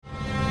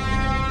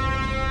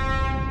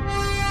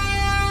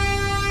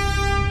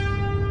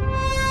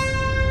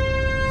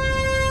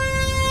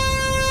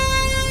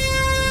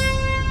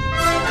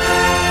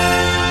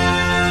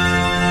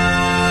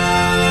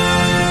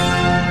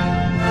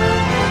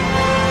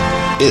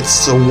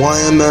It's the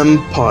YMM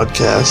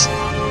Podcast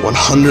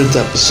 100th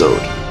episode,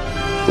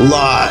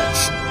 live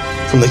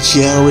from the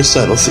Keanu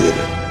Recital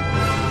Theater,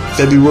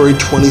 February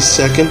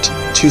 22nd,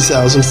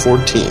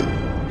 2014.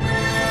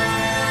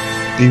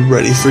 Be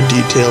ready for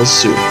details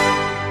soon.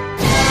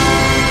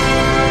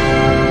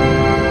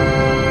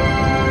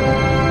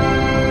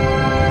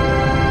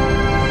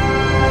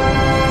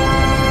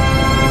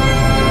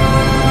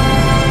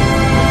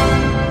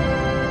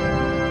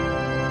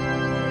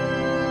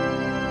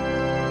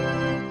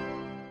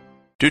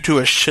 Due to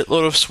a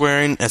shitload of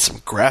swearing and some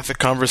graphic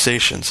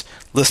conversations,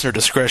 listener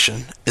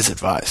discretion is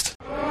advised.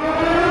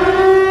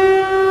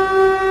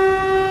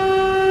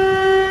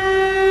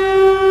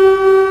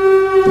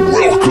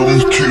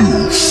 Welcome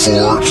to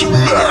Fort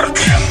Mac.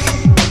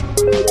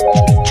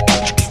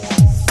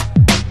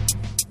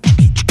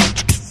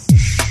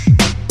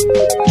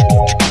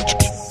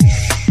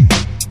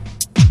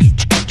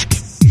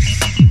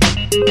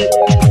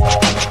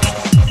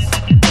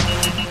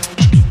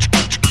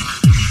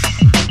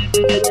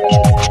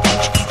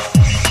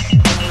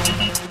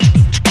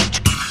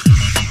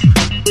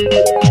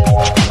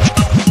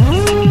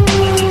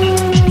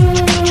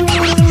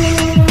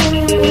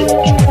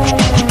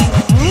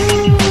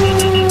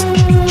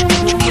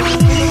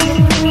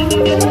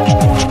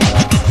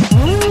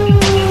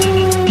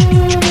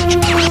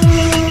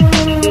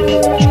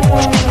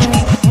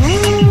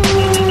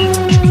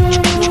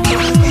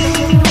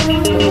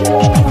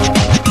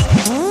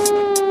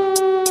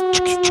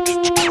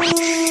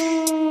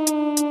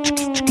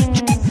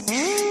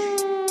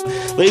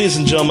 Ladies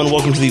and gentlemen,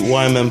 welcome to the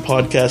YMM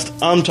Podcast.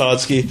 I'm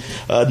Todsky.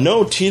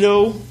 No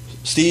Tito,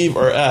 Steve,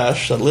 or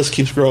Ash. That list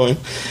keeps growing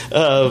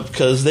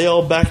because they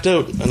all backed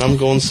out, and I'm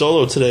going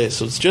solo today.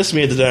 So it's just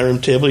me at the dining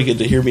room table. You get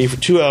to hear me for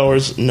 2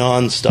 hours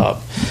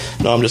non-stop.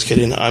 No, I'm just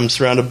kidding. I'm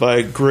surrounded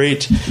by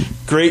great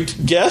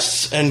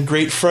guests and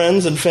great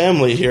friends and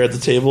family here at the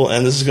table,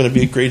 and this is going to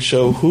be a great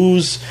show.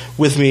 Who's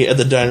with me at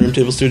the dining room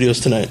table studios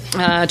tonight?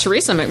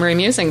 Teresa McMurray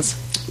Musings.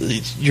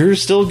 You're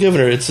still giving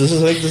her. This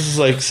is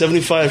like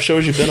 75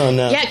 shows you've been on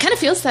now. Yeah, it kind of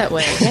feels that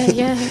way.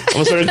 Yeah. I'm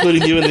gonna start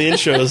including you in the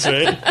intros,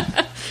 right?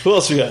 Who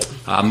else we got?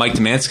 Mike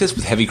Demanskas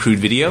with Heavy Crude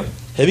Video.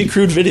 Heavy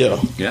Crude Video.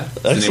 Yeah,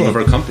 that's the name of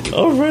our company.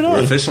 Oh, right on.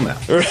 We're official now.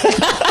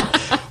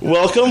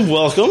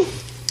 Welcome.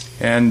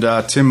 And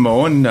Tim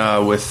Moen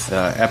with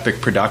Epic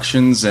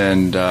Productions,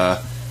 and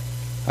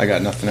I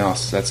got nothing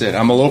else. That's it.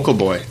 I'm a local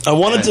boy. I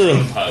wanted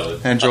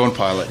to... And Joan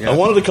Pilot, yeah. I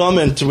wanted to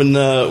comment when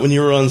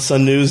you were on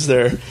Sun News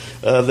there,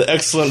 the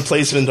excellent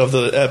placement of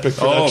the Epic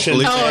Production.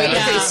 Yeah.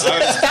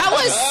 That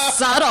was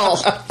subtle.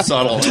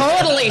 Subtle.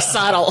 Totally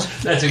subtle.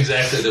 That's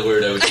exactly the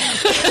word I would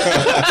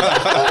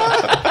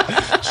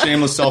use.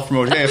 Shameless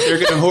self-promotion. Hey, if they're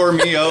going to whore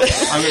me out,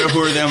 I'm going to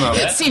whore them out.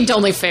 It seemed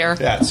only fair.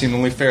 Yeah, it seemed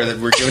only fair that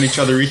we're giving each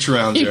other reach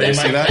around there. They You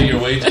see might that? pay your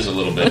wages a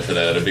little bit for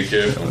that. I'd be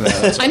careful.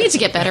 I need to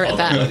get better at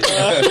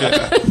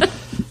that.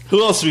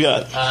 Who else we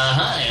got?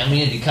 Hi, I'm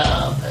Andy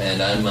Cobb, and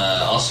I'm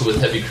also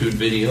with Heavy Crude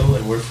Video,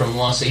 and we're from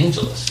Los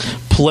Angeles.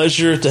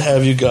 Pleasure to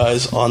have you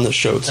guys on the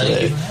show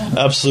today. Thank you.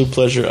 Absolute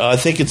pleasure. I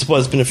think it's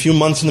been a few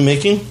months in the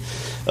making.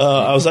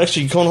 I was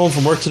actually going home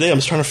from work today. I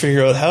was trying to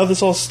figure out how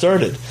this all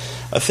started.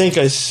 I think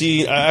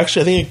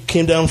it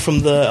came down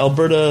from the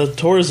Alberta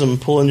Tourism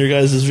pulling your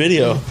guys'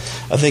 video.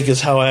 I think is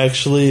how I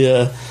actually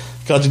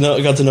got to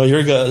know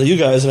you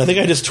guys, and I think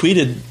I just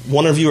tweeted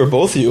one of you or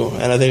both of you,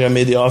 and I think I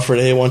made the offer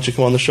to, hey, why don't you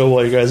come on the show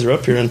while you guys are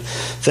up here? And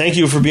thank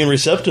you for being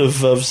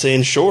receptive of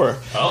saying sure.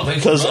 Oh,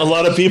 thanks. Because a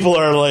lot of people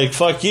are like,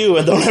 fuck you,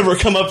 and don't ever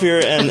come up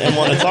here and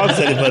want to talk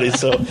to anybody.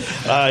 So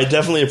I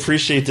definitely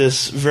appreciate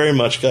this very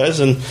much, guys.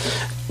 And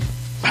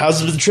how's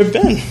the trip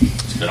been?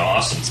 It's been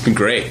awesome. It's been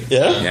great.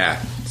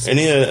 Yeah?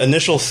 Any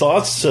initial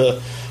thoughts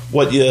to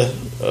what you...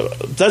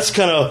 that's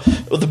kind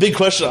of the big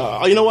question.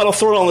 You know what? I'll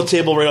throw it on the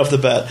table right off the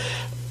bat.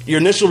 Your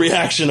initial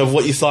reaction of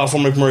what you thought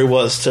Fort McMurray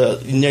was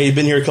to, you've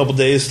been here a couple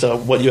days, to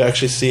what you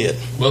actually see it.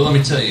 Well, let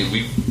me tell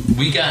you,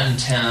 we got in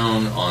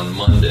town on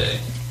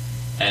Monday,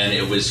 and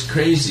it was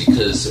crazy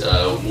because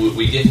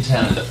we get in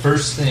town, and the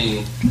first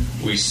thing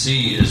we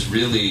see is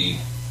really,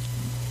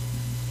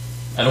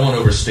 I don't want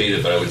to overstate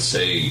it, but I would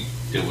say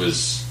it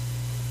was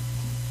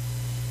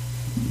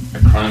a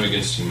crime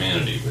against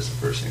humanity was the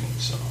first thing we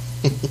saw.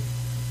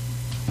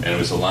 And it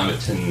was the line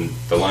at Tim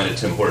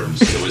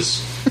Hortons. It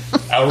was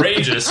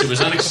outrageous. It was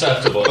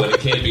unacceptable, and it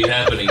can't be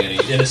happening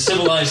in a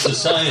civilized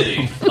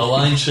society. A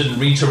line shouldn't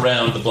reach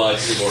around the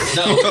blocks anymore.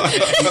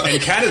 No,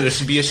 And Canada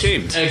should be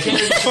ashamed.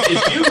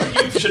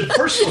 you should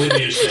personally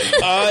be ashamed.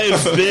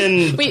 I've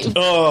been... We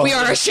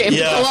are ashamed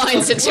of the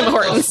lines at Tim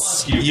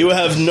Hortons. You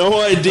have no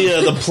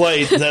idea the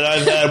plight that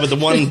I've had with the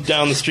one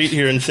down the street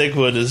here in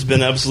Thickwood has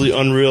been absolutely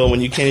unreal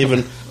when you can't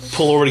even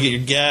pull over to get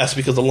your gas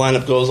because the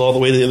lineup goes all the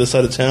way to the other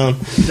side of town.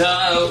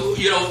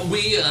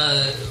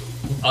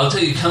 I'll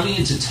tell you, coming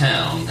into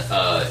town,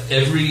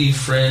 every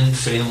friend,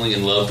 family,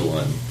 and loved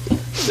one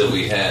that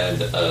we had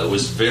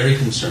was very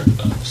concerned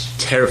about us.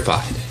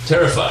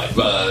 Terrified.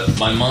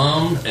 My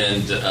mom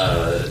and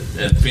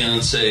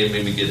fiance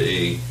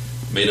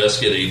made us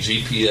get a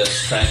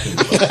GPS tracking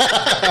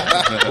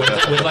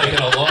device with like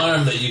an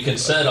alarm that you you can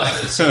set on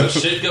it. So if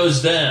shit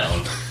goes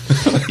down,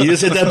 You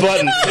just hit that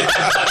button.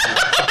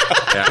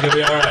 you'll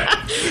be all right.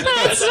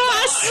 That's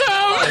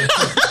awesome.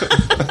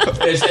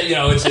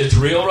 It's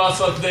real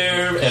rough up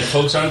there, and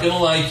folks aren't going to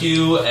like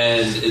you,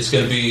 and it's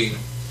going to be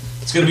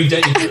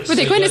dangerous. Were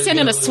they going to send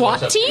in a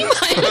SWAT team?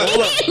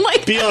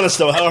 Like, Be honest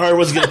though, how hard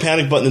was it to get a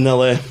panic button in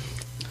LA?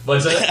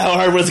 What's that? How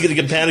hard was it to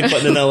get a panic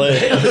button in LA?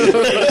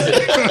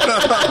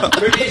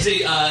 Pretty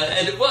easy.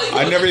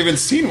 I've never even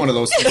seen one of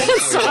those things.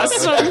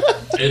 that's awesome.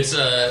 It's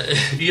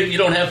you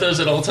don't have those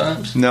at all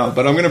times. No,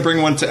 but I'm going to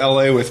bring one to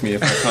LA with me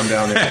if I come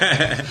down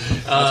there.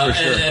 For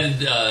sure.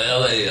 And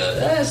LA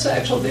has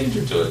actual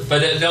danger to it.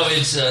 But no,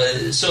 it's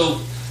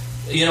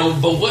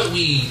But what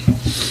we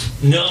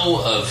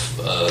know of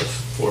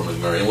Fort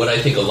McMurray, and what I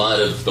think a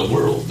lot of the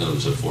world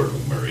knows of Fort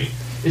McMurray,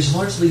 is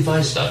largely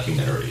Vice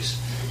documentaries.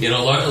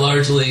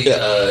 Largely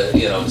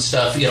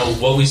stuff.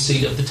 What we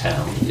see of the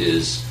town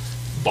is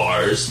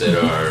bars that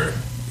are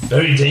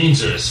very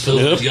dangerous,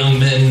 filled with young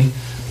men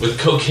with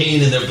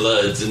cocaine in their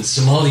bloods and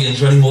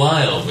Somalians running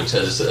wild, which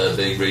has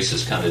big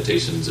racist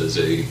connotations as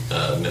a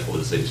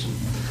mythologization.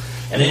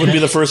 And It wouldn't be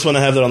the first one to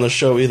have that on the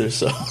show either.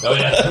 So, oh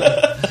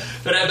yeah,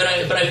 but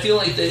I feel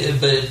like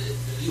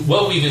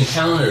what we've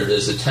encountered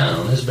as a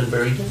town has been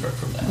very different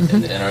from that,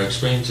 and our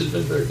experience has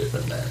been very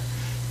different from that.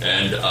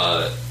 And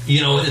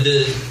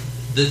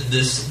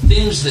the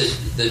things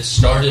that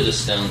started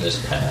us down this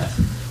path,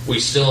 we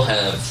still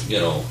have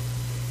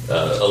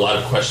a lot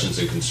of questions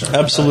and concerns.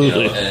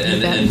 Absolutely,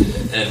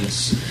 and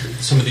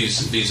some of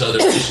these other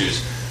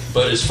issues.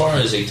 But as far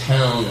as a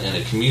town and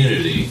a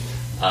community,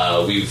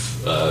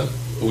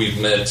 we've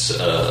met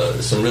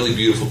some really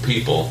beautiful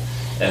people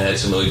and had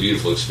some really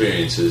beautiful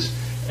experiences,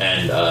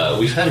 and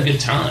we've had a good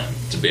time.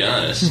 To be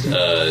honest,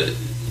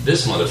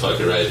 this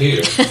motherfucker right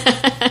here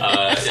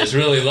is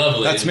really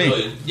lovely. That's me.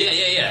 Really,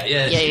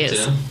 yeah. he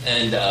is.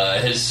 And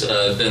has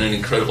been an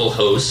incredible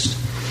host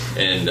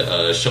and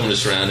shown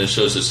us around and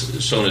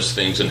shown us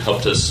things and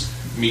helped us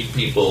meet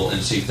people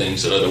and see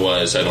things that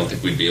otherwise I don't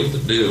think we'd be able to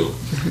do,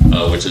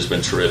 which has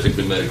been terrific.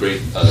 We met a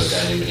great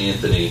guy named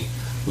Anthony,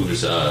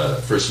 who's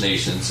First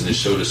Nations, and has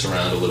showed us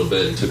around a little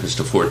bit and took us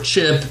to Fort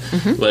Chip,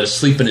 let us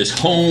sleep in his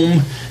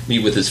home,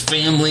 meet with his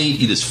family,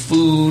 eat his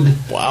food.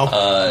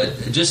 Wow.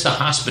 Just the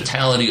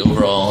hospitality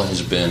overall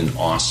has been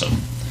awesome.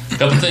 A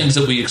couple things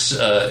that we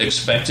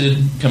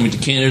expected coming to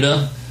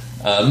Canada.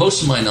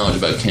 Most of my knowledge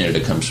about Canada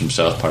comes from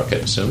South Park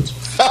episodes.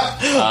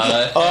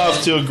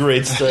 Off to a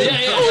great start. Yeah.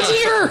 Oh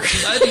dear!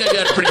 I think I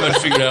got it pretty much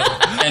figured out.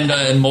 And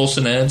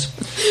Molson ads.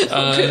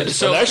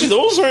 So actually,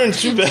 those aren't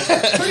too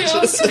bad. Pretty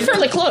awesome.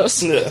 Fairly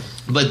close. Yeah.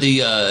 But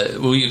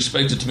we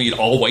expected to meet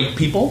all white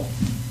people.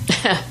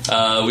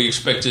 We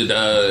expected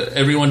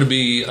everyone to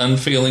be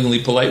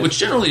unfailingly polite, which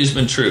generally has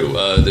been true.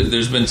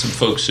 There's been some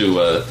folks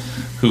who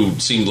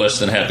seemed less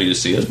than happy to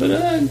see us, but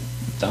I'm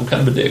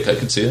kind of a dick. I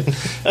could see it.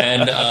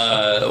 And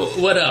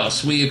what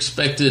else? We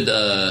expected.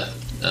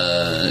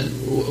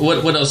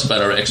 What else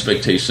about our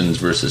expectations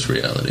versus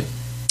reality?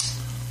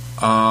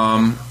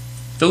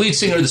 The lead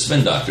singer of the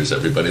Spin Doctors,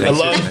 everybody.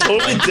 I'm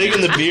totally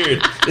digging the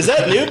beard. Is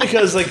that new?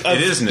 Because it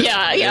isn't it?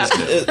 Yeah.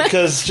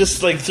 Because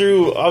just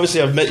through,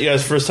 obviously I've met you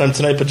guys first time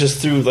tonight, but just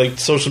through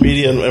social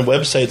media and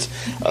websites,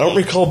 I don't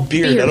recall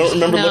beard. I don't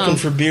remember looking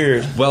for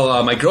beard.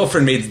 Well, my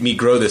girlfriend made me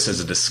grow this as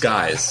a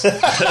disguise.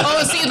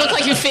 Oh, see, it looked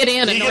like you fit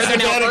in He Northern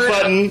gets the panic Alberta.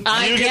 button.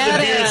 You get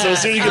the beard. So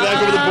as soon as you get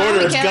back over the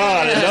border, it's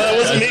gone. And no, that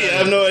wasn't me. I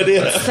have no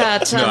idea. It's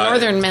that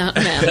Northern man.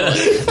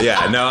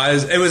 Yeah, no,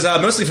 it was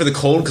mostly for the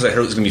cold because I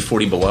heard it was going to be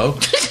 40 below.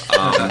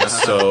 When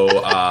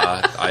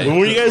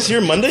were you guys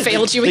here Monday?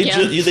 Failed you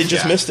again. They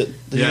just missed it.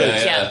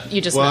 Yeah,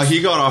 you just. Well, missed.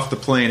 he got off the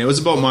plane. It was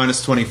about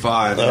minus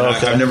 25. And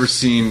okay. I've never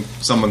seen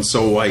someone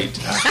so white.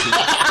 He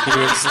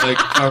was he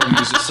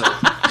was just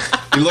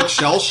he looked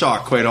shell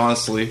shocked, quite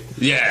honestly.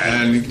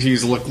 Yeah. And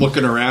he's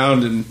looking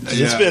around, and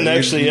It's been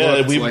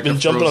we've been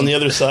jumping on the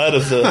other side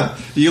of the.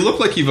 You look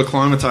like you've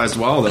acclimatized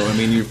well, though. I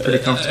mean, you're pretty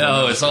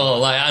comfortable. It's all a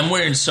lie. I'm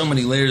wearing so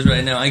many layers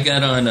right now. I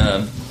got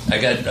on. I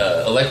got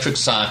electric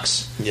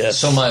socks. Yes.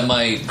 So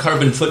my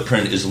carbon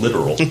footprint is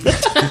literal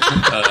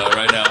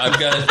right now. I've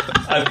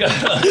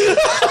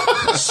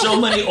got so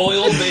many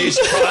oil-based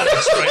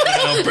products right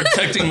now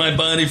protecting my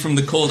body from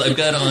the cold. I've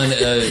got on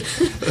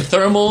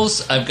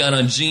thermals. I've got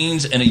on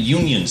jeans and a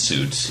union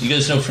suit. You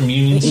guys know from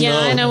unions? Yeah,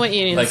 I know what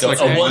unions. Like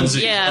a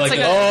onesie. Yeah, it's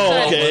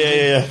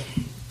okay.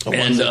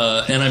 And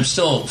I'm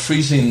still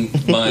freezing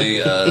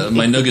my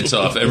my nuggets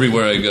off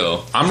everywhere I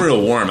go. I'm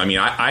real warm. I mean,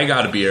 I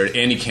got a beard,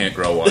 and he can't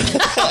grow one.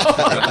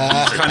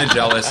 I'm kind of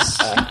jealous.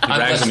 He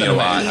rags me a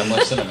lot. I'm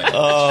less than a man.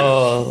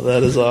 Oh,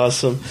 that is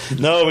awesome.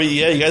 No, but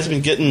you guys have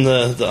been getting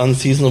the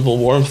unseasonable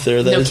warmth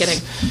there. No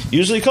kidding.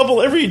 Usually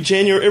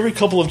every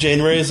couple of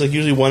Januaries,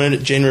 usually one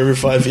in January every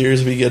 5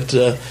 years, we get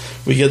the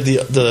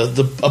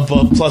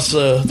above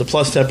the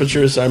plus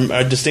temperatures.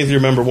 I distinctly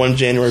remember one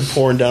January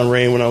pouring down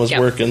rain when I was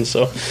working.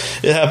 So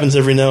it happens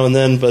every now and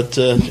then, but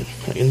I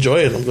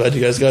enjoy it. I'm glad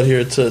you guys got here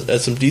at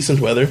some decent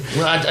weather.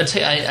 Well, I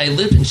tell you, I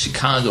lived in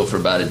Chicago for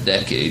about a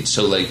decade,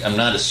 so I'm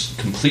not a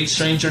complete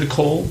stranger to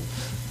cold.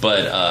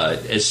 But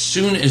as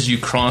soon as you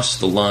cross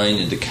the line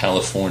into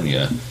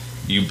California,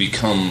 you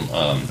become,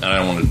 and I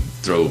don't want to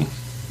throw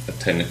a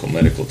technical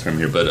medical term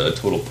here, but a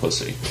total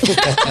pussy.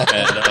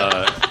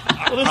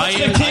 And Well,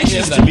 there's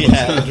expectations to be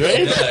had,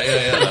 right?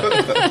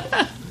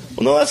 Yeah.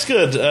 Well, no, that's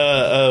good.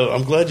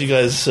 I'm glad you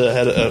guys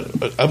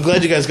I'm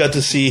glad you guys got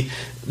to see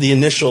the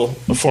initial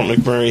Fort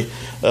McMurray,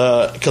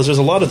 because there's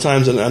a lot of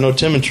times, and I know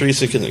Tim and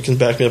Teresa can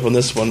back me up on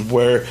this one,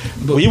 where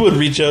we would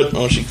reach out.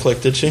 Oh, she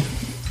clicked, did she?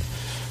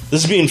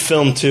 This is being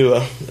filmed too,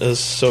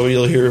 so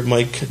you'll hear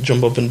Mike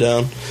jump up and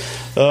down.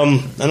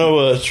 I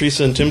know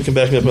Teresa and Tim can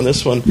back me up on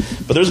this one,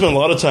 but there's been a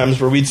lot of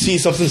times where we'd see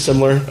something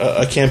similar,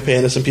 a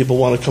campaign that some people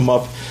want to come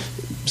up,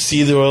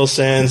 see the oil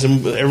sands,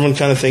 and everyone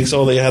kind of thinks,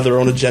 oh, they have their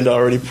own agenda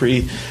already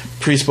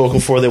pre-spoken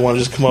for. They want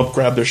to just come up,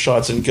 grab their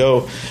shots, and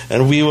go.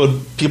 And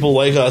people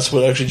like us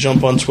would actually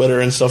jump on Twitter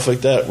and stuff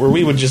like that, where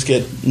we would just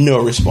get no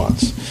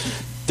response.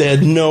 They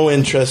had no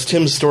interest.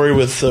 Tim's story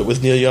with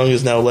Neil Young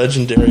is now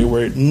legendary,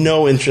 where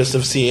no interest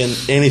of seeing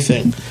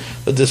anything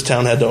that this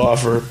town had to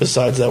offer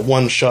besides that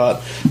one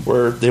shot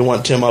where they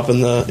want Tim up in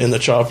the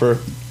chopper,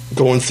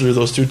 going through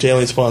those two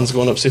tailings ponds,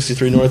 going up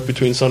 63 North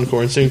between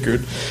Suncor and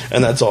Syncrude,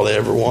 and that's all they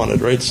ever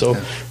wanted, right? So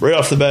right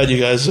off the bat, you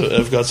guys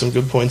have got some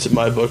good points in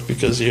my book,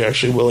 because you're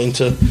actually willing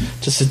to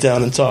sit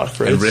down and talk,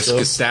 right? And risk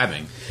a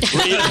stabbing.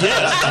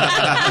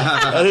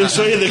 I didn't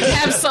show you the...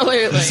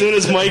 Absolutely. As soon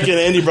as Mike and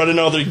Andy brought in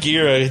all their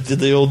gear, I did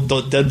the old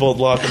deadbolt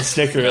lock and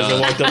snicker as I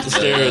walked up the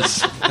stairs.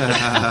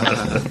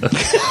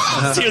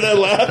 See that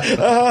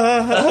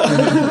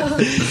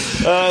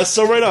laugh?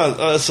 So right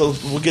on. So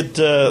we'll get...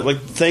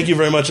 thank you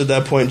very much at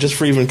that point, just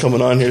for even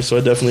coming on here, so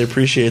I definitely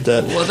appreciate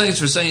that. Well, thanks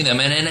for saying that,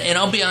 man. And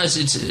I'll be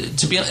honest,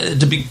 to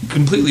be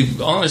completely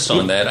honest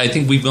on that, I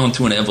think we've gone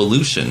through an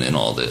evolution in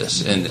all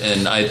this.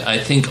 And I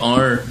think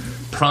our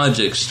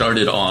project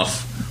started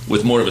off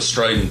with more of a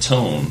strident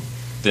tone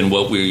than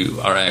what we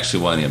are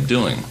actually winding up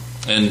doing.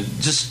 And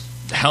just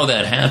how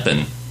that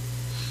happened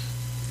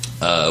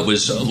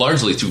was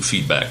largely through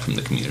feedback from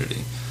the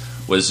community.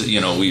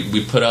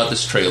 We put out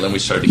this trailer and we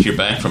started to hear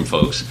back from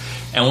folks.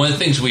 And one of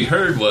the things we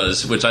heard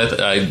was, which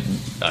I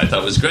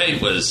thought was great,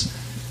 was,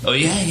 oh,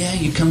 yeah,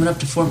 you coming up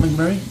to Fort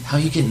McMurray? How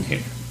you getting here?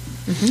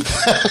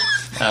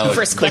 The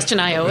first question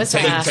I always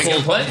ask.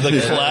 The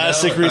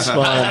classic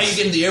response. How you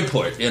get to the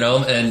airport, and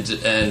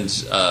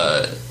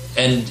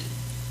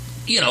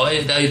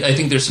I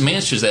think there's some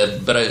answers to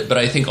that, but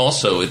I think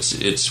also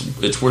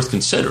it's worth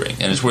considering,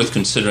 and it's worth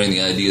considering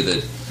the idea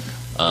that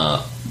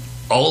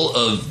all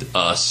of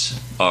us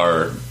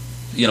are,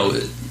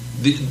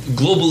 the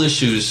global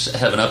issues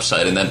have an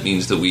upside, and that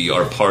means that we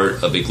are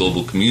part of a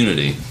global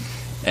community,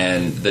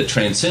 and that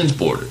transcends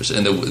borders,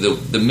 and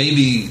the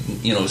maybe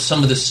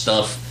some of this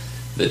stuff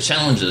that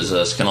challenges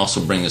us can also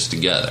bring us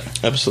together.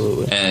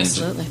 Absolutely. And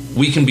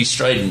we can be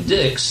strident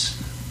dicks,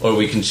 or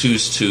we can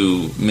choose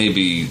to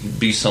maybe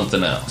be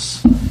something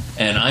else.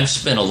 And I've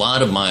spent a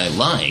lot of my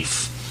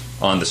life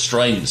on the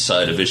strident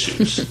side of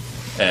issues.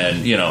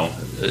 And,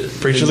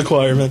 preach to the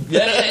choir, man.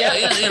 Yeah,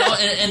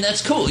 and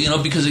that's cool,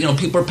 because,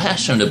 people are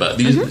passionate about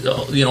these,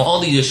 all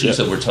the issues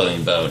that we're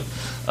talking about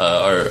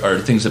are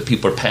things that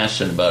people are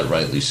passionate about,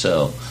 rightly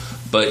so.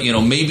 But,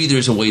 maybe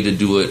there's a way to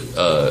do it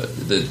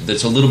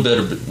that's a little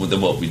better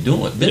than what we've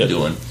been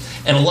doing.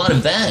 And a lot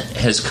of that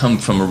has come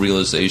from a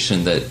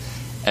realization that,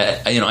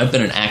 I've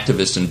been an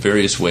activist in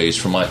various ways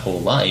for my whole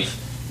life.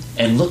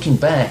 And looking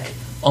back,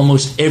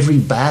 almost every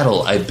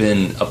battle I've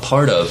been a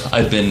part of,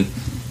 I've been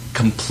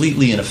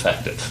completely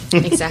ineffective.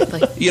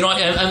 Exactly.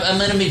 I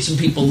might have made some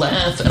people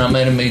laugh, and I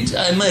might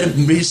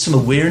have raised some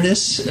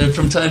awareness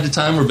from time to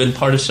time, or been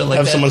part of show like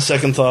have that. someone's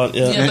second thought,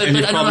 yeah. And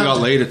you probably got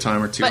laid a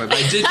time or two. I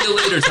did get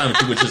laid a time or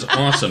two, which is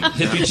awesome.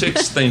 Hippie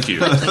chicks, thank you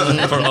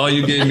for all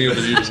you gave me over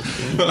the years.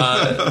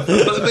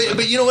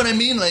 But you know what I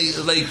mean? Like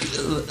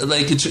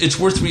it's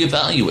worth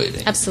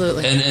reevaluating.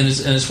 Absolutely. And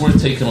it's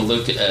worth taking a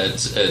look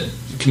at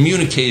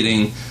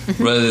communicating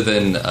rather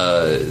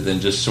than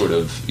just sort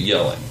of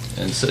yelling.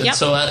 And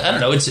so I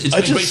don't know. It's been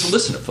great to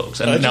listen to folks.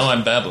 And now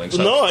I'm babbling.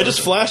 So I just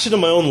flashed into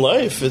my own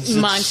life.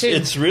 Mine too.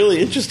 It's really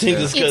interesting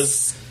just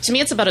because... To me,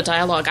 it's about a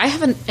dialogue. I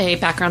have a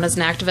background as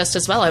an activist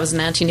as well. I was an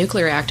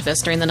anti-nuclear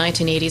activist during the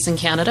 1980s in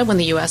Canada when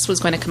the U.S. was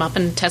going to come up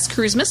and test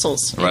cruise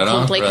missiles in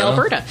Cold Lake,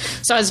 Alberta.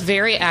 So I was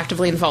very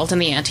actively involved in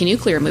the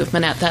anti-nuclear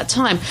movement at that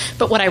time.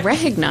 But what I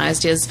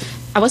recognized is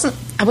I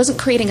wasn't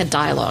creating a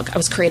dialogue. I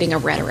was creating a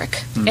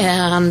rhetoric.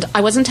 And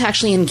I wasn't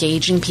actually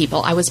engaging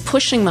people. I was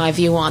pushing my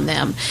view on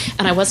them.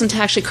 And I wasn't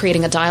actually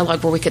creating a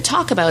dialogue where we could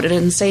talk about it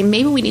and say,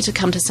 maybe we need to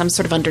come to some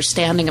sort of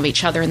understanding of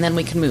each other, and then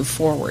we can move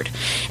forward.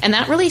 And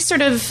that really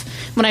sort of...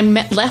 When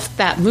I left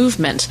that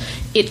movement,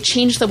 it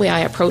changed the way I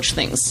approach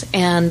things.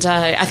 And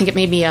I think it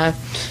made me a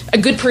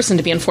good person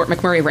to be in Fort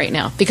McMurray right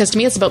now. Because to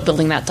me, it's about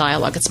building that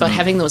dialogue. It's about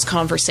having those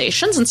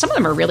conversations. And some of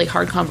them are really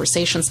hard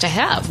conversations to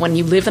have when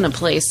you live in a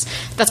place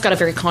that's got a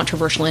very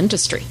controversial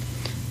industry.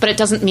 But it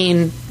doesn't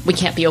mean we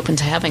can't be open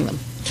to having them.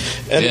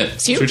 And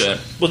it's huge.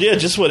 Well, yeah,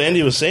 just what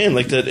Andy was saying,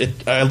 like that.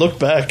 I look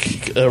back,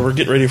 we're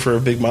getting ready for a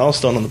big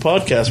milestone on the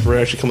podcast. We're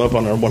actually coming up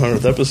on our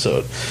 100th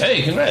episode.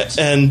 Hey, congrats!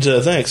 And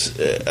thanks.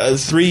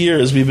 3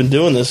 years we've been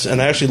doing this,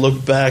 and I actually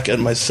look back at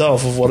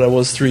myself of what I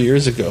was 3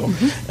 years ago,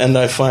 and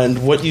I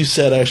find what you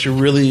said actually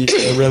really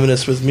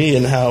reminisce with me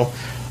and how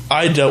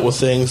I dealt with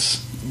things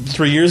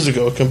 3 years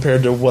ago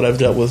compared to what I've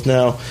dealt with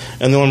now.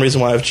 And the only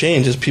reason why I've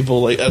changed is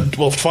people like,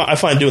 I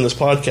find doing this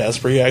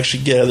podcast where you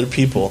actually get other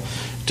people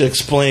to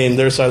explain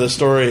their side of the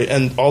story,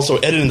 and also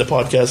editing the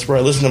podcast where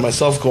I listen to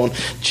myself going,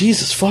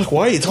 Jesus fuck,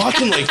 why are you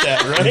talking like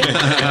that, right?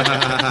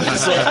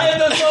 So I have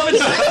those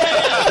moments.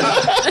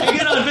 You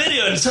get on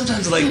video and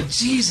sometimes like,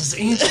 Jesus,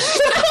 Andy,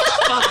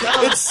 fuck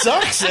up. It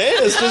sucks, eh?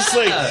 It's just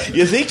like,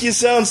 you think you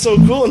sound so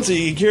cool until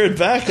you hear it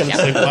back, and it's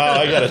like, wow,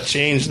 I gotta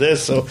change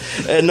this. So,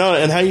 and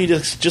how you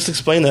just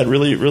explain that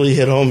really, really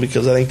hit home,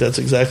 because I think that's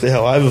exactly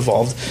how I've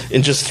evolved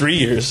in just 3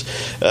 years,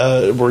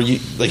 where you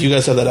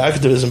guys have that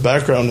activism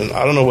background, and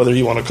I don't know whether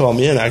you want to call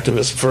me an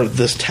activist for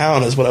this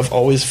town, is what I've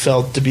always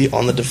felt to be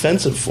on the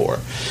defensive for,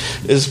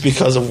 is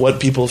because of what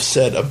people have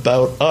said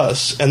about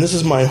us. And this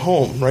is my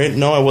home, right?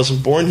 No, I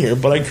wasn't born here,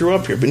 but I grew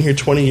up here. Been here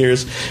 20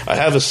 years. I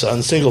have a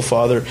son, single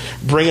father,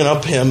 bringing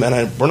up him,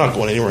 and we're not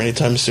going anywhere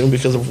anytime soon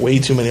because of way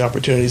too many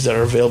opportunities that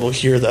are available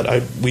here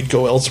that we'd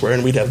go elsewhere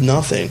and we'd have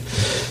nothing.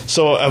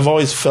 So I've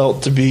always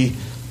felt to be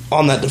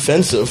on that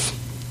defensive.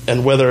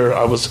 And whether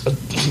I was,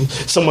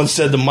 someone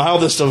said the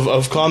mildest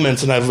of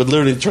comments, and I would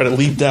literally try to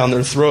leap down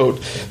their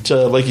throat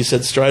to, like you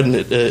said,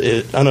 strident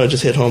it. I know it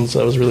just hit home, so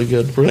that was really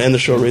good. We're going to end the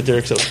show right there,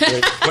 because that was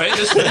great. Right,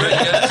 just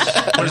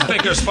yes. We're to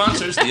thank our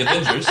sponsors, the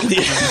Avengers.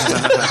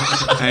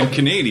 I'm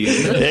Canadian.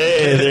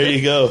 Hey, there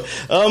you go.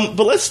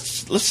 But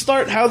let's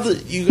start how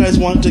you guys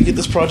want to get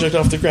this project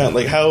off the ground.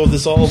 Like how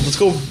this all, let's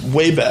go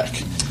way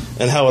back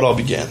and how it all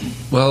began.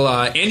 Well,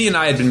 Andy and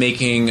I had been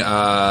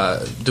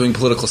doing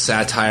political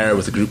satire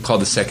with a group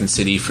called The Second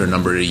City for a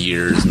number of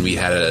years, and we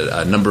had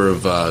a number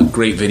of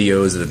great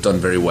videos that have done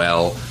very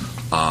well,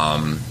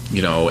 and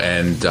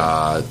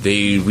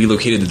they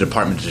relocated the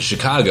department to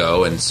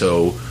Chicago, and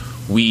so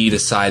we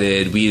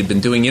decided, we had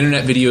been doing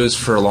internet videos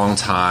for a long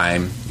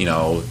time,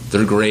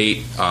 they're great,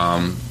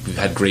 we've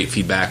had great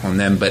feedback on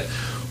them, but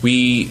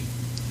we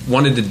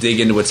wanted to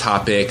dig into a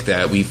topic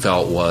that we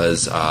felt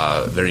was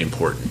very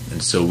important.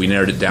 And so we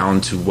narrowed it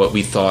down to what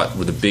we thought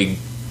were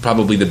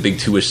probably the big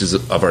two issues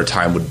of our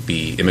time would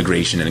be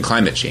immigration and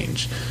climate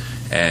change.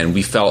 And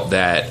we felt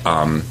that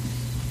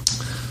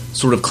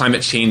sort of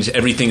climate change,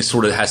 everything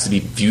sort of has to be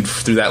viewed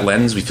through that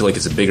lens. We feel like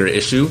it's a bigger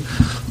issue.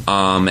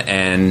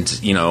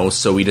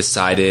 So we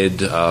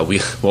decided, we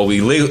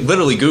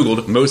literally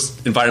Googled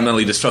most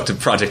environmentally destructive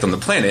project on the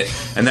planet,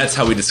 and that's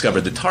how we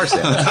discovered the tar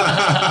sands.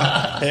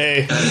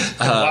 Hey,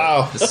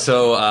 wow.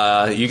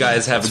 So you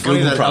guys have it's a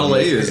Google that problem. LA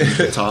is at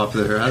the top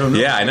there. I don't know.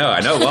 Yeah, I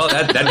know. Well,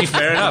 that'd be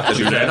fair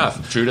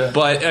enough. True that.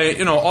 But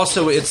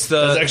also it's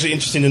That's actually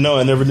interesting to know.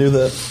 I never knew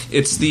that.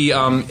 It's the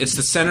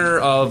center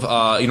of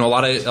a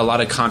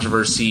lot of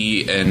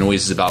controversy and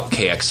noises about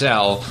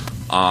KXL.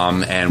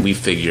 And we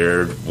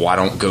figured, why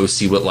don't go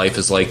see what life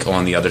is like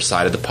on the other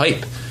side of the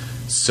pipe?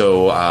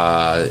 So,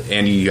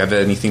 Andy, you have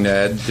anything to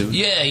add?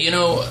 Yeah,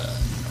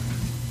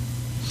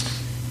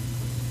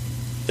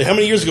 How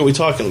many years ago are we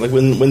talking? Like,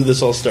 when did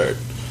this all start?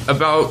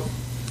 About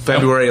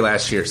February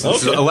last year. So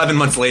okay. 11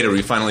 months later,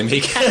 we finally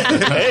make it.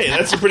 Hey,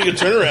 that's a pretty good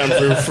turnaround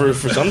for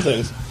some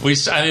things.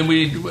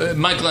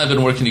 Michael and I have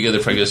been working together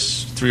for, I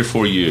guess, 3 or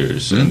 4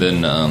 years. Mm-hmm.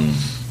 And then,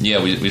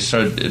 we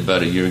started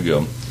about a year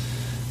ago.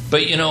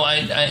 But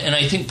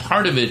I think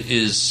part of it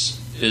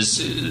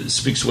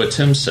speaks to what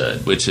Tim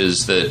said, which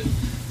is that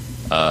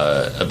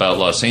about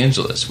Los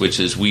Angeles, which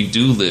is we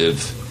do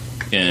live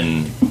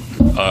in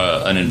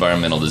an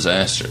environmental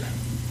disaster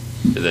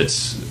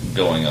that's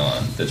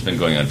been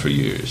going on for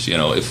years.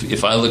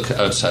 If I look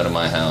outside of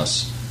my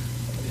house,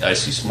 I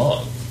see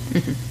smog.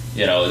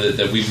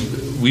 That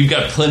we've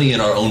got plenty in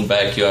our own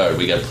backyard.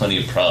 We got plenty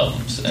of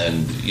problems,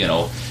 and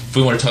if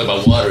we want to talk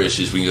about water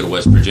issues, we can go to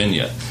West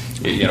Virginia.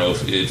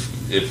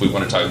 If we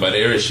want to talk about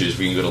air issues,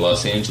 we can go to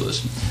Los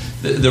Angeles.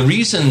 The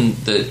reason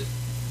that,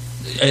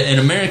 and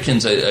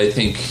Americans, I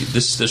think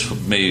this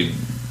may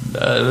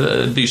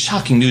be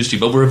shocking news to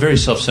you, but we're a very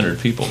self-centered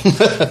people.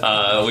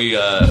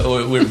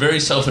 We're very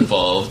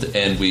self-involved,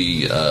 and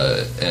we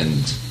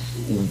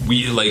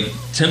like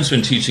Tim's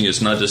been teaching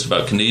us not just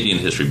about Canadian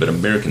history, but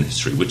American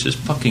history, which is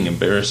fucking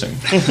embarrassing.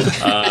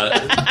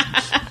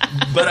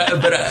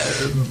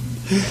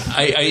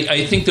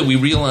 I think that we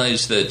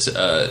realize that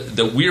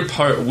we're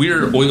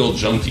oil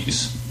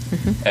junkies,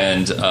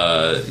 and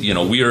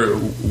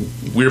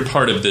we're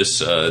part of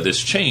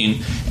this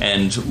chain.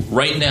 And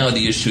right now,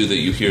 the issue that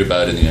you hear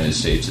about in the United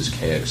States is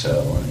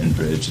KXL and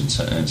Enbridge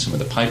and some of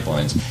the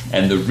pipelines.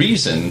 And the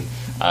reason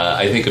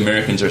I think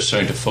Americans are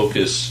starting to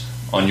focus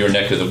on your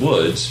neck of the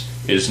woods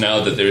is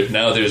now that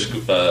there's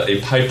a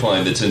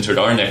pipeline that's entered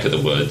our neck of the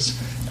woods,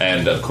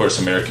 and of course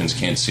Americans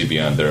can't see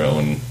beyond their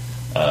own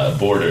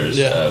borders.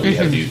 We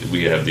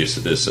have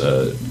this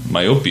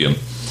myopia,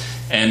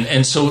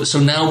 And so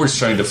now we're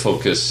starting to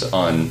focus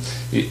on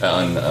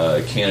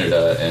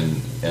Canada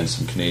and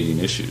some Canadian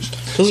issues.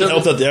 Doesn't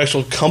help that the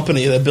actual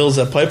company that builds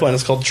that pipeline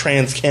is called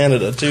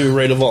TransCanada too,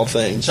 right, of all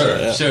things.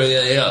 Sure,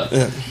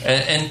 yeah.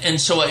 And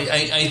so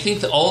I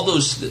think that all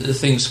those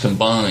things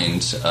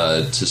combined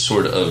to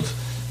sort of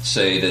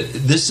say that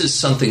this is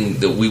something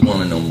that we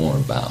want to know more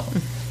about.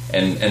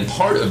 And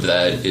part of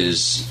that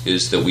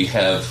is that we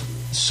have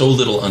so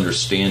little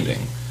understanding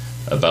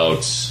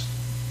about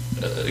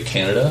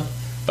Canada,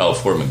 about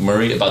Fort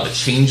McMurray, about the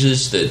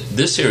changes that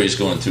this area is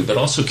going through, but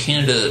also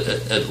Canada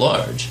at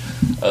large.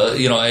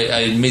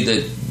 I made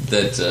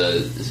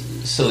that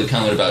silly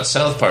comment about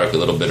South Park a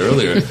little bit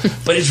earlier,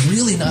 but it's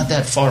really not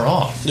that far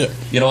off. Yeah.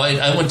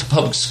 I went to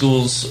public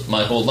schools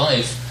my whole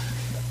life.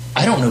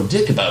 I don't know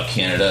dick about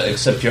Canada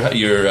except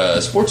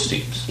your sports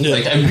teams. Yeah.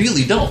 Like, I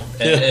really don't.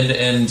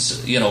 And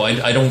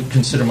I don't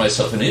consider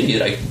myself an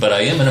idiot, but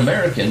I am an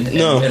American,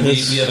 and we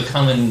have a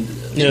common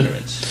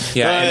ignorance.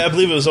 Yeah, I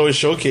believe it was always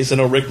showcased. I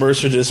know Rick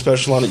Mercer did a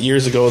special on it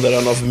years ago that I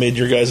don't know if it made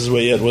your guys'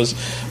 way yet. Was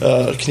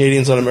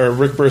Canadians on America?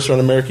 Rick Mercer on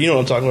America. You know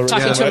what I'm talking about?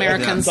 Talking to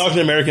Americans. Talking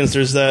to Americans.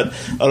 There's that.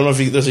 I don't know if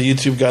there's a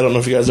YouTube guy. I don't know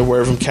if you guys are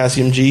aware of him.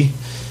 Cassium G.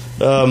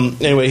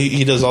 Anyway,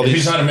 he does all these.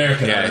 He's not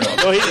American. Yeah.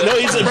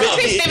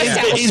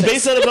 He's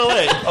based out of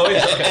LA. Oh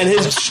yeah, okay. And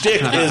his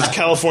shtick is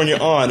California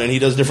On, and he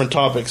does different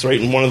topics, right?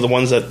 And one of the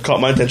ones that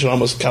caught my attention on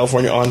was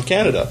California On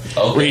Canada,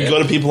 where he'd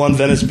go to people on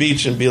Venice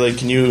Beach and be like,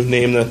 "Can you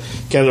name the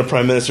Canada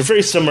Prime Minister?"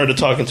 Very similar to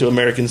talking to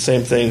Americans,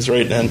 same things,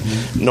 right? And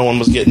no one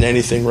was getting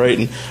anything right.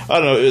 And I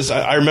don't know.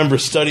 I remember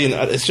studying.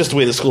 It's just the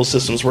way the school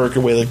systems work, or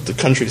the way the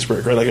countries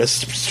work, right? Like I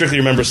strictly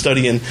remember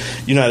studying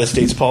United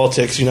States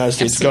politics, United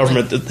States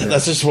government.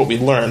 That's just what we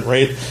learn, right?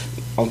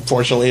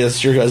 Unfortunately,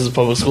 it's your guys'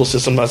 public school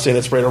system. I'm not saying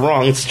it's right or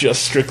wrong. It's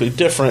just strictly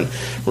different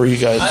where you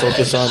guys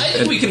focus on. I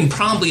think we can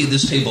probably at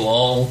this table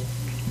all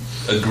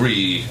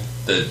agree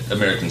that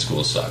American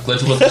schools suck.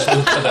 Let's put that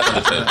on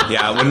the table.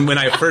 Yeah, when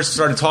I first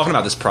started talking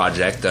about this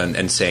project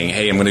and saying,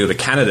 hey, I'm going to go to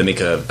Canada to make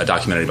a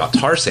documentary about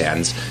tar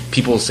sands,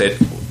 people said,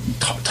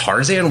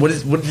 Tarzan? When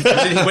did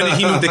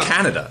he move to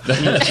Canada?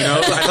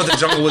 I thought the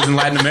jungle was in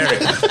Latin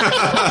America.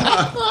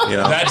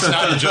 That's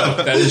not a joke.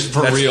 That is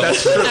for real.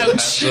 That's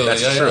true.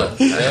 That's true.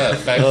 Yeah,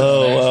 fact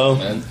wow.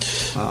 Man.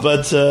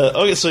 But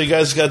okay, so you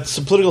guys got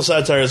some political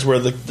satires where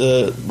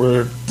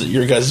where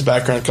your guys'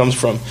 background comes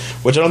from,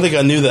 which I don't think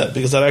I knew that,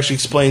 because that actually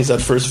explains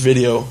that first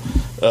video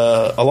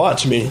a lot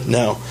to me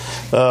now.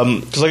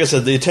 Because like I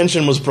said, the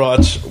attention was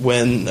brought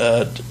when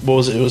what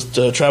was it? It was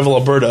Travel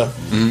Alberta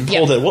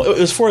pulled it. Well, it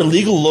was for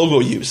illegal logo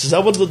use. Is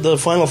that what the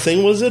final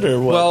thing was? It or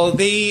what? Well,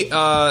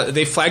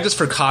 they flagged us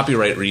for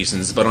copyright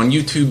reasons, but on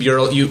YouTube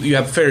you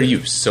have fair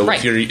use. So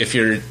right. if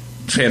you're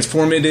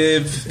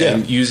transformative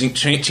and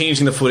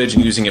changing the footage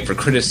and using it for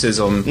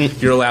criticism,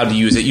 you're allowed to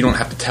use it. You don't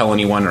have to tell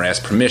anyone or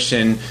ask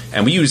permission.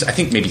 And we use, I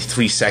think, maybe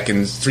 3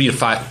 seconds, 3 to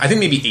 5. I think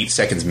maybe 8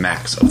 seconds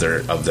max of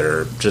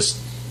their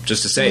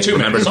just to say 2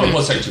 minutes.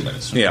 Almost like 2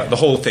 minutes. Yeah, the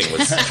whole thing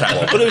was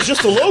travel. But it was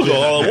just the logo,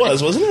 all it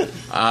was, wasn't it?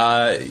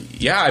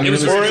 Yeah, I mean,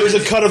 it was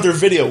a cut of their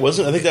video,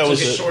 wasn't it? I think that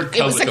was a short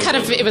cut. It was a cut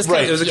of It was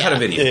a cut of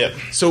video. Yeah.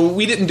 So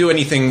we didn't do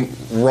anything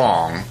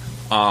wrong,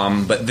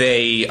 but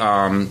they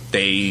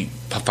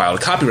filed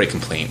a copyright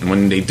complaint, and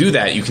when they do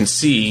that, you can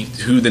see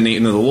who the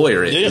name of the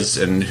lawyer is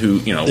and who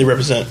they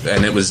represent.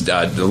 And it was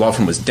the law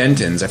firm was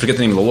Denton's. I forget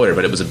the name of the lawyer,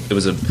 but it was a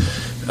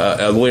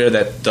lawyer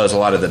that does a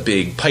lot of the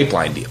big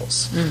pipeline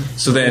deals.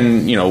 So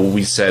then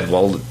we said,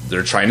 well,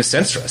 they're trying to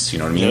censor us. You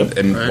know what I mean? Yep.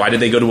 And why did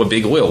they go to a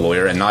big oil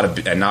lawyer and not a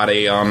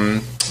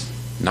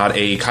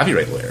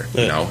copyright lawyer?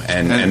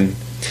 And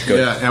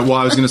I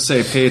was going to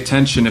say, pay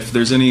attention. If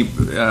there's any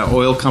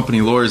oil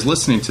company lawyers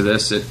listening to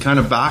this, it kind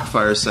of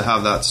backfires to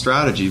have that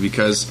strategy,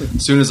 because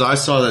as soon as I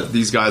saw that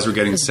these guys were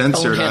getting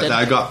censored,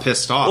 I got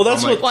pissed off.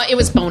 Well, it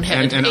was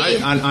boneheaded. And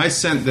I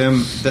sent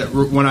them that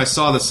when I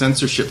saw the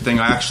censorship thing,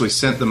 I actually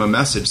sent them a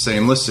message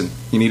saying, "Listen,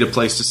 you need a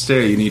place to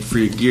stay, you need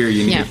free gear,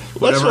 you need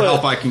whatever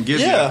help I can give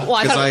you." Well,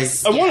 I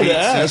wanted to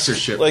ask,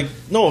 censorship. like,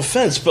 no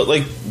offense, but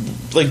like.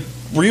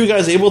 Were you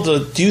guys able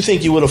to? Do you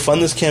think you would have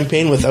funded this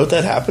campaign without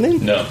that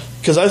happening? No,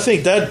 because I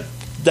think that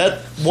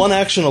one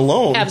action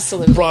alone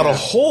brought a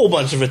whole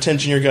bunch of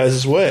attention your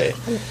guys' way.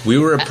 We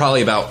were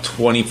probably about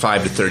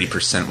 25 to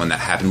 30% when that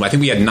happened. I think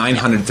we had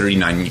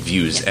 939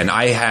 views, and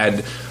I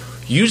had.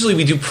 Usually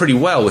we do pretty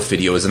well with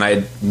videos, and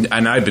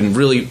I'd been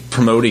really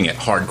promoting it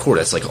hardcore.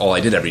 That's like all I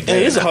did every day.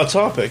 And it is a hot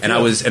topic, and I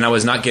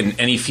was not getting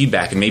any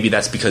feedback, and maybe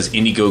that's because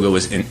Indiegogo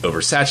was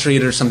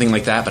oversaturated or something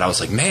like that. But I was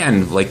like,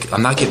 man, like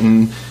I'm not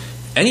getting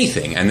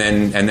anything. And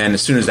then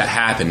as soon as that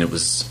happened, it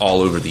was all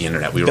over the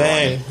internet. We were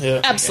bang,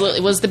 absolutely.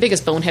 It was the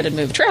biggest boneheaded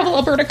move Travel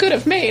Alberta could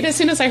have made. As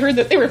soon as I heard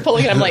that they were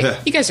pulling it, I'm like,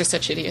 you guys are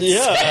such idiots.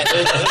 Yeah,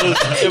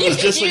 it was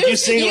just like you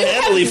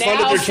single-handedly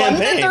funded their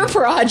campaign. Their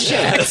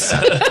project.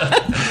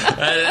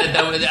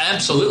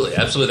 Absolutely.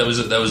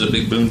 That was a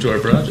big boon to our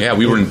project. Yeah,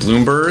 we were in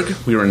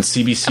Bloomberg. We were in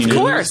CBC News. Of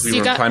course, we you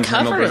were got in Prime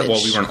coverage. Alberta.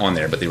 Well, we weren't on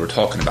there, but they were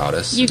talking about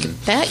us. You got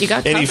any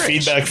coverage.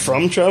 feedback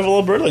from Travel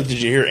Alberta? Like,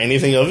 did you hear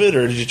anything of it,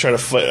 or did you try to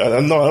fight? I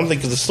don't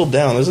think it's still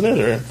down, isn't it?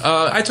 Or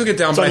I took it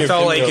down, but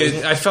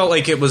I felt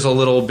like it was a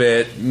little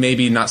bit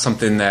maybe not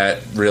something that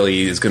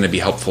really is going to be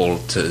helpful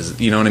to,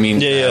 you know what I mean?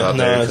 Yeah.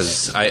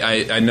 Because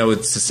I know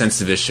it's a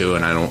sensitive issue,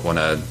 and I don't want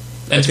to.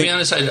 And to be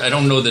honest, I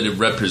don't know that it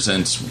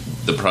represents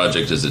the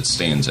project as it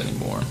stands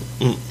anymore.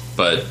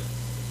 But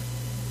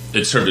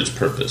it served its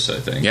purpose, I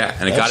think. Yeah,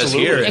 and it got us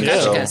here. It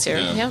got you guys here.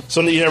 Yeah.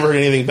 So you never heard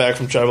anything back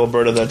from Travel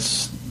Alberta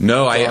that's...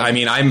 No, I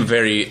mean, I'm a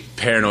very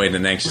paranoid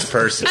and anxious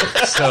person.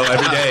 So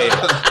every day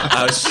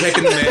I was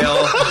checking the mail.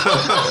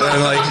 And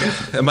I'm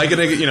like, am I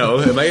going to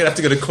have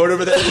to go to court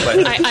over this?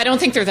 But I don't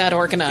think they're that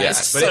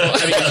organized. Yeah,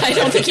 but I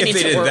don't think you need if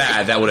they to did worry.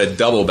 that would have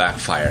double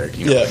backfired.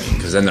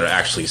 Because then they're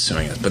actually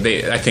suing us. But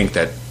I think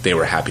that they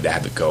were happy to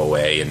have it go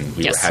away, and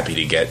we were happy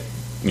to get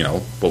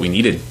what we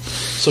needed.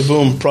 So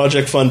boom,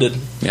 project funded.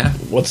 Yeah.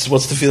 What's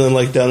the feeling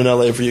like down in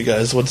LA for you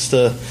guys? You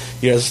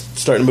guys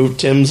starting to move?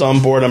 Tim's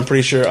on board. I'm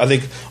pretty sure. I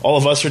think all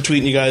of us are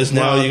tweeting you guys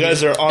now. You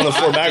guys are on the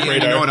Fort Mac radar.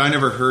 You know what? I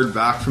never heard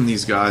back from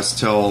these guys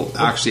till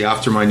actually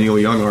after my Neil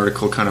Young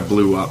article kind of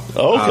blew up.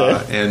 Oh,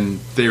 okay. And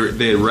they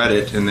had read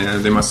it, and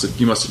you must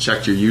have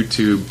checked your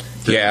YouTube.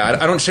 Yeah,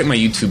 I don't check my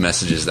YouTube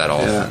messages that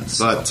often. Yeah,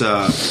 but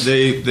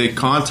they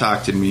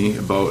contacted me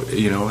about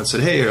and said,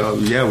 hey,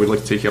 we'd like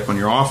to take you up on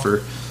your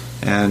offer.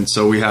 And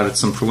so we had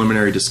some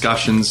preliminary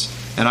discussions,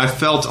 and I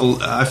felt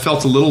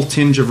a little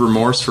tinge of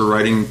remorse for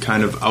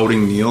kind of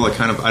outing Neil.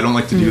 I don't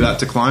like to do that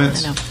to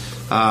clients.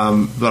 I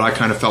know. But I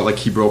kind of felt like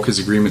he broke his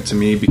agreement to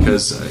me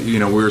because we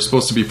were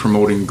supposed to be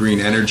promoting green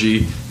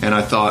energy, and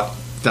I thought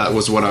that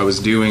was what I was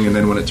doing. And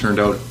then when it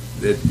turned out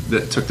it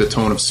took the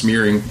tone of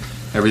smearing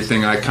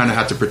everything, I kind of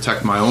had to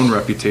protect my own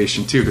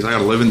reputation too, because I got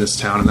to live in this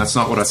town, and that's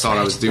not what I thought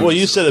I was doing. Well,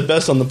 you said it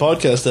best on the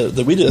podcast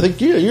that we did. I think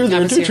you're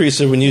there too,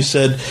 Teresa, when you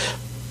said.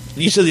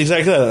 You said the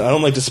exact that. I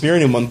don't like to smear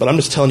anyone, but I'm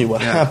just telling you what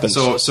happened.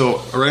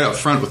 So right up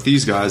front with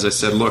these guys, I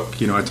said,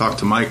 look, I talked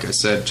to Mike. I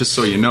said, just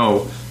so you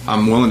know,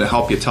 I'm willing to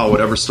help you tell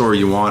whatever story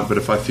you want, but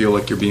if I feel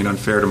like you're being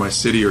unfair to my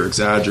city or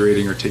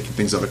exaggerating or taking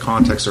things out of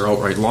context or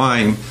outright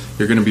lying,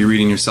 you're going to be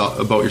reading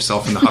about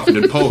yourself in the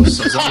Huffington Post.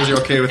 So as long as you're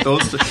okay with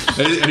those.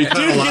 And he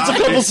kind of laughed. Gets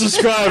a couple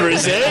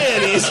subscribers,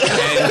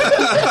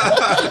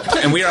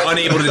 and we are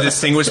unable to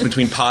distinguish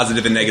between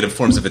positive and negative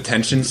forms of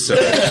attention. So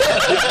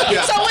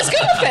So what's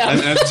good with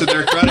them? And to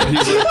their credit,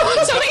 he's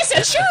like, so he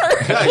said,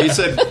 sure. Yeah, he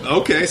said,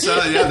 okay, so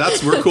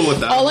we're cool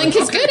with that. All ink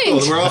is good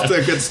ink. Cool. We're off to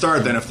a good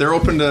start then. If they're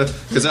open to,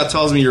 because that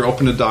tells me you're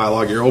open to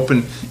dialogue, you're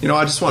open,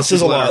 I just want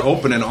people that are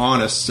open and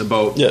honest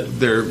about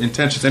their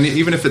intentions. And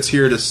even if it's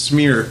here to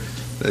smear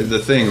the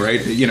thing,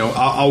 right?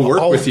 I'll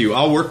work with you.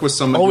 I'll work with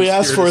someone. All we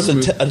ask for is an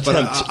attempt.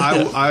 But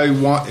I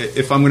want,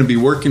 if I'm going to be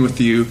working with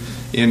you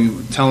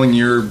in telling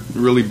your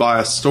really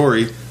biased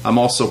story, I'm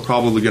also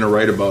probably going to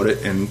write about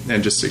it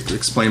and just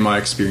explain my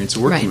experience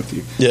of working with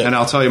you. Yeah. And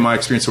I'll tell you my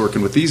experience of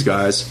working with these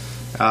guys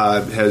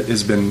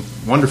has been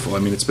wonderful. I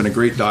mean, it's been a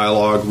great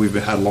dialogue. We've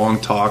had long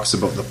talks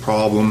about the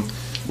problem.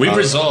 We've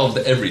resolved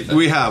everything.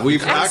 We have.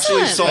 We've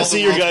actually solved. I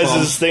see your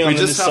guys' thing on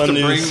the Sun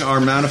News. We just have to bring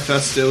our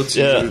manifesto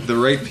to the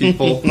right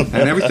people, and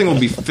everything will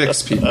be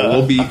fixed. People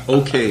will be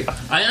okay.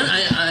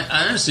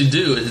 I honestly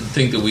do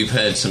think that we've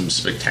had some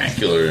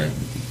spectacular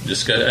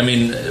discussion. I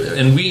mean,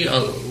 and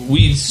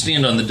we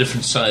stand on the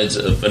different sides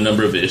of a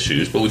number of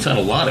issues, but we found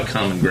a lot of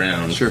common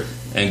ground. Sure.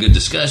 And good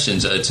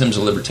discussions. Tim's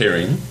a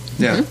libertarian.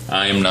 Yeah,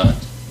 I am not.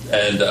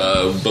 And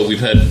but we've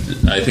had,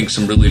 I think,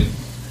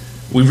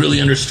 we've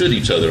really understood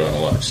each other on a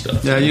lot of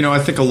stuff. Yeah, I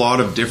think a lot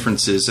of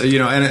differences.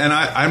 And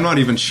I'm not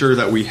even sure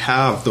that we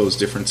have those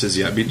differences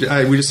yet. We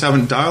just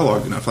haven't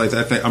dialogued enough. I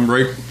think I'm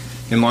right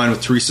in line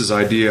with Teresa's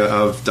idea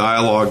of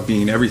dialogue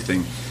being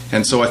everything.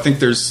 And so I think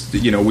there's,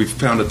 we've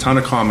found a ton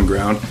of common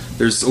ground.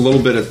 There's a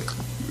little bit of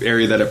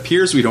area that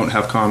appears we don't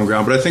have common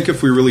ground, but I think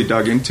if we really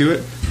dug into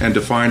it and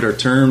defined our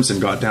terms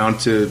and got down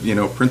to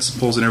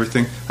principles and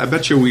everything, I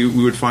bet you we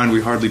would find we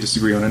hardly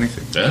disagree on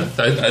anything. Yeah,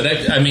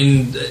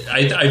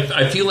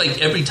 I feel like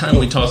every time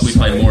we talk, we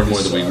find more and more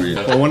that we agree.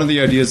 Well, one of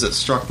the ideas that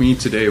struck me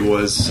today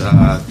was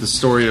the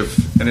story of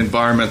an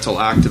environmental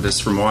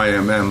activist from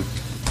YMM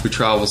who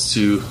travels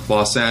to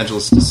Los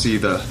Angeles to see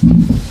the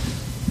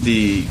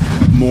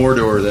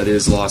Mordor that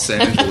is Los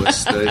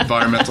Angeles, the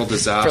environmental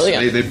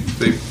disaster.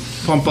 They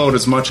pump out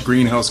as much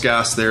greenhouse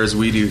gas there as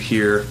we do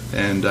here,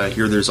 and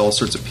here there's all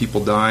sorts of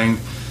people dying.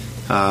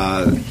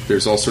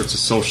 There's all sorts of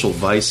social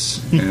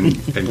vice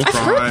and crime. I've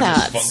heard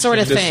that sort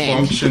of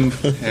thing.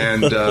 Dysfunction,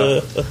 and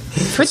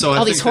so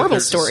all these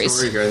horrible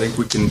stories. I think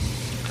we can.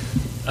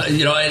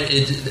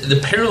 The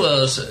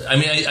parallels. I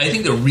mean, I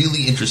think they're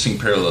really interesting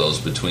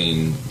parallels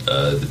between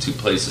the two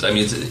places. I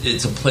mean,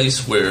 it's a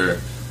place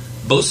where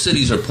both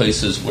cities are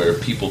places where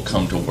people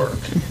come to work.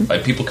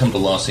 Right? People come to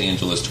Los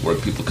Angeles to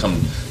work. People come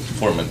to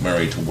Fort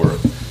McMurray to work.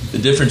 The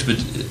difference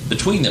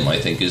between them, I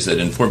think, is that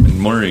in Fort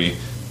McMurray,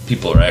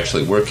 people are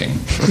actually working,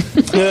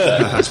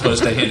 as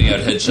opposed to handing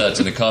out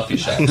headshots in a coffee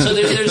shop. So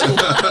there's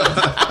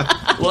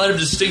a lot of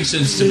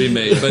distinctions to be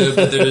made,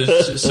 but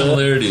there's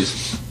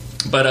similarities.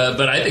 But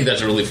I think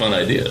that's a really fun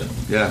idea.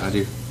 Yeah, I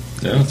do.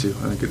 Yeah. Me too.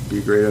 I think it'd be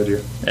a great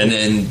idea. And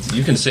then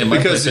you can say my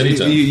because place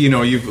anytime.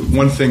 you've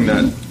one thing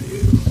that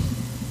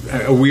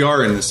we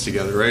are in this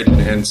together, right?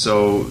 And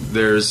so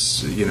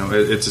there's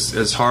it's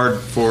as hard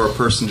for a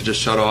person to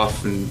just shut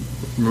off and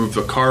remove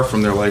a car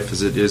from their life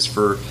as it is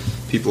for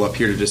people up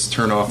here to just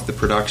turn off the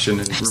production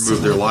and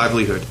remove their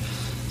livelihood.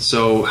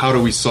 So how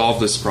do we solve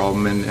this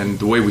problem? And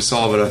the way we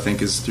solve it, I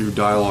think, is through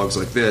dialogues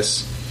like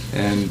this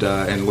and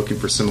looking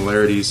for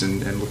similarities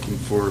and looking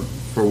for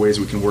ways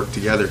we can work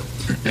together.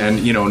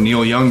 And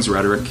Neil Young's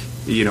rhetoric,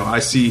 I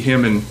see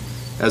him and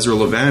Ezra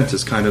Levant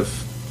as kind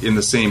of in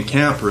the same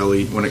camp,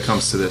 really, when it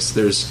comes to this.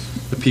 There's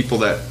the people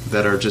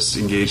that are just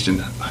engaged in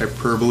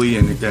hyperbole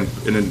and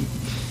in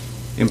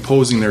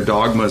imposing their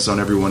dogmas on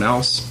everyone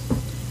else,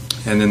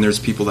 and then there's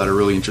people that are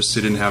really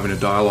interested in having a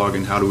dialogue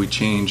and how do we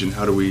change and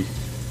how do we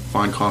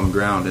find common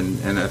ground,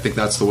 and I think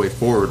that's the way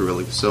forward,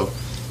 really. So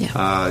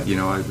I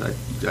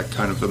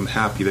kind of am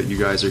happy that you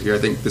guys are here. I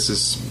think this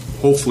is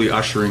hopefully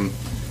ushering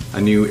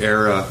a new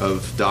era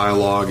of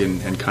dialogue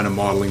and kind of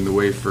modeling the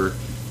way for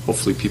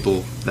hopefully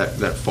people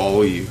that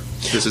follow you.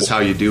 This is how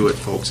you do it,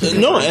 folks.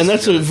 No, and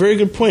that's a very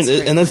good point.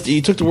 And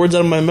you took the words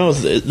out of my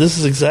mouth. This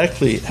is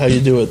exactly how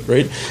you do it,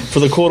 right? For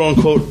the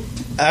quote-unquote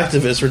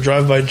activists or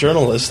drive-by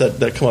journalists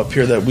that come up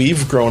here that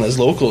we've grown as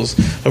locals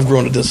have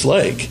grown to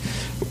dislike,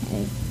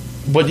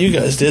 what you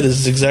guys did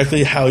is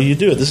exactly how you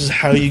do it. This is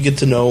how you get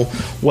to know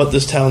what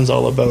this town's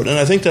all about. And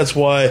I think that's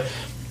why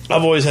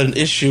I've always had an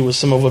issue with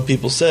some of what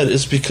people said,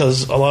 is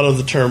because a lot of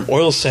the term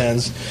oil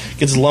sands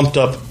gets lumped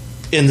up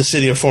in the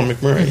city of Fort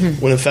McMurray,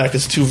 when in fact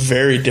it's two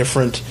very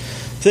different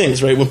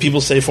things, right? When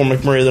people say Fort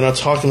McMurray, they're not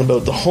talking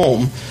about the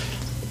home.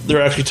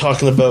 They're actually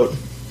talking about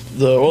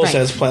the oil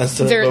sands plants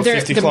that are about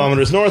 50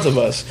 kilometers north of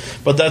us.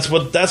 But that's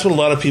what a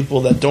lot of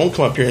people that don't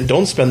come up here and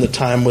don't spend the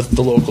time with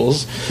the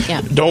locals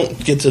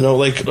don't get to know.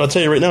 Like, I'll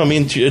tell you right now, me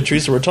and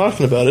Teresa were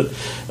talking about it.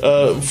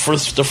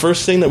 The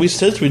first thing that we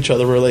said to each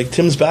other were like,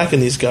 Tim's backing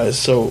these guys,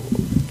 so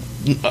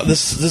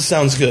this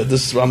sounds good.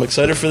 I'm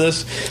excited for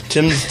this.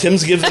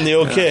 Tim's giving the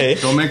okay.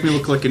 Don't make me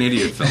look like an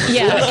idiot, fella.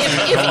 Yeah,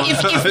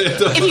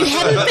 if you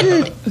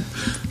hadn't been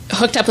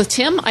hooked up with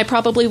Tim, I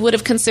probably would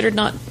have considered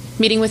not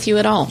meeting with you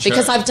at all,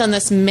 because I've done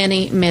this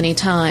many, many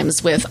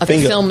times with other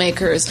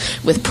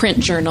filmmakers, with print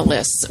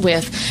journalists,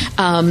 with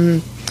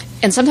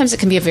and sometimes it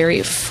can be a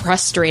very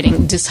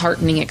frustrating,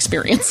 disheartening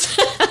experience.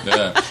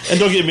 And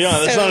don't get me wrong,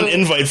 that's not an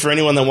invite for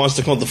anyone that wants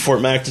to come up to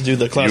Fort Mac to do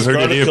the classic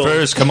article. You heard article. it here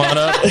first. Come on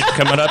up.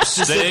 Coming up.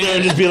 Just sit there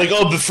and just be like,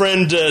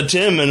 befriend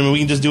Tim, and we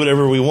can just do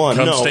whatever we want.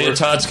 Come stay at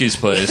Totsky's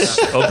place.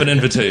 Open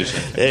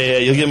invitation. Yeah,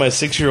 you'll get my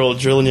 6-year-old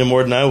drilling you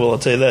more than I will. I'll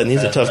tell you that, and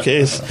he's a tough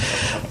case.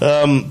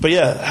 But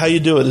yeah, how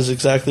you do it is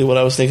exactly what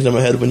I was thinking in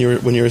my head when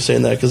you were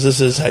saying that, because this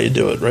is how you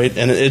do it, right?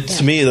 And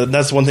to me,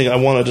 that's one thing I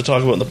wanted to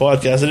talk about in the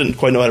podcast. I didn't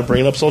quite know how to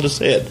bring it up, so I'll just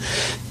say it.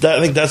 I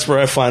think that's where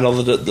I find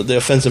all the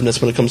offensiveness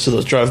when it comes to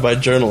those drive-by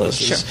journalists.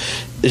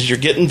 Is you're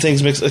getting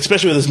things mixed,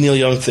 especially with this Neil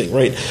Young thing,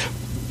 right?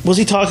 Was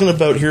he talking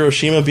about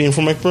Hiroshima being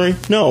from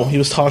McMurray? No, he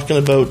was talking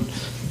about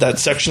that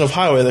section of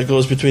highway that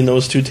goes between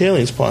those two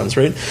tailings ponds,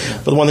 right?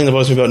 But the one thing that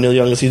bugs me about Neil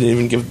Young is he didn't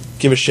even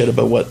give a shit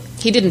about what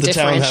he didn't the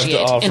town have to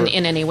offer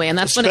in any way, and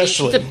that's one of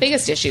the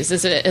biggest issues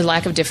is a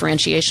lack of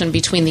differentiation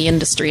between the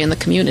industry and the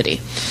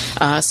community.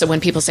 So when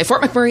people say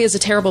Fort McMurray is a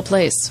terrible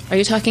place, are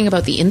you talking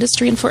about the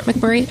industry in Fort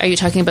McMurray? Are you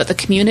talking about the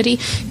community?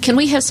 Can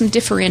we have some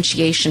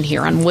differentiation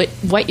here on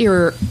what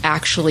you're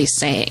actually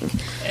saying?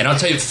 And I'll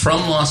tell you,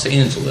 from Los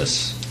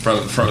Angeles,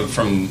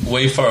 from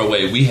way far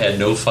away, we had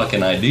no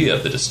fucking idea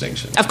of the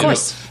distinction. Of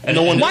course.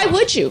 Why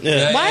would you?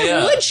 Yeah.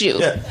 Why would you?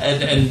 Yeah.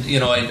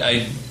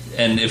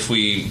 And if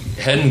we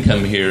hadn't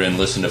come here and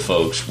listened to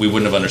folks, we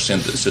wouldn't have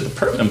understood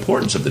the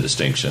importance of the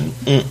distinction,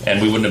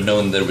 and we wouldn't have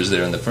known that it was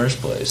there in the first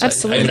place.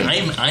 Absolutely.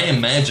 I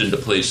imagined a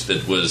place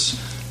that was,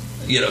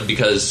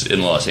 because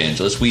in Los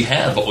Angeles we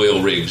have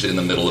oil rigs in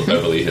the middle of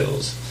Beverly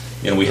Hills.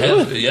 We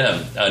have,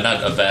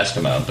 not a vast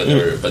amount, but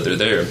they're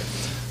there.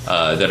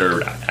 That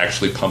are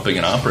actually pumping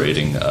and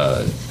operating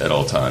at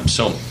all times.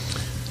 So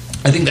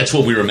I think that's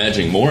what we were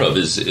imagining more of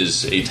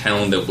is a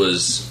town that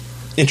was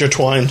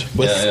intertwined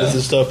with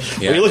this stuff.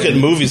 Yeah, when you look at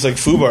movies like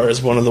Fubar is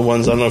one of the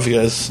ones, I don't know if you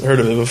guys heard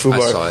of it, but Fubar.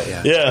 I saw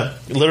it, yeah.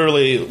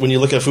 Literally, when you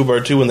look at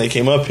Fubar 2, when they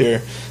came up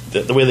here,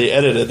 the way they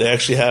edit it, they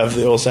actually have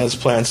the oil sands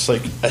plants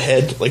like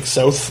ahead, like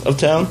south of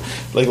town.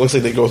 Like, it looks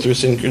like they go through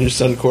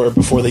Suncor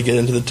before they get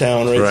into the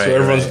town, right? So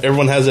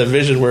everyone has that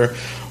vision where,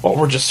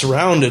 we're just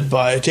surrounded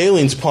by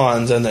tailings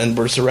ponds and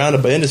we're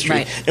surrounded by industry.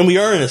 Right. And we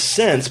are in a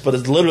sense, but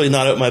it's literally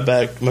not out my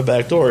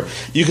back door.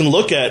 You can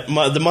look at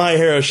the My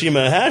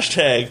Hiroshima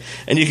hashtag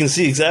and you can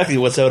see exactly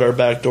what's out our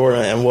back door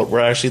and what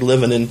we're actually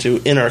living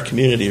into in our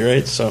community,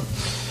 right? So,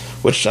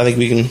 which I think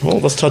we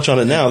can, let's touch on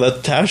it now.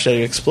 That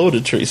hashtag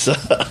exploded, Teresa.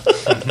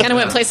 Kind of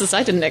went places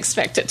I didn't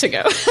expect it to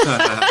go.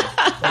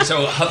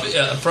 So,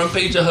 front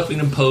page of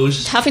Huffington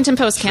Post. Huffington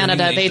Post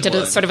Canada, they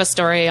did sort of a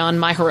story on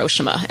My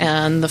Hiroshima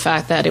and the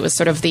fact that it was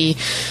sort of the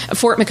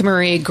Fort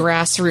McMurray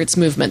grassroots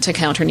movement to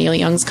counter Neil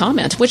Young's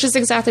comment, which is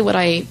exactly what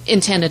I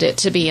intended it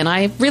to be. And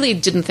I really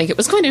didn't think it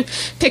was going to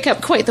pick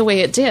up quite the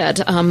way it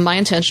did. My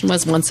intention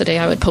was once a day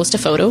I would post a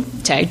photo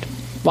tagged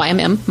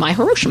YMM My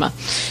Hiroshima,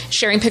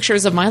 sharing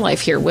pictures of my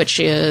life here, which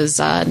is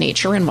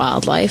nature and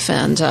wildlife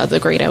and the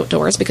great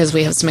outdoors, because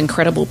we have some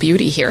incredible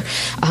beauty here.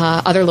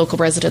 Other local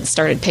residents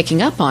started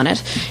picking up on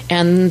it,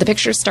 and the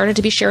pictures started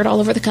to be shared all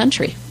over the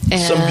country. And,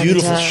 some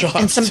beautiful shots,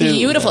 and some too.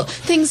 Beautiful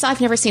things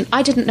I've never seen.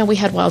 I didn't know we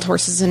had wild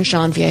horses in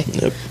Janvier.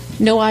 Yep.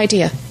 No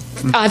idea.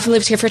 I've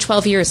lived here for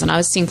 12 years, and I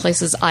was seeing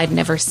places I'd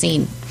never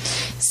seen.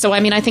 So, I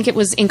mean, I think it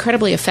was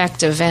incredibly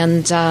effective,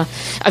 and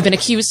I've been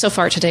accused so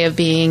far today of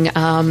being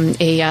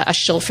a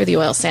shill for the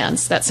oil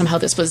sands, that somehow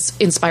this was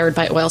inspired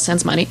by oil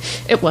sands money.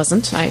 It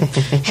wasn't. I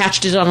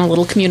hatched it on a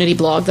little community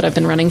blog that I've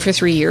been running for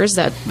 3 years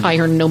that I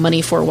earn no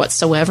money for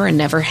whatsoever and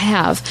never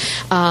have.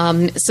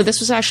 So this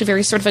was actually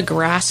very sort of a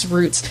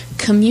grassroots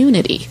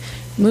community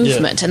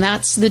movement, and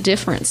that's the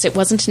difference. It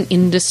wasn't an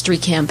industry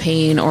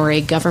campaign or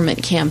a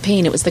government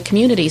campaign. It was the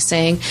community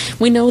saying,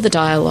 we know the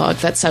dialogue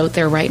that's out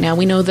there right now.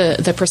 We know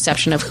the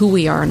perception of who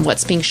we are and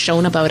what's being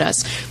shown about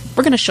us.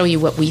 We're going to show you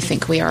what we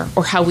think we are,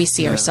 or how we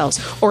see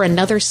ourselves, or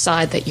another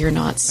side that you're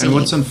not seeing.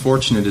 And what's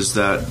unfortunate is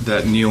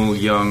that Neil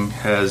Young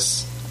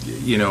has,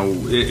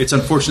 it's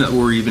unfortunate that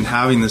we're even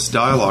having this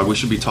dialogue. We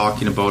should be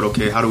talking about,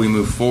 okay, how do we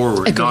move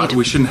forward? Agreed.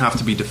 We shouldn't have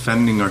to be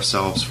defending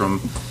ourselves from,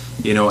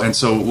 and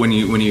so when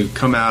you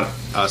come at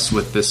us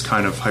with this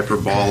kind of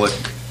hyperbolic,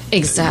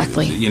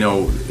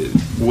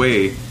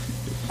 way,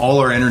 all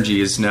our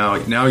energy is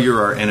now you're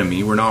our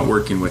enemy. We're not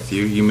working with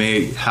you. You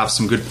may have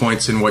some good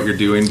points in what you're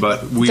doing,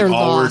 but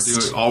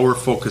all we're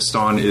focused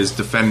on is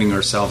defending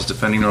ourselves,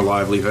 defending our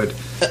livelihood,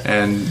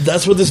 and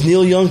that's what this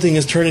Neil Young thing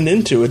is turning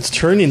into. It's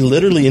turning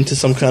literally into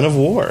some kind of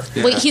war.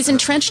 Yeah. Well, he's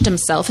entrenched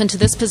himself into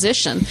this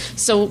position.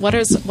 So what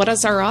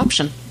is our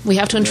option? We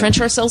have to entrench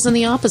ourselves in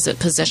the opposite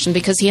position,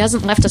 because he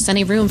hasn't left us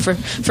any room for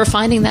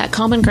finding that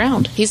common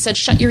ground. He said,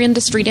 shut your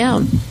industry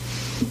down.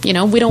 We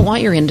don't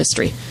want your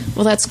industry.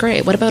 Well, that's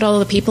great. What about all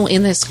the people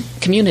in this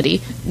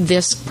community,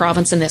 this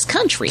province, and this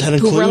country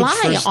who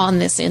rely on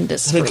this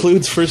industry? That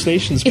includes First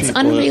Nations people. It's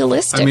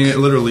unrealistic. I mean, it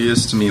literally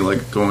is to me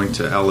like going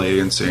to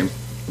LA and saying,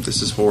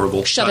 this is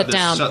horrible. Shut it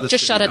down.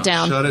 Just shut it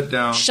down. Shut it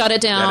down. Shut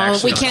it down.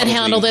 We can't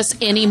handle this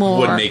anymore.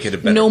 Would make it a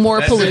better. No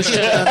more pollution.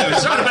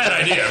 It's not a bad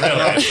idea, really.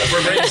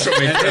 We're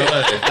brainstorming.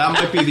 That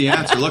might be the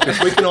answer. Look,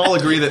 if we can all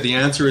agree that the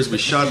answer is we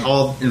shut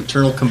all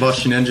internal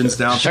combustion engines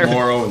down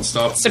tomorrow and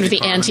stop. Sort of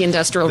the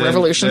anti-industrial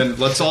revolution. Then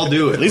let's all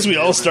do it. At least we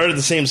all started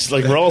the same.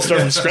 Like, we're all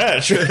starting from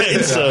scratch,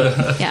 right? So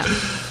yeah.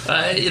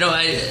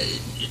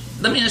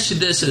 Let me ask you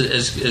this: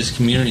 as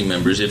community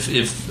members,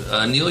 if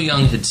Neil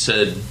Young had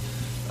said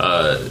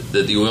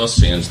that the oil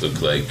sands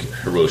look like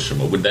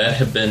Hiroshima, would that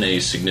have been a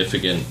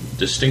significant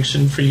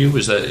distinction for you?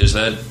 Is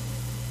that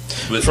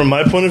from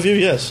my point of view,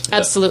 yes,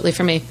 absolutely.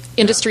 For me,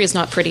 industry is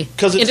not pretty.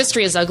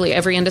 Industry is ugly.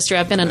 Every industry.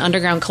 I've been in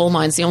underground coal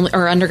mines.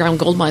 Underground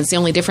gold mines. The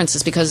only difference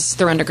is because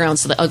they're underground,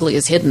 so the ugly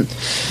is hidden.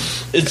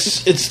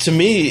 It's to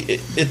me,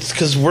 it's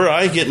because where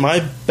I get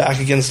my back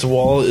against the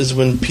wall is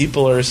when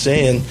people are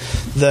saying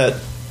that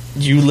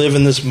you live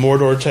in this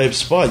Mordor type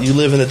spot. You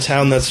live in a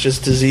town that's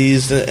just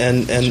diseased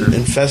and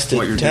infested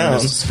what you're town.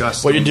 Doing is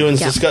disgusting. What you're doing is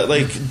disgusting.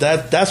 Like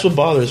that's what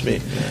bothers me.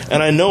 Yeah.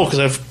 And I know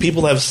because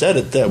people have said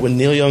it, that when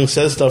Neil Young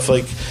says stuff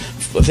like,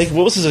 I think,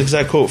 what was his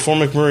exact quote? Fort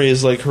McMurray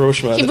is like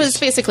Hiroshima. He was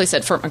basically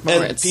said Fort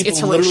McMurray. And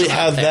people literally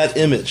have that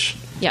image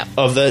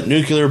of that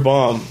nuclear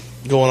bomb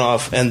going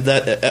off and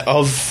that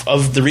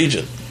of the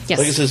region. Yes.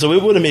 Like I said, so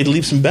it would have made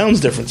leaps and bounds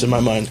difference in my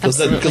mind.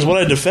 Because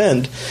what I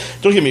defend,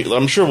 don't get me,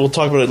 I'm sure we'll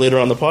talk about it later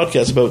on the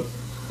podcast about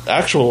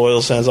actual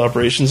oil sands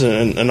operations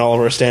and all of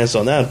our stance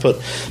on that. But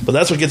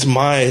that's what gets me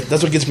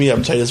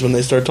uptight is when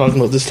they start talking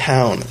about this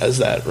town as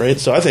that, right?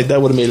 So I think that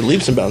would have made a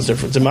leaps and bounds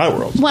difference in my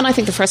world. Well, I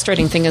think the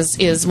frustrating thing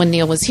is when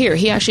Neil was here,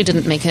 he actually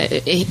didn't make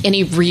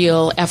any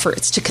real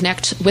efforts to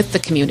connect with the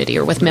community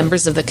or with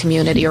members of the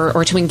community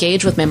or to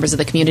engage with members of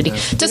the community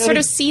to sort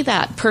of see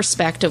that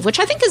perspective, which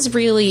I think is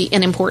really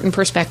an important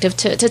perspective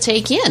to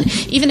take in.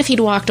 Even if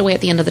he'd walked away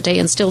at the end of the day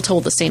and still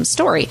told the same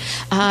story,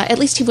 at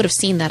least he would have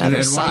seen that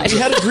other side. He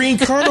had a green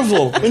carnival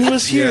when he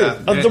was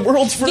here, of the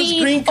world's first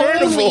green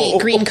carnival. The only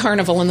green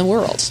carnival in the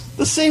world.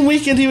 The same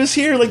weekend he was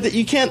here, like that,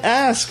 you can't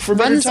ask for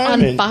better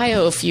timing. Runs on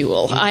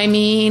biofuel. I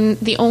mean,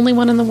 the only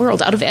one in the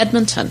world, out of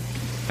Edmonton.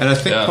 And I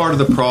think part of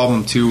the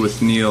problem too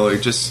with Neil,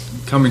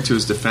 just coming to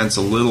his defense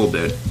a little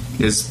bit,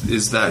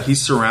 is that he's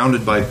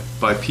surrounded by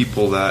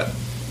people that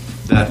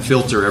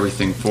filter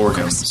everything for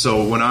him.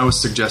 So when I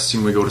was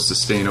suggesting we go to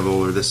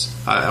sustainable or this,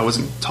 I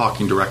wasn't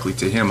talking directly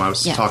to him. I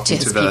was talking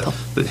to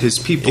his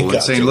people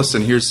and saying,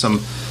 listen, here's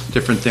some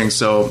different things.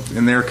 So,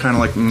 and they're kind of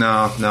like,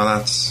 no,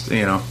 that's,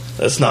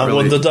 that's not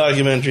really what the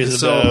documentary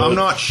is about. So I'm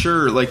not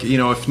sure,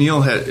 if Neil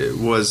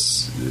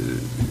was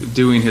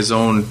doing his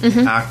own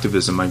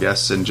activism, I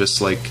guess, and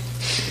just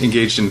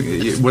engaged in,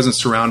 it wasn't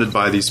surrounded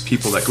by these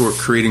people that were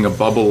creating a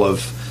bubble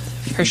of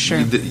For sure.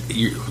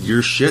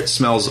 Your shit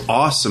smells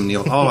awesome,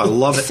 Neil. Oh, I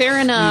love it. Fair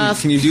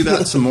enough. Can you do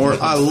that some more?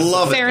 I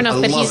love it. Fair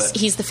enough, but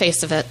he's the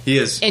face of it. He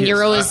is. And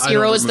you're always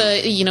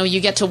the, you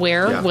get to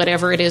wear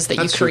whatever it is that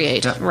you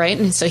create, right?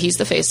 And so he's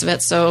the face of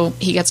it, so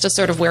he gets to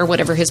sort of wear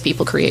whatever his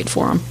people create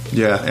for him.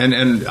 Yeah,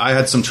 and I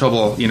had some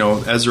trouble,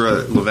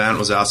 Ezra Levant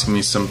was asking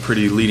me some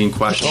pretty leading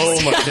questions. Oh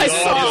my God.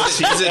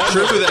 Is it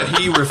true that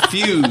he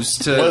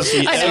refused to... I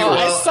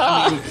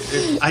saw.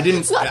 I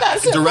didn't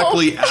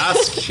directly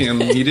ask him.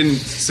 He didn't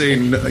say,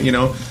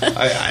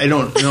 I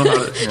don't know how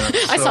to...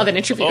 I saw that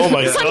interview. Oh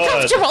my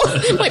God.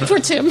 Uncomfortable. Like, poor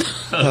Tim.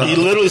 He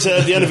literally said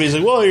at the end of it, he's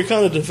like, well, you're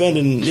kind of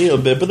defending Neil a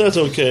bit, but that's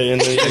okay.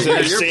 And then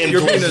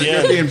you're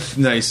being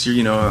nice.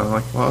 I'm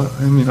like, well,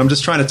 I mean, I'm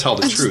just trying to tell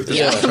the truth.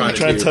 I'm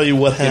trying to tell you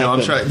what happened.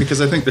 I'm trying,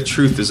 because I think the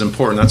truth is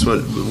important. That's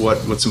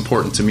what's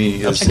important to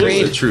me is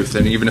the truth.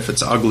 And even if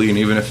it's ugly, and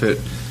even if it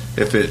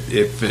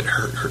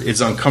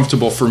it's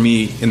uncomfortable for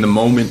me in the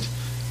moment,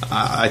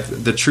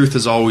 the truth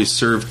has always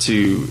served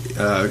to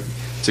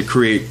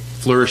create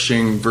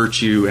flourishing,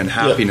 virtue, and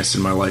happiness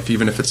in my life.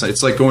 Even if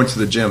it's like going to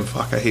the gym.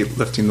 Fuck, I hate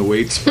lifting the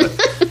weights, but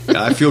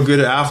I feel good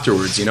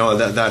afterwards.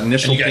 That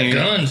initial pain. You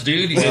got guns,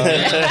 dude. You got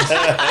guns.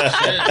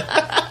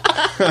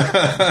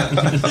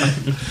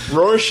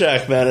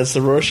 Rorschach, man. It's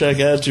the Rorschach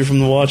attitude from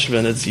The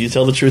Watchmen. It's you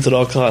tell the truth at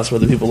all costs,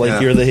 whether people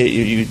like you or they hate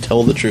you. You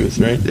tell the truth,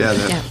 right?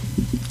 Yeah.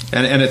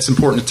 And it's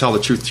important to tell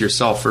the truth to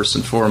yourself first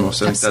and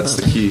foremost. I think that's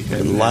the key. I've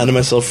been lying to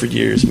myself for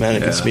years, man.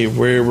 It gets me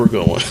where we're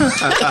going.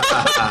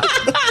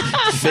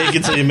 Fake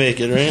it till you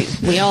make it, right?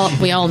 We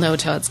all know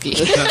Todsky.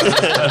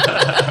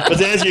 But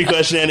to answer your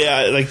question,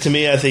 Andy, to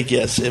me, I think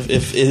yes. If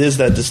it is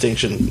that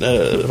distinction,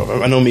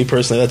 I know me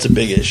personally, that's a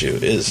big issue.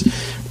 Is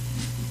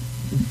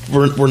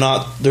we're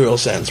not the oil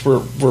sands. We're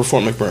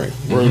Fort McMurray.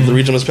 We're the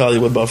regional municipality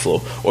of Wood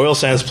Buffalo. Oil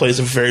sands plays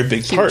a very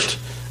big part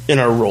in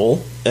our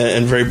role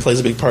and plays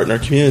a big part in our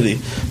community.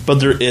 But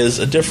there is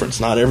a difference.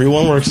 Not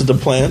everyone works at the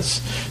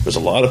plants. There's a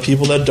lot of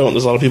people that don't.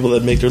 There's a lot of people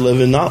that make their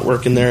living not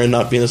working there and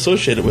not being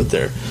associated with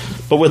there.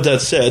 But with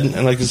that said,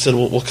 and like I said,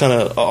 we'll kind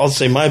of, I'll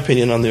say my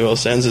opinion on the oil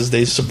sands is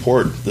they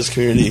support this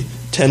community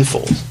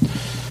tenfold.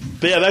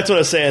 But yeah, back to what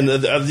I was saying.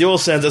 The oil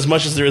sands, as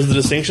much as there is the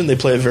distinction, they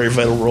play a very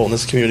vital role in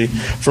this community,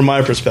 from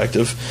my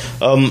perspective.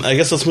 I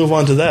guess let's move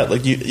on to that.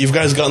 Like, you've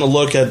guys gotten a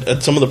look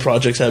at some of the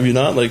projects, have you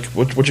not? Like,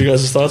 what's your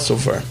guys' thoughts so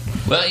far?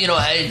 Well,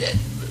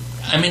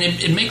 I mean,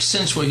 it makes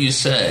sense what you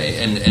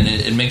say, and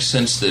it makes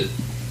sense that,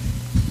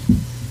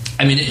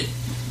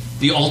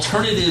 the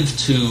alternative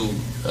to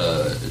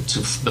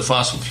the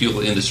fossil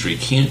fuel industry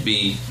can't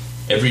be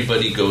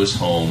everybody goes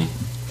home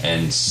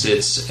and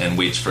sits and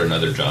waits for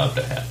another job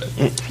to happen.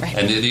 Right.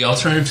 And the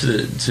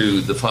alternative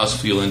to the fossil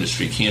fuel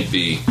industry can't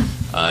be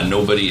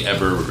nobody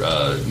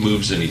ever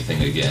moves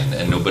anything again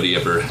and nobody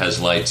ever has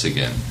lights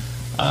again.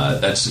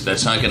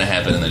 That's not going to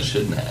happen, and that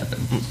shouldn't happen.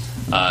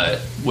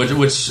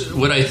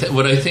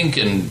 What I think,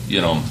 and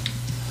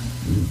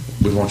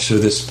we won't show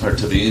this part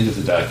to the end of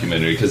the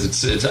documentary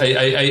because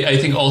I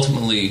think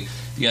ultimately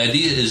the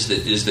idea is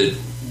that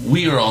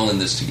we are all in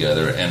this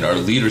together, and our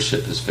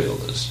leadership has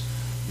failed us.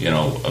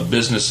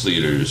 Business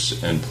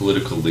leaders and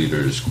political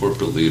leaders,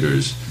 corporate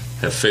leaders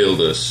have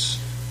failed us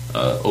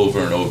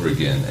over and over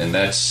again, and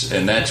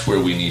that's where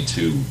we need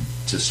to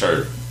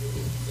start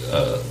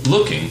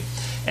looking.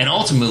 And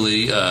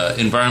ultimately,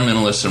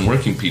 environmentalists and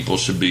working people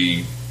should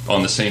be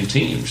on the same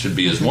team, should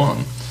be as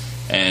one.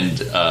 And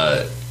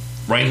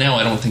right now,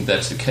 I don't think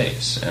that's the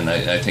case, and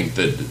I think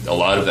that a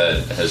lot of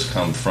that has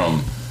come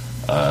from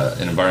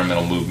an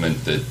environmental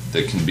movement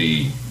that can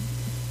be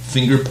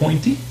finger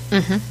pointy.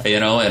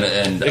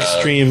 And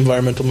extreme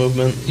environmental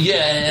movement. Yeah,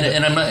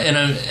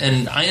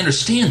 and I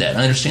understand that.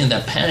 I understand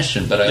that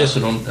passion, but I also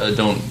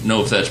don't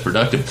know if that's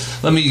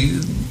productive. Let me,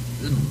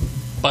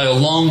 by a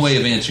long way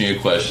of answering your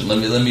question, let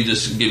me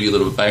just give you a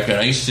little bit of background.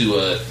 I used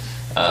to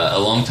a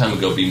long time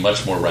ago be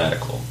much more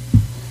radical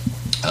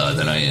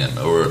than I am,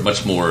 or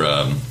much more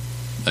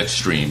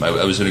extreme.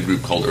 I was in a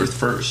group called Earth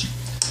First.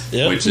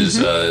 Yep. Which is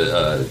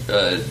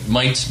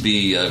might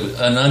be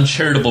an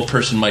uncharitable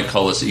person might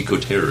call us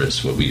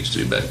eco-terrorists, what we used to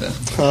do back then.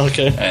 Oh,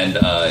 okay. And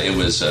it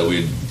was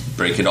we'd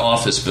break into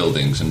office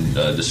buildings and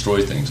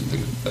destroy things and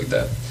things like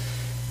that.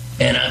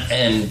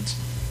 And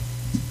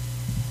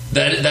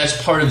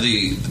that's part of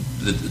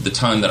the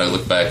time that I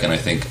look back and I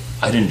think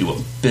I didn't do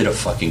a bit of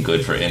fucking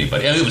good for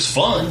anybody. I mean, it was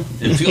fun.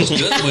 It feels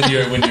good when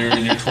you're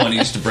in your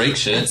 20s to break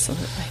shit.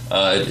 Absolutely.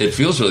 It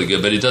feels really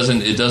good, but it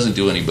doesn't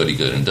do anybody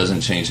good, and it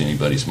doesn't change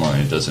anybody's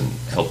mind. It doesn't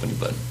help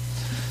anybody.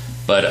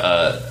 But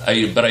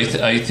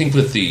I think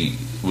with the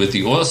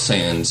oil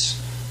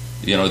sands,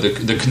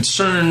 the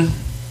concern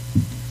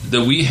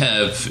that we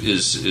have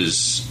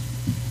is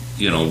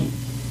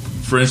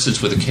for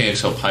instance, with the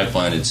KXL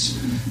pipeline,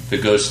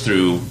 that goes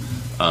through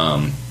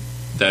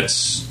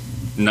that's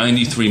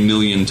 93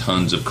 million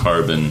tons of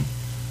carbon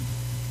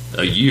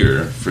a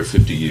year for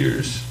 50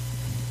 years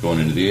going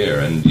into the air.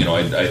 And,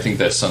 I think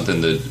that's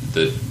something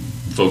that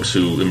folks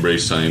who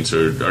embrace science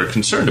are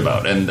concerned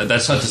about. And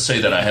that's not to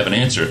say that I have an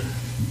answer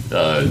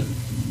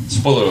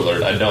Spoiler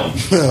alert, I don't.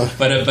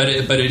 but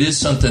it is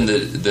something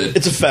that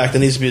it's a fact that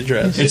needs to be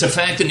addressed. It's a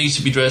fact that needs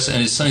to be addressed,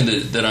 and it's something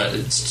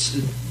it's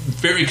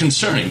very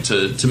concerning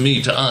to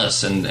me, to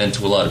us, and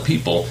to a lot of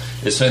people.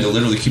 It's something that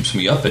literally keeps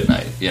me up at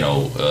night.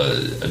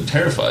 I'm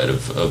terrified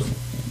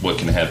of what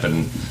can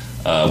happen.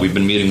 We've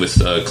been meeting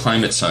with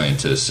climate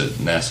scientists at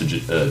NASA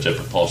Jet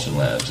Propulsion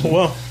Labs.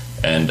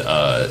 And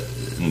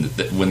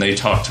when they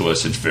talk to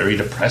us, it's very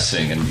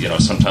depressing. And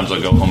sometimes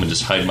I'll go home and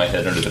just hide my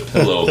head under the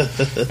pillow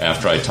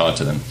after I talk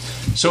to them.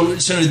 So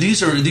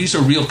these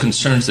are real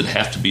concerns that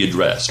have to be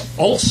addressed.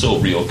 Also,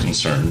 real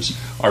concerns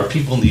are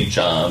people need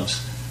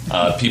jobs.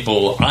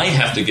 People, I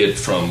have to get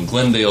from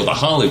Glendale to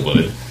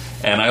Hollywood,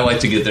 and I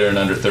like to get there in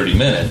under 30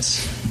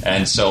 minutes.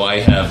 And so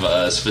I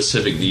have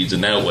specific needs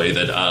in that way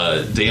that,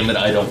 damn it,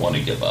 I don't want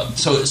to give up.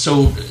 So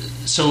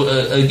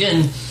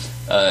again,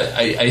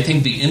 I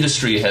think the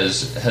industry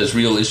has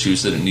real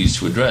issues that it needs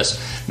to address.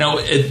 Now,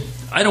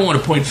 I don't want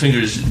to point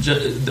fingers.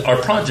 Our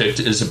project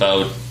is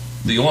about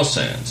the oil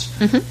sands.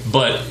 Mm-hmm.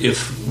 But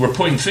if we're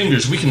pointing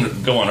fingers, we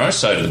can go on our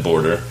side of the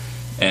border,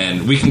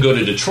 and we can go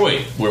to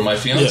Detroit, where my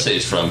fiancé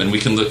is from, and we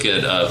can look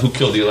at who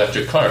killed the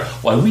electric car.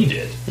 Why, we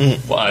did.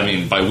 Mm-hmm. Well, I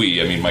mean, by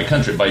we, I mean my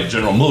country, by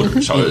General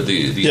Motors, mm-hmm.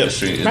 the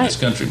industry in this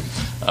country.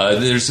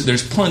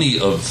 There's plenty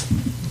of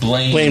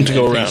blame to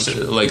go around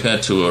like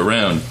that to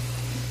around.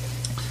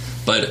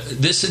 But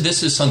this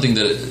is something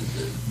that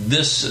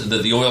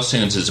the oil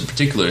sands is a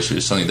particular issue,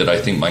 is something that I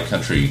think my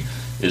country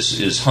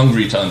is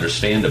hungry to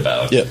understand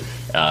about. Yep.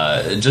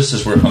 Just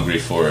as we're hungry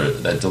for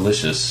that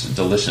delicious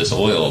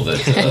oil that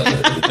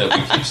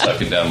we keep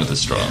sucking down with a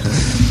straw.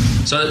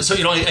 So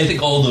I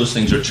think all those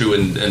things are true,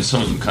 and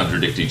some of them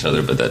contradict each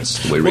other, but that's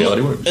the way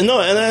reality works. And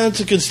that's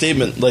a good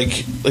statement.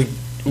 Like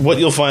what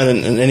you'll find,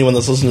 and anyone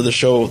that's listened to the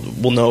show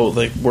will know,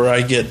 like, where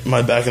I get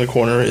my back in the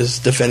corner is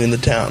defending the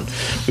town.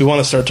 We want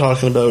to start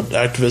talking about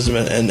activism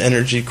and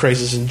energy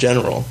crisis in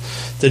general.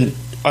 Then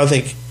I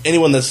think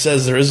anyone that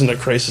says there isn't a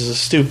crisis is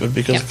stupid,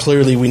 because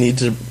clearly we need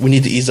to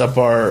ease up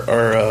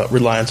our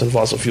reliance on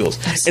fossil fuels.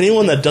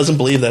 Anyone that doesn't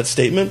believe that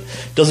statement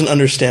doesn't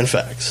understand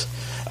facts.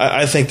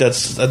 I think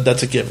that's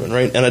a given,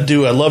 right? And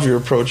I love your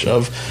approach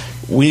of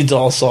we need to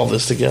all solve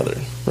this together,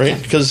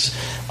 right? Because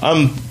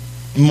I'm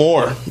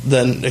more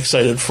than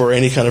excited for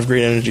any kind of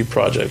green energy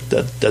project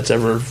that's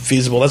ever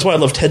feasible. That's why I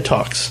love TED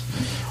Talks.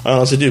 I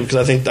honestly do, because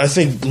I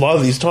think a lot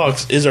of these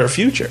talks is our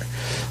future.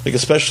 Like,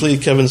 especially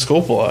Kevin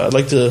Scopel. I'd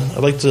like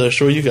to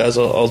show you guys.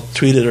 I'll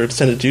tweet it or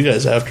send it to you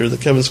guys after. The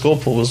Kevin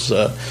Scopel was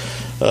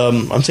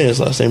I'm saying his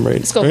last name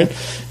right. Scopel.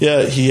 Right?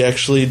 Yeah, he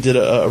actually did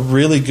a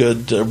really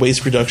good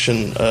waste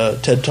reduction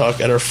TED Talk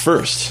at our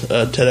first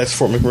TEDx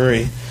Fort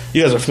McMurray.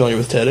 You guys are familiar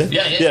with TED, eh?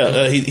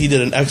 Yeah. He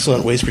did an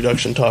excellent waste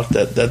reduction talk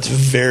that's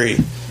very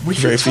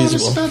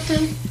feasible. About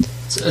that?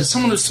 The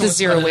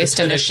Zero Waste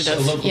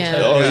Initiative.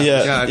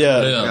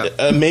 Yeah.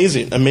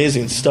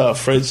 Amazing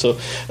stuff, right? So,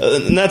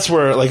 and that's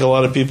where, like, a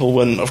lot of people,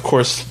 when, of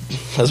course,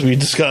 as we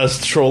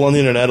discussed, troll on the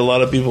internet, a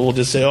lot of people will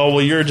just say, "Oh,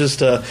 well, you're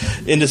just a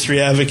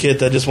industry advocate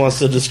that just wants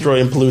to destroy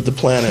and pollute the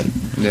planet."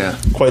 Yeah,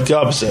 quite the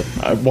opposite.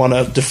 I want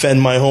to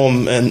defend my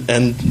home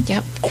and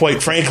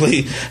quite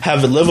frankly,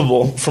 have it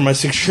livable for my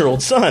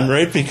 6-year-old son,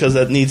 right? Because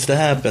that needs to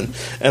happen,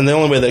 and the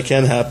only way that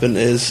can happen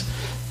is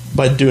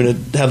by doing it,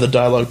 have the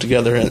dialogue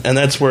together. And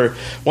that's where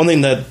one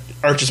thing that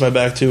arches my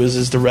back to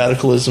is the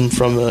radicalism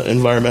from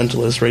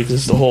environmentalists, right?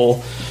 Because the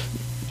whole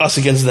us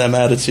against them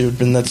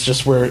attitude, and that's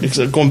just where,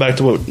 going back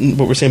to what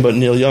we're saying about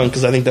Neil Young,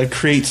 because I think that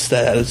creates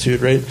that attitude,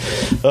 right?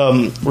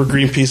 Where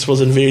Greenpeace was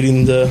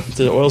invading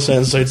the oil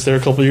sands sites there a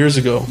couple of years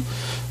ago.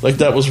 Like,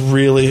 that was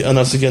really an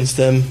us against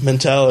them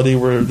mentality,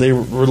 where they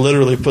were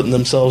literally putting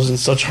themselves in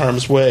such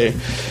harm's way,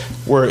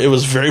 where it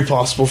was very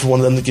possible for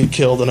one of them to get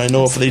killed. And I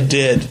know if they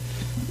did,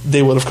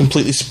 they would have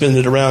completely spinned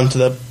it around to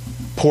that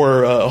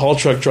poor haul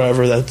truck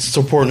driver that's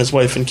supporting his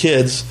wife and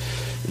kids.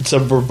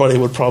 Everybody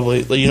would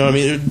probably, you know what I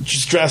mean?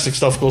 Just drastic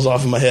stuff goes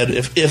off in my head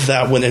if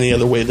that went any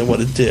other way than what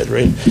it did,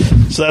 right?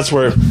 So that's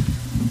where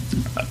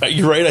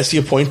you're right. I see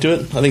a point to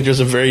it. I think there's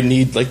a very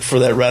need, like, for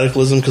that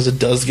radicalism, because it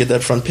does get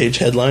that front page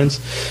headlines.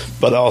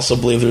 But I also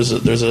believe there's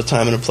a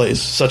time and a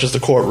place, such as the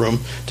courtroom,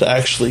 to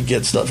actually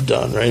get stuff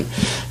done. Right?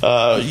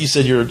 You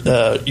said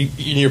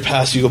in your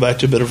past you go back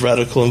to a bit of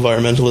radical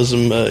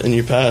environmentalism in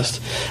your past.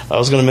 I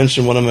was going to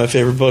mention one of my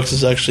favorite books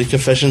is actually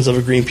Confessions of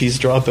a Greenpeace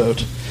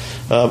Dropout.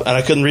 And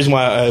I couldn't. Reason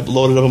why I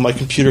loaded it up on my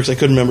computer, because I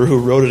couldn't remember who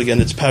wrote it again.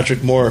 It's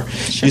Patrick Moore.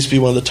 He used to be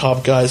one of the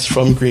top guys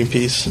from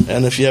Greenpeace.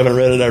 And if you haven't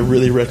read it, I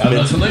really recommend.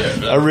 I'm not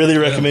familiar. I really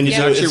recommend you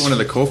do it. He's actually one of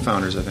the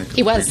co-founders, I think.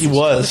 He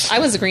was. I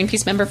was a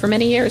Greenpeace member for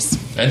many years.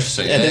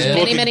 Interesting.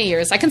 Many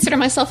years. I consider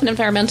myself an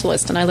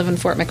environmentalist, and I live in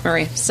Fort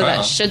McMurray, so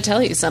that should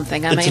tell you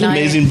something. It's an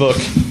amazing book.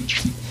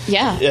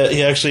 Yeah.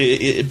 He actually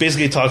it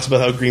basically talks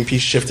about how Greenpeace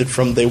shifted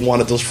from they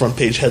wanted those front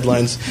page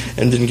headlines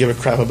and didn't give a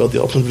crap about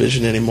the ultimate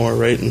vision anymore,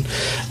 right? And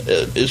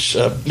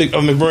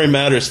McMurray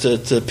Matters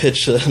to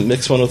pitch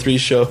Mix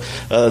 103's show.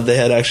 They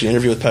had actually an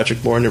interview with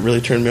Patrick Moore, and it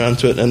really turned me on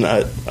to it. And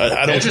I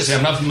don't. Interesting.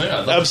 I'm not familiar.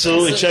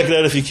 Absolutely, check it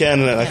out if you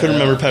can. And I couldn't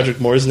remember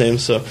Patrick Moore's name,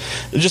 so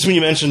just when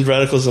you mentioned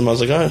radicalism, I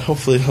was like, all right,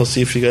 hopefully I'll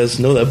see if you guys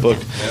know that book.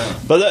 Yeah.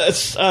 But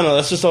that's, I don't know,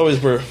 that's just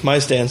always where my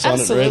stance on it,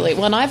 right? Absolutely.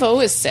 Well, and I've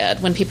always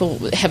said, when people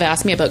have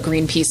asked me about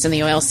Greenpeace and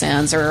the oil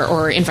sands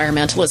or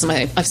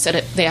environmentalism, I've said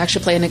it, they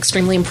actually play an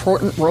extremely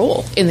important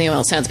role in the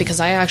oil sands, because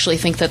I actually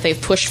think that they've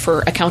pushed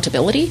for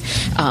accountability,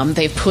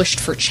 they've pushed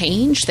for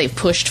change, they've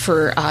pushed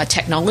for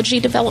technology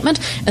development,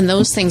 and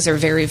those things are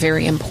very,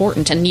 very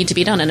important and need to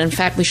be done. And in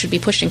fact, we should be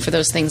pushing for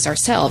those things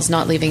ourselves,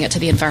 not leaving it to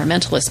the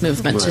environmentalist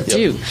movement to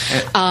do.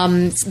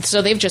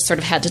 So they've just sort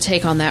of had to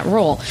take on that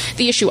role.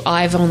 The issue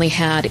I've only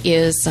had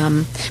is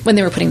when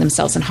they were putting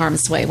themselves in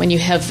harm's way. When you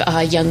have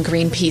young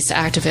Greenpeace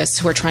activists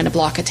who are trying to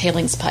block a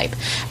tailings pipe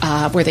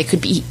where they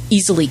could be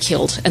easily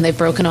killed, and they've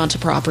broken onto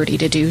property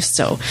to do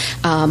so.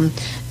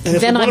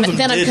 Then I'm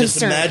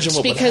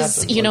concerned,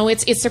 because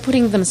it's they're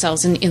putting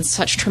themselves in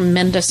such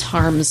tremendous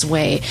harm's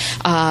way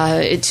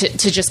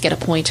to just get a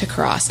point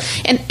across,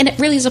 and it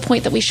really is a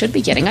point that we should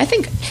be getting. I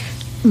think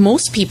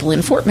most people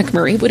in Fort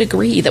McMurray would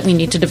agree that we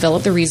need to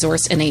develop the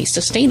resource in a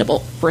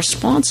sustainable,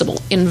 responsible,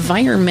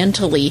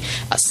 environmentally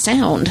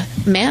sound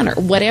manner,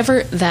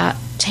 whatever that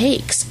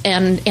takes,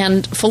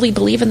 and fully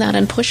believe in that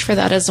and push for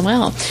that as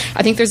well.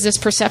 I think there's this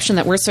perception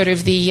that we're sort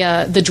of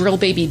the drill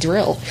baby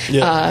drill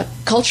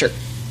culture.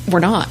 We're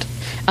not.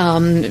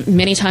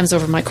 Many times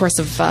over my course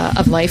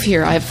of life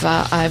here,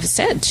 I've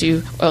said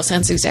to oil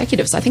sands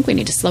executives, I think we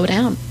need to slow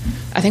down.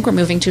 I think we're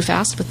moving too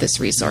fast with this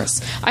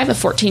resource. I have a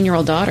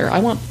 14-year-old daughter. I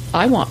want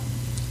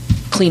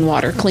clean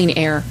water, clean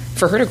air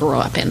for her to grow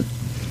up in.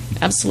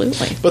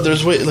 Absolutely. But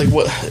there's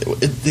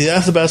the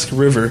Athabasca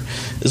River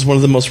is one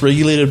of the most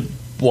regulated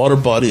water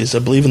bodies, I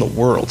believe, in the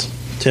world.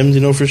 Tim, do you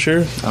know for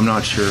sure? I'm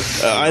not sure.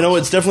 I know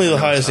it's definitely the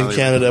highest in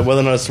Canada. Whether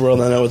or not it's the world,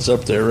 I know it's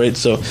up there, right?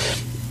 So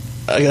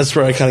I guess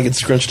where I kind of get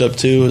scrunched up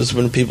too is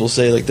when people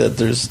say like that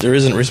there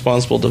isn't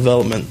responsible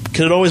development.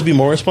 Can it always be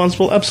more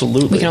responsible?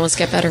 Absolutely. We can always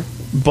get better.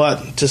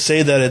 But to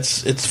say that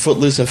it's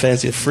footloose and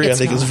fancy free, I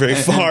think is very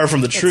far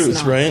from the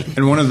truth, right?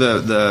 And one of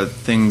the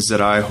things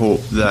that I hope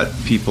that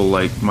people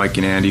like Mike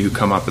and Andy who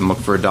come up and look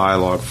for a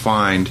dialogue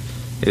find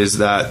is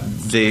that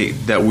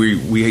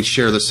we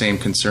share the same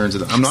concerns.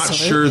 I'm not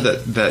sure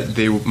that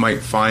they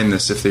might find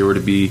this if they were to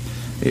be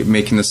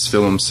making this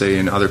film, say,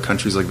 in other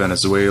countries like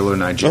Venezuela,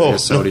 Nigeria,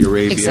 Saudi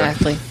Arabia.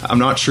 Exactly. I'm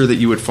not sure that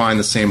you would find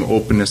the same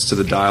openness to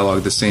the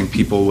dialogue, the same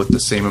people with the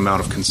same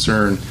amount of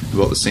concern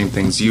about the same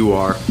things you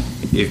are,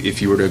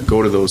 if you were to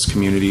go to those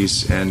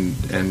communities and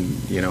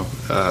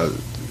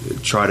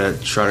try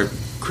to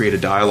create a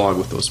dialogue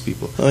with those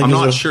people. I'm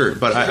not sure,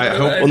 but I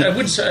hope. I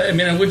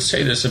would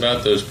say this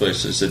about those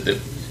places that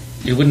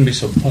it wouldn't be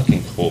so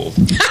fucking cold.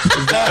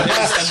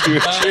 That's true.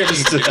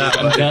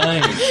 I'm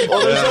dying.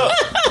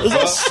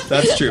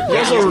 That's true.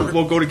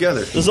 We'll go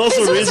together. There's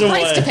also a reason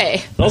why.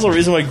 There's also a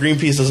reason why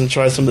Greenpeace doesn't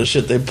try some of the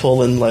shit they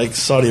pull in like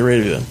Saudi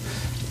Arabia.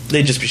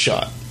 They'd just be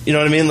shot. You know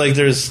what I mean? Like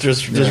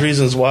there's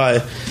reasons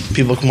why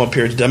people come up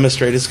here to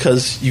demonstrate. It's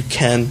because you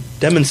can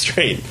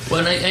demonstrate.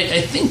 Well,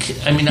 I think.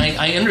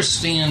 I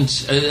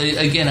understand.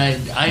 Again,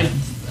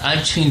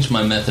 I've changed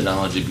my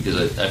methodology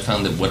because I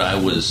found that what I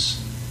was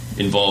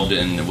involved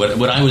in,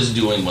 what I was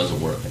doing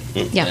wasn't working.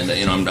 Yeah.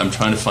 And I'm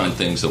trying to find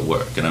things that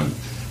work, and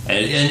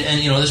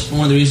that's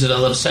one of the reasons I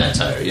love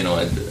satire.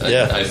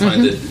 I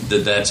find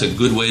that's a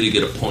good way to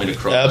get a point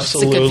across.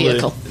 Absolutely.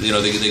 It's a good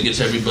vehicle. That gets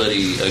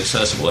everybody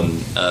accessible,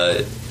 and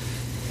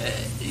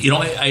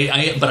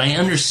but I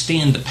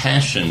understand the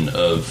passion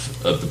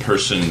of the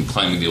person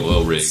climbing the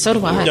oil rig. So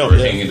do I. Or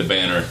hanging the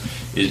banner.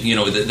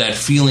 That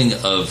feeling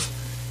of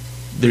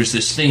there's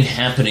this thing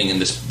happening,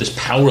 and this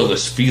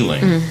powerless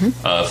feeling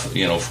about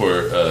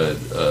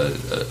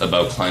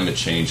climate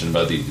change and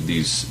about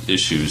these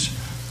issues,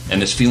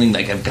 and this feeling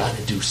like I've got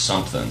to do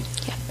something.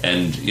 Yeah.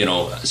 And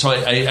so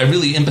I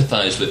really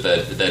empathize with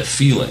that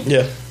feeling.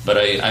 Yeah. But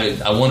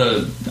I want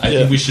to. I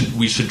think we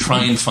should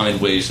try and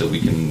find ways that we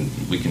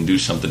can do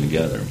something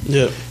together.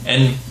 Yeah.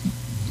 And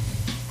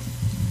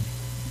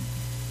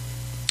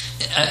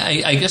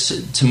I guess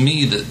to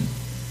me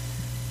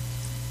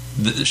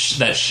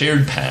that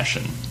shared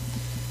passion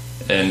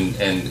and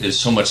is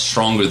so much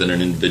stronger than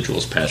an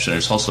individual's passion.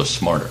 It's also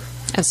smarter.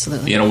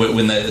 Absolutely.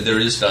 When there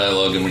is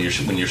dialogue and when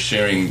you're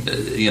sharing,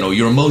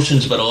 your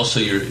emotions, but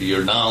also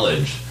your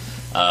knowledge.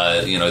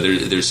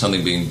 There's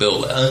something being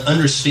built.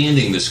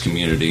 Understanding this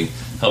community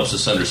helps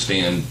us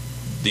understand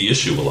the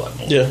issue a lot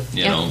more. Yeah.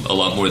 A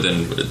lot more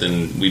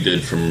than we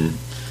did from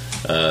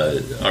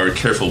our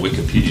careful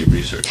Wikipedia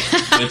research,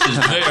 which is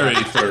very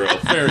thorough,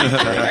 very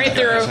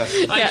thorough.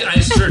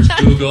 I searched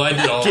Google. I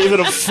did all. Gave it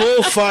a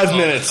full 5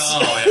 minutes.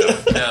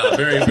 Yeah,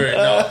 very, very.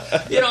 No,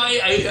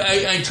 I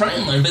I try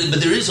and learn,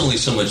 but there is only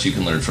so much you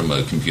can learn from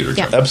a computer.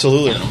 Yeah.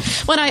 Absolutely. You know?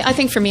 Well, I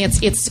think for me,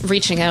 it's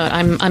reaching out.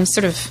 I'm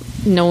sort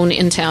of known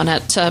in town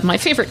at my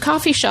favorite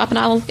coffee shop,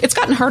 and it's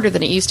gotten harder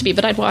than it used to be.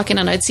 But I'd walk in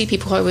and I'd see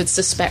people who I would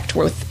suspect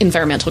were with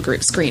environmental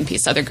groups,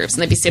 Greenpeace, other groups,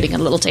 and they'd be sitting at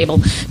a little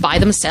table by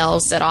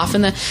themselves, set off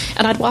and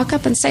I'd walk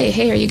up and say,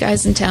 "Hey, are you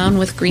guys in town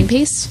with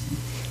Greenpeace?"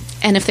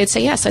 And if they'd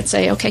say yes, I'd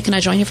say, "Okay, can I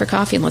join you for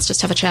coffee and let's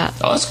just have a chat?"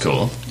 Oh, that's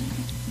cool.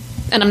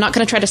 And I'm not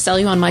going to try to sell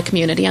you on my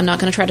community. I'm not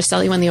going to try to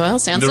sell you on the oil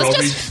sands.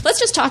 Let's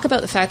just talk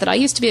about the fact that I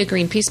used to be a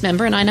Greenpeace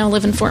member and I now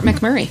live in Fort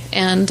McMurray.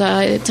 And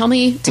tell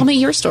me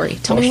your story.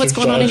 Tell me what's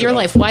going on in your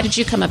life. Why did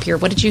you come up here?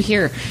 What did you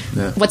hear?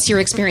 Yeah. What's your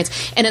experience?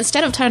 And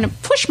instead of trying to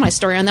push my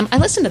story on them, I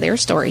listen to their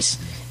stories.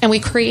 And we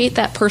create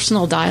that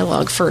personal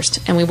dialogue first,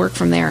 and we work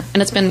from there.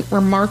 And it's been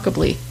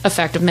remarkably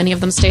effective. Many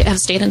of them have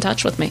stayed in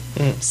touch with me.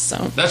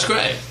 So that's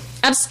great.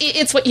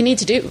 It's what you need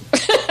to do.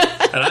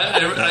 And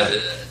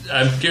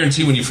I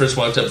guarantee when you first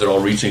walked up, they're all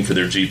reaching for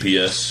their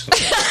GPS.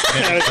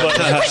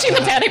 Pushing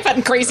the panic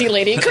button, crazy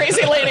lady. You know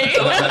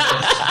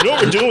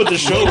what we're doing with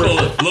this show?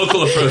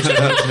 Local approach.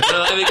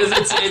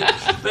 Because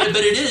but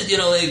it is,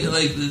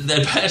 like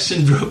that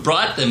passion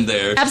brought them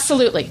there.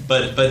 Absolutely.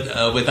 But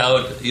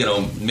without,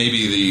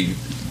 maybe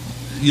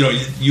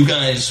you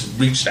guys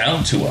reached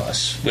out to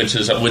us, which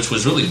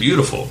was really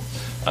beautiful.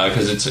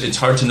 Because it's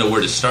hard to know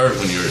where to start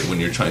when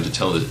you're trying to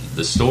tell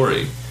the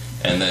story,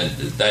 and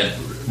that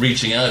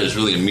reaching out is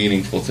really a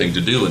meaningful thing to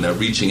do, and that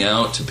reaching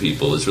out to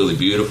people is really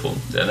beautiful.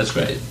 Yeah, that's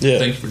great. Yeah.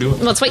 Thank you for doing it.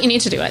 Well, it's what you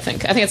need to do. I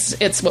think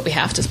it's what we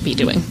have to be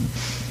doing.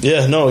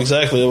 Yeah, no,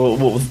 exactly.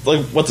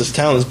 Like what this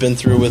town has been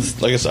through with,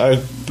 like I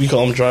said, we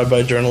call them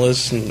drive-by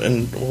journalists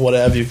and what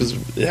have you,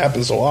 because it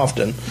happens so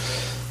often.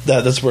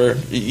 That's where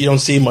you don't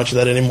see much of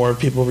that anymore,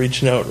 people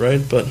reaching out,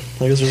 right? But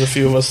I guess there's a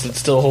few of us that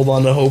still hold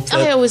on to hope.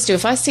 I always do.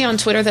 If I see on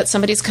Twitter that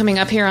somebody's coming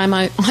up here, I'm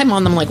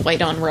on them like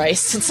white on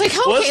rice. It's like,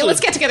 okay,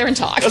 let's get together and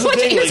talk.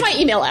 Here's my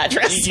email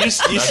address. You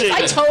say,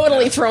 I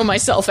totally throw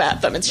myself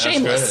at them. It's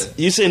shameless. Great.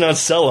 You say not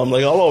sell them.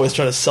 Like, I'll always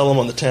try to sell them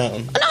on the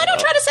town. No, I don't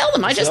try to sell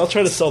them. I'll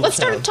try to sell them. Let's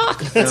start to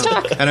talk. Let's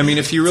talk. And I mean,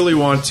 if you really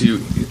want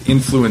to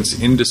influence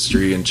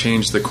industry and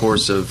change the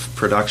course of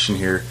production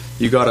here,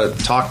 you got to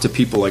talk to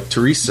people like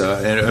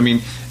Teresa. And I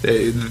mean,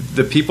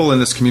 the people in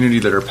this community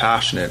that are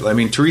passionate. I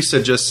mean,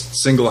 Teresa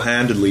just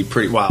single-handedly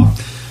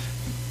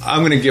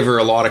I'm going to give her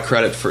a lot of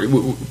credit for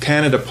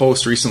Canada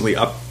Post recently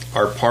upped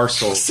our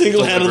parcel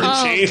single-handedly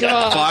changed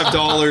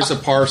 $5 a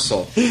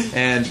parcel,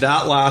 and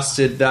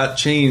that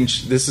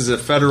change. This is a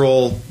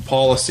federal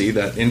policy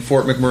that in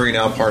Fort McMurray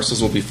now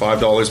parcels will be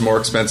 $5 more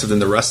expensive than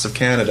the rest of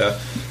Canada.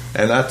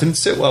 And that didn't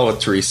sit well with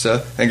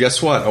Teresa. And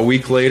guess what? A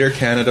week later,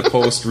 Canada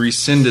Post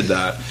rescinded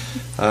that.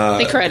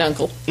 They cried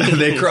uncle.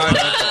 They cried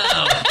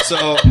uncle.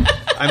 So,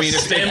 I mean,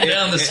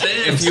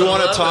 if you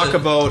want to talk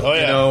about,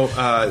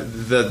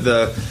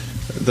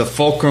 the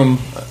fulcrum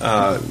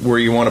where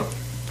you want to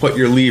put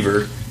your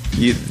lever,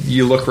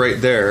 you look right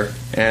there.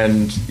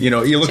 And,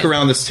 you look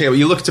around this table.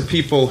 You look to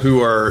people who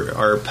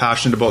are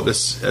passionate about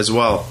this as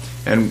well.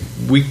 And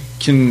we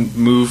can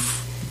move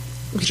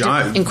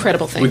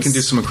incredible things. We can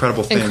do some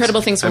incredible things.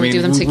 Incredible things when we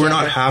do them together. We're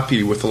not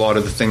happy with a lot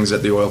of the things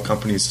that the oil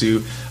companies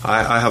do.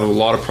 I have a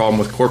lot of problem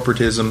with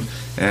corporatism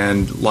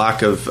and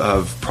lack of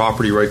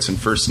property rights in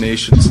First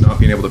Nations, not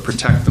being able to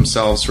protect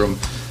themselves from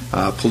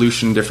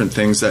pollution, different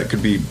things that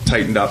could be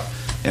tightened up.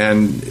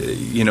 And,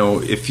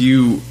 if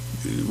you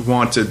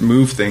want to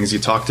move things, you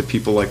talk to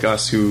people like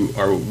us who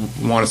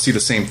want to see the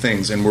same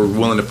things, and we're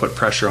willing to put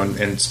pressure on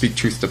and speak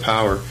truth to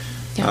power.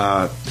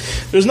 Yeah.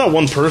 There's not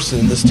one person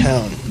in this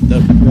town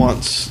that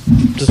wants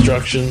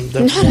destruction.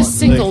 Not a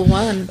single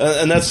one.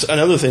 And that's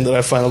another thing that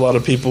I find a lot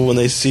of people when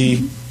they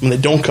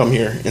don't come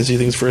here and see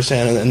things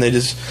firsthand, and they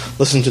just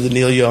listen to the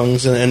Neil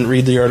Youngs and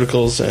read the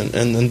articles, and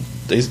then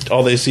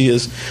all they see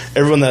is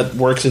everyone that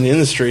works in the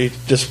industry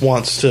just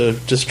wants to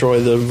destroy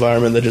the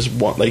environment. They just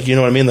want, you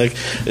know what I mean? Like,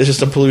 it's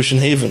just a pollution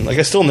haven. Like,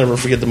 I still never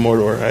forget the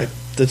Mordor.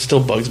 That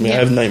still bugs me. Yeah. I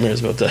have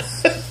nightmares about that.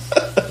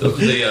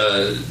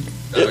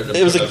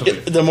 It was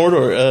the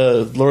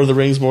Mordor, Lord of the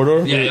Rings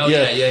Mordor. Yeah.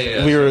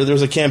 There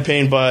was a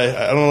campaign by,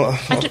 I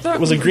don't know,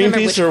 was it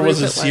Greenpeace or was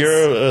it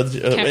Sierra?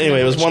 Anyway,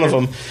 it was one of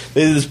them.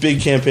 They did this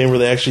big campaign where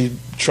they actually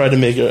tried to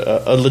make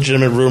a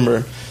legitimate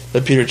rumor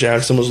that Peter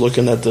Jackson was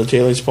looking at the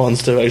tailings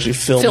ponds to actually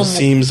film the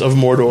seams of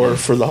Mordor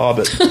for The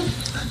Hobbit.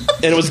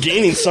 And it was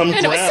gaining some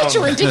ground. It was such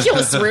a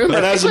ridiculous rumor.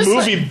 And as a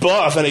movie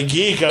buff and a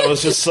geek, I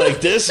was just like,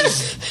 this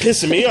is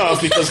pissing me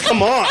off because,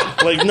 come on.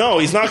 Like, no,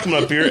 he's not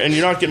coming up here and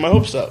you're not getting my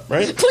hopes up,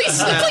 right?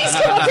 Please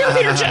come up here,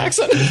 Peter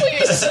Jackson,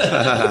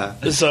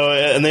 please. So,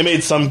 and they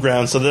made some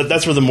ground. So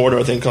that's where the Mordor,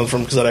 I think, comes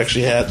from, because that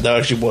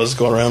actually was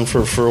going around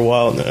for a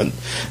while. And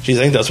geez,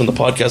 I think that's when the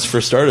podcast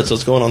first started. So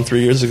it's going on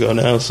 3 years ago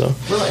now. So,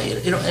 well,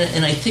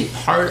 and I think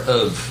part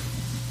of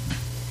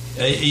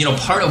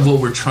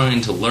what we're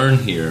trying to learn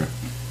here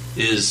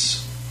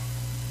is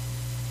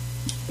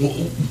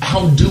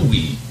how do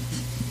we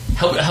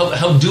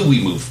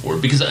move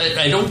forward? Because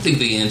I don't think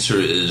the answer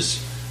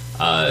is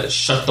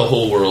shut the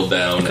whole world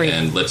down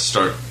and let's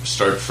start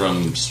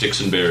from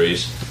sticks and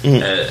berries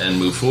and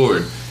move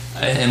forward.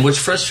 And what's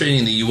frustrating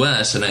in the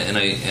U.S. and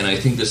I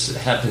think this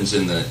happens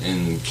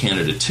in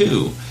Canada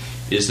too,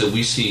 is that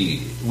we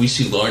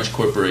see large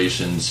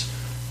corporations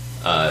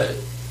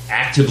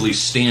actively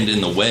stand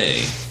in the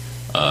way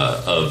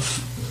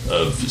of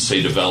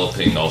say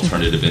developing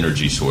alternative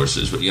energy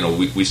sources. You know,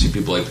 we see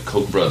people like the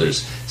Koch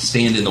brothers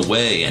stand in the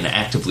way and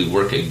actively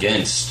work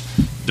against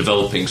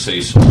developing,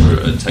 say,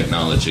 solar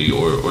technology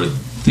or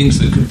things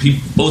that could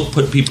both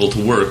put people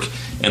to work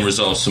and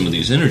resolve some of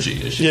these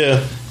energy issues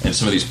and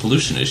some of these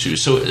pollution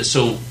issues.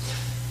 So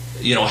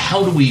you know,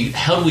 how do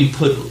we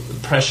put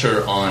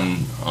pressure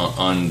on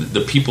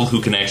the people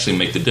who can actually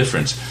make the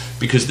difference?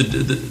 Because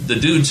the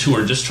dudes who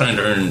are just trying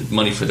to earn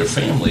money for their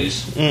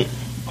families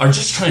are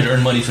just trying to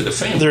earn money for their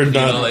family.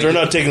 They're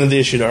not taking the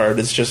issue to heart.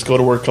 It's just go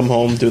to work, come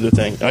home, do their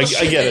thing. I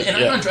get it. And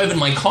I'm not driving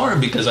my car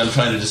because I'm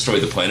trying to destroy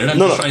the planet. I'm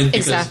trying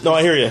because, exactly. No,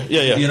 I hear you.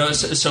 Yeah. You know,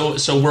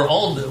 so we're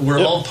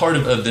all part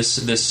of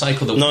this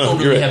cycle that we don't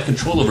really have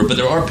control over. But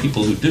there are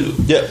people who do.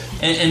 Yeah.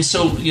 And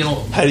so, you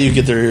know, how do you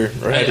get there?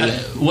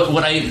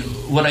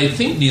 What I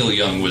think Neil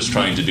Young was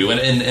trying to do, and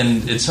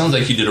it sounds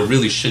like he did a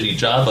really shitty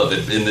job of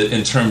it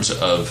in terms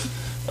of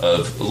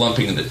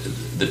lumping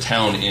the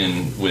town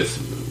in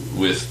with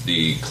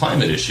the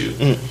climate issue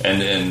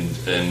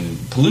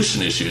and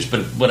pollution issues.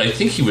 But what I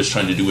think he was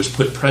trying to do was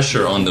put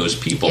pressure on those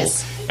people.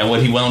 Yes. And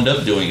what he wound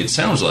up doing, it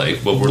sounds like,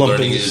 what we're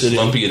learning is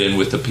lumping it in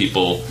with the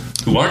people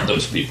who aren't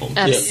those people.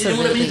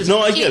 Absolutely. You know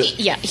what I mean? No, I get it.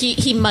 Yeah,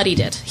 he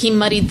muddied it. He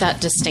muddied that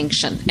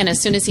distinction. And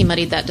as soon as he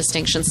muddied that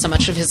distinction, so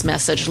much of his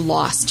message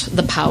lost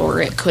the power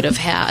it could have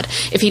had.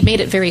 If he'd made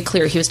it very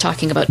clear he was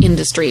talking about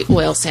industry,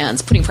 oil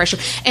sands, putting pressure.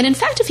 And in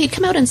fact, if he'd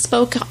come out and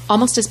spoke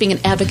almost as being an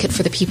advocate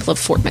for the people of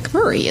Fort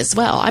McMurray as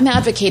well, I'm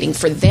advocating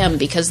for them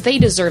because they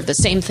deserve the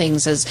same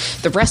things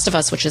as the rest of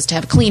us, which is to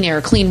have clean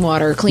air, clean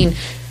water, clean...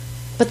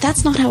 But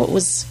that's not how it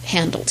was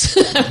handled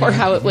or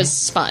how it was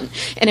spun.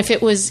 And if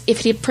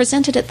he had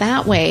presented it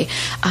that way,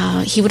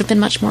 he would have been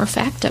much more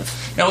effective.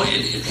 Now,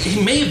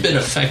 he may have been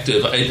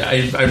effective.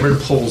 I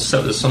read polls,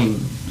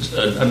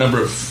 a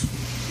number of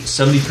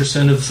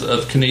 70%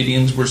 of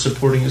Canadians were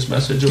supporting his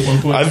message at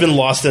one point. I've been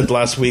lost in it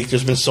last week.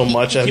 There's been so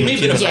much. He may have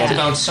been effective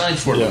outside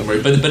Fort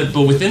McMurray,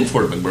 but within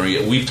Fort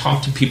McMurray, we've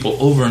talked to people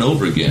over and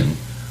over again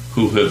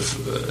who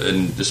have,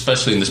 and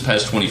especially in this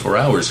past 24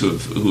 hours, who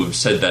have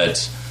said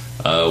that.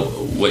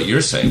 What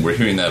you're saying, we're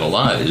hearing that a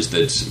lot, is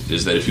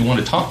that if you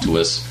want to talk to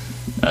us,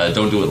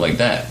 don't do it like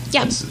that.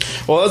 Yeah.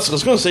 Well, I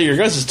was going to say, your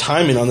guys'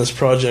 timing on this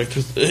project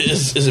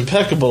is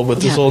impeccable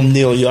with this whole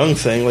Neil Young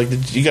thing. Like,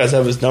 did you guys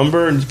have his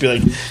number and just be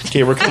like,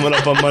 okay, we're coming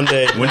up on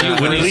Monday? When you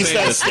release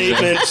that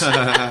statement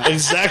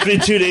exactly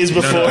 2 days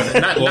before.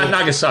 Not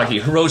Nagasaki,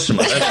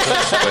 Hiroshima.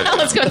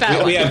 Let's go with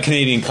that. We have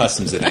Canadian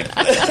customs in it.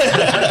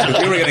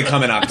 We were going to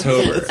come in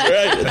October.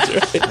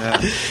 That's right.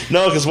 Yeah.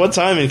 No, because what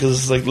timing? Because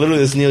it's like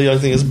literally this Neil Young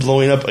thing is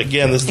blowing up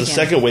again. This is the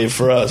second wave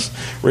for us,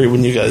 right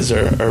when you guys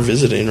are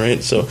visiting,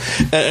 right? So,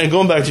 and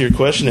going back to your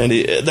question,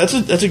 Andy, that's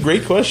a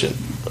great question.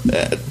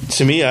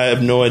 To me, I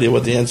have no idea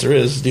what the answer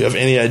is. Do you have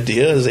any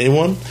idea? Is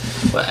anyone?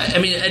 Well, I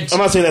mean, I'm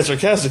not saying that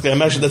sarcastically.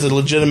 I'm actually, that's a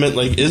legitimate,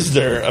 like, is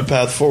there a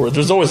path forward?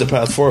 There's always a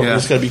path forward.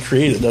 It's got to be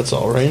created. That's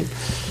all, right?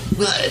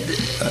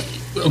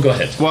 Go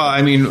ahead. Well,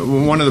 I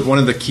mean, one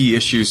of the key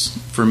issues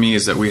for me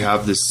is that we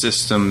have this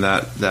system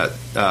that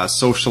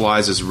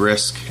socializes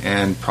risk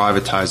and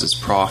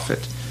privatizes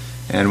profit.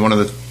 And one of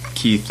the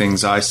key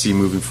things I see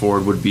moving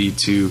forward would be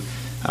to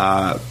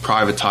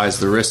privatize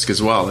the risk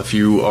as well. If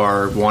you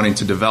are wanting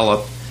to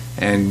develop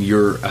and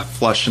you're a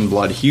flesh and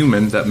blood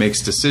human that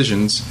makes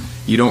decisions,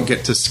 you don't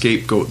get to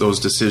scapegoat those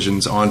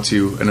decisions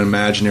onto an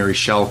imaginary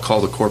shell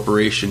called a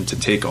corporation to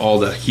take all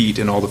the heat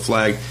and all the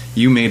flag.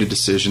 You made a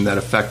decision that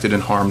affected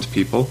and harmed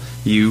people.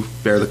 You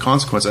bear the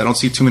consequence. I don't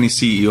see too many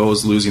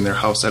CEOs losing their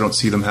house. I don't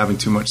see them having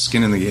too much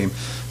skin in the game.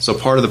 So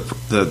part of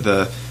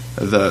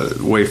the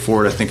way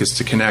forward, I think, is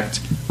to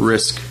connect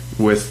risk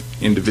with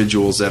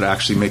individuals that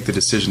actually make the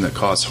decision that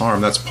cause harm.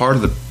 That's part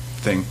of the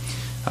thing.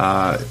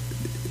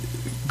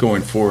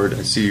 Going forward,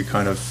 I see you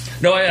kind of...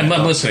 No, I'm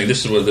listening.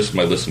 This is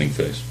my listening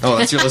phase. Oh,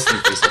 that's your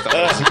listening phase. I thought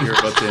I was here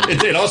about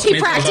the... It also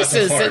means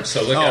practices about the part,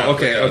 so look out.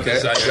 Okay.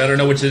 I better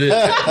know what it is.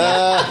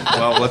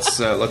 Well, let's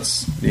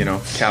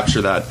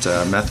capture that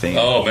methane.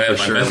 Oh man,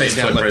 for my methane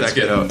footprint's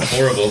getting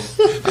horrible.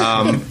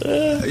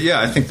 Yeah,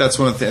 I think that's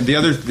one of the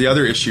the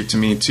other issue to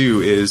me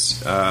too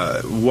is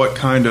what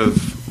kind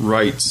of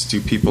rights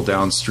do people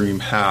downstream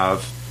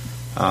have?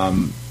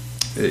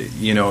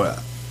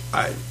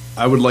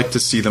 I would like to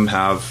see them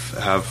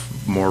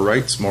have more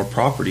rights, more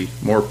property,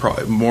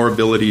 more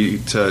ability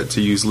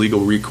to use legal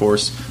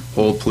recourse,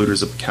 hold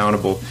polluters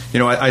accountable.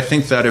 I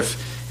think that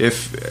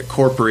if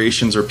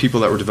corporations or people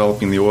that were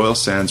developing the oil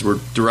sands were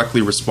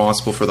directly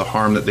responsible for the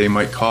harm that they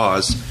might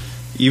cause,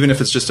 even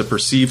if it's just a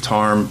perceived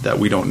harm that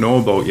we don't know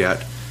about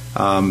yet,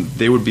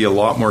 they would be a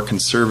lot more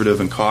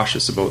conservative and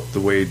cautious about the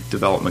way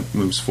development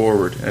moves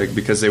forward,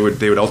 because they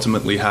would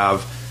ultimately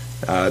have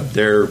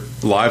their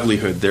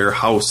livelihood, their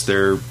house,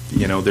 their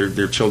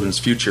children's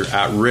future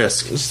at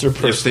risk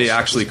if they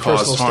actually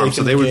cause harm.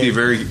 So they would be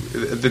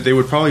they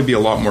would probably be a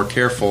lot more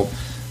careful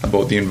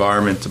about the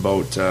environment,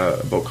 about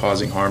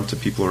causing harm to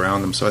people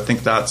around them. So I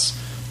think that's,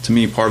 to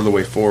me, part of the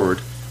way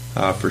forward.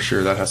 For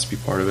sure, that has to be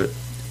part of it.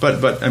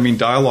 But I mean,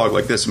 dialogue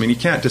like this, I mean, you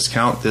can't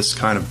discount this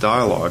kind of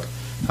dialogue.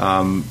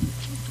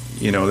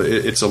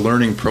 It's a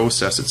learning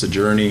process. It's a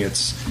journey.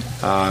 It's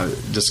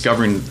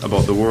discovering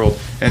about the world.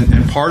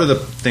 And part of the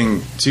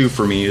thing, too,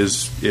 for me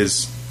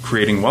is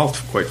creating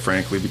wealth, quite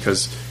frankly,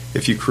 because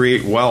if you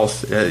create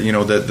wealth,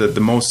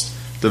 the most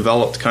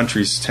developed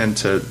countries tend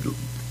to,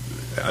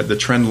 the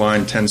trend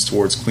line tends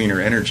towards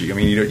cleaner energy. I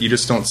mean, you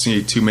just don't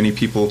see too many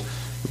people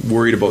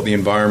worried about the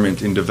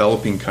environment in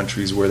developing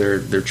countries where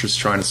they're just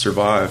trying to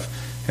survive.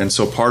 And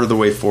so part of the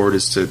way forward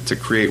is to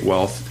create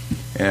wealth,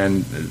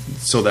 and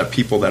so that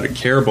people that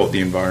care about the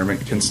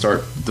environment can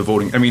start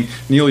devoting. I mean,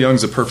 Neil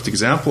Young's a perfect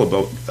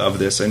example of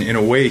this, and in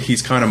a way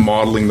he's kind of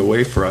modeling the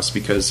way for us,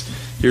 because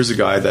here's a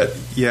guy that,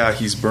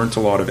 he's burnt a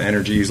lot of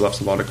energy, he's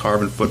left a lot of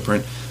carbon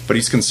footprint, but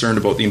he's concerned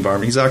about the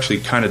environment. He's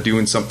actually kind of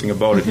doing something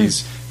about it.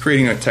 He's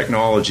creating a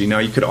technology. Now,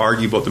 you could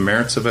argue about the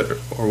merits of it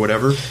or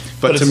whatever,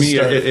 but to me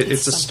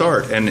it's a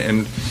start. And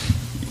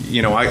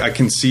I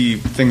can see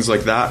things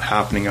like that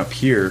happening up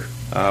here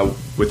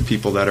with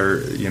people that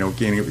are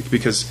gaining,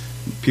 because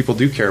people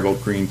do care about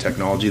green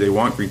technology. They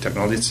want green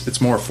technology.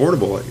 It's more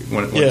affordable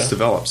when it's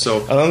developed.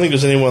 So I don't think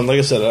there's anyone, like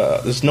I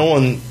said, there's no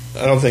one,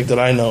 I don't think that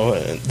I know,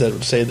 that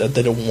would say that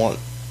they don't want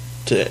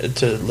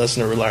to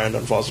lessen their reliance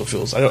on fossil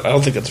fuels. I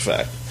don't think that's a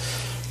fact.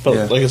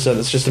 But like I said,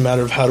 it's just a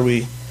matter of how do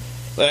we.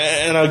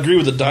 And I agree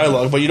with the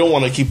dialogue, but you don't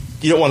want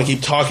to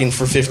keep talking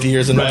for 50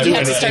 years and not do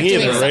anything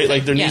either, right?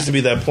 Like there needs to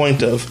be that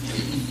point of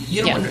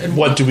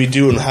what do we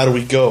do and how do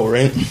we go,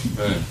 right?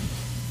 Right.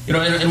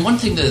 And one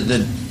thing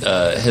that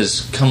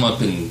has come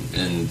up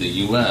in the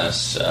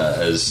U.S.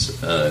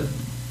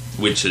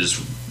 Which is,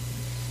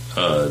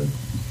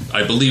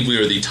 I believe we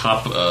are the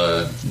top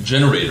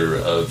generator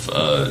of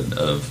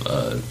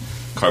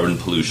carbon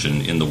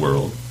pollution in the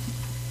world.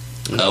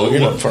 We're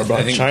not far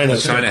behind China.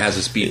 China has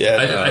a speed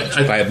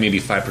by maybe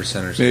 5% or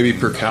something. Maybe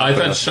per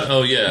capita.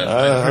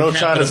 I know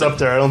China's up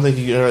there. I don't think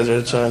you can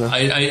measure China.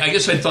 I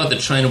guess I thought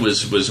that China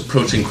was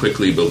approaching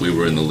quickly, but we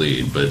were in the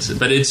lead. But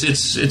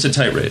it's a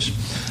tight race.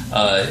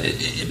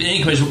 In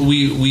any case,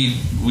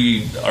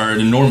 we are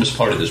an enormous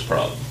part of this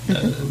problem,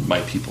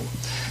 my people.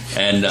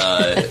 And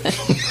I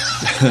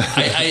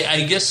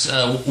guess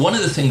one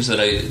of the things that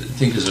I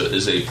think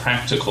is a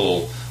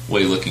practical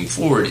way looking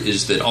forward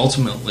is that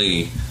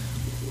ultimately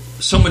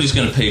somebody's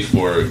going to pay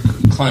for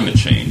climate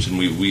change, and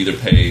we either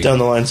pay down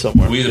the line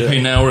somewhere. We either pay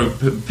now or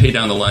pay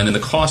down the line, and the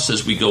costs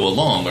as we go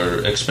along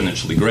are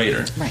exponentially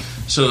greater. Right.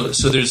 So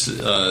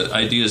there's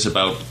ideas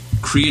about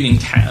creating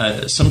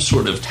some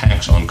sort of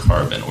tax on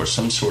carbon, or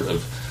some sort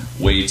of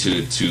way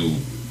to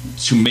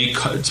make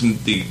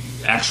the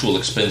actual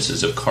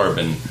expenses of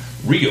carbon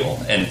real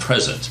and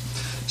present.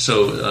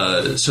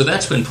 So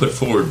that's been put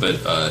forward, but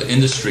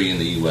industry in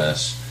the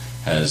U.S.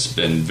 has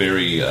been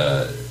very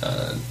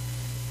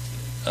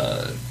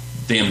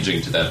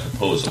damaging to that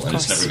proposal, and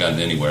it's never gotten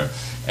anywhere.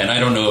 And I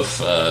don't know if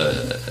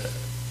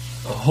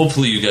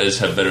hopefully you guys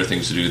have better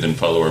things to do than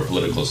follow our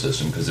political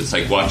system, because it's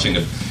like watching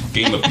a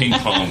game of ping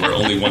pong where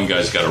only one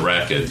guy's got a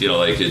racket.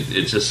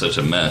 It's just such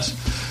a mess,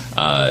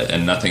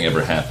 and nothing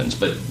ever happens.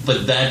 But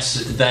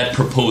that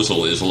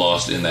proposal is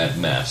lost in that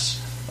mess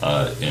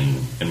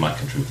in my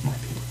country with my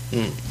people.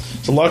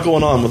 There's a lot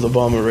going on with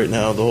Obama right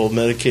now. The whole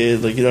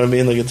Medicaid, you know what I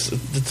mean?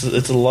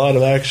 It's a lot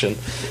of action.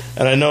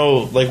 And I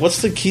know,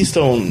 what's the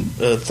Keystone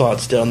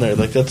thoughts down there?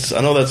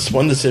 I know that's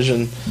one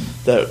decision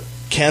that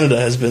Canada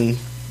has been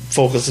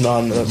focusing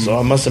on. So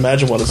I must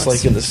imagine what it's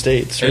like in the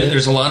States. Right?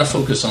 There's a lot of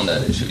focus on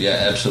that issue.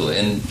 Yeah, absolutely.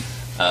 And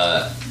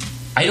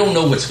I don't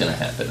know what's going to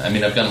happen. I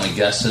mean, I've got my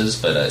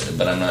guesses,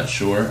 but I'm not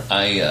sure.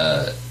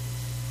 I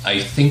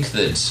think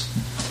that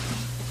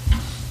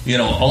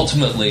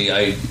ultimately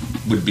I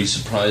would be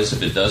surprised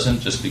if it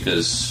doesn't, just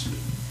because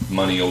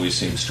money always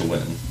seems to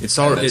win. It's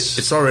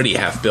already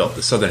half built.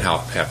 The southern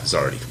half is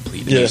already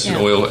completed. Yes, and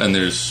oil, and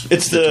there's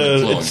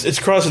it's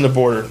crossing the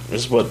border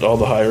is what all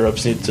the higher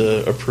ups need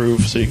to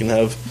approve, so you can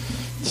have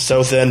the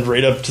south end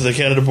right up to the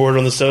Canada border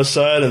on the south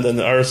side, and then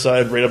our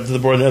side right up to the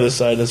border on the other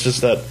side. And it's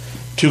just that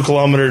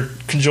 2-kilometer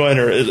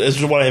conjoiner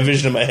is what I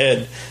envision in my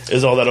head,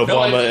 is all that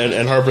Obama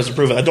and Harper's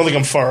approving. I don't think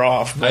I'm far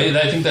off. I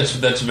think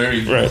that's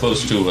very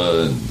close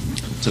to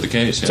the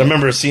case. Yeah. So I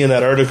remember seeing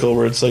that article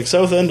where it's like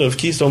south end of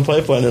Keystone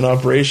Pipeline in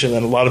operation,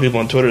 and a lot of people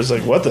on Twitter is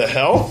like, what the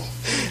hell?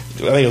 I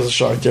think it was a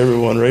shock to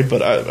everyone, right?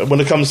 But when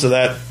it comes to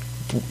that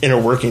inner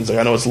workings,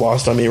 I know it's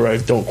lost on me where I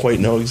don't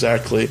quite know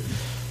exactly.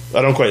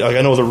 I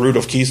know the root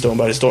of Keystone,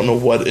 but I just don't know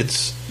what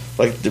it's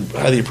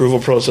how the approval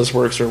process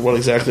works or what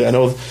exactly. I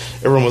know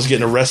everyone was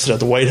getting arrested at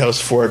the White House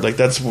for it.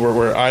 That's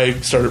where I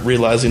started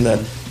realizing that,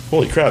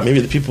 holy crap, maybe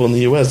the people in the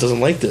U.S. doesn't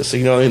like this.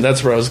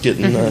 That's where I was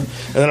getting. And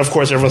then, of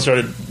course, everyone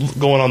started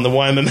going on the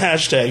YMM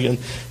hashtag and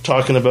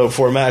talking about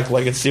Fort Mac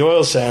like it's the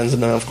oil sands.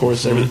 And then, of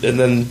course, then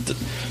the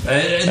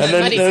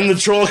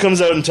troll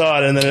comes out and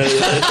Todd, and then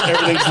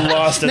everything's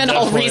lost at that point. Then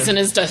all reason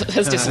has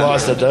disappeared.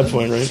 Lost at that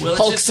point, right? Well,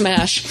 Hulk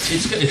smash.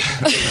 It's good.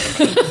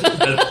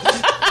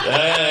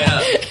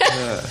 Yeah.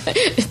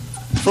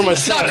 For my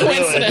It's not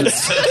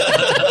coincidence.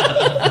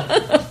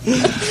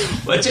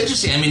 Well, it's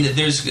interesting. I mean, it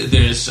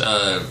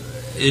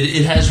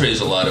has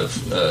raised a lot of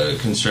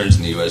concerns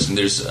in the U.S. and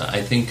there's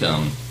I think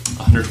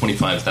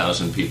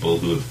 125,000 people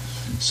who have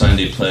signed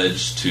a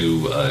pledge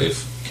to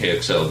if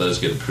KXL does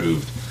get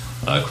approved.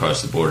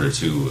 Across the border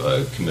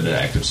to commit an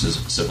act of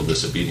civil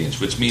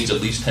disobedience, which means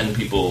at least 10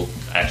 people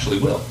actually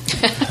will.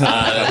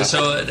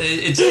 So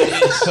it's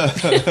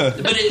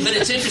but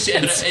it's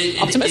interesting.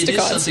 It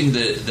is something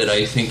that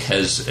I think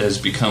has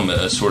become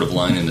a sort of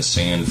line in the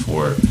sand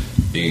for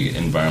the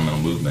environmental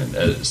movement,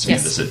 as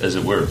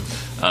it were.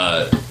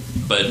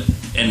 But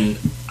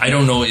I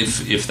don't know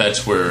if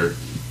that's where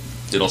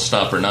it'll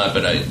stop or not,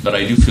 but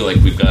I do feel like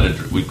we've got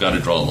to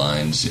draw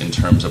lines in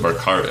terms of our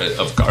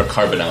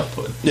carbon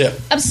output. Yeah,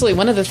 absolutely.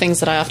 One of the things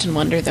that I often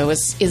wonder, though,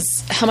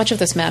 is how much of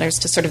this matters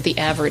to sort of the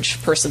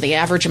average person, the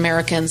average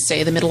American,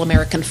 say the middle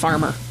American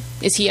farmer.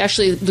 Is he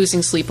actually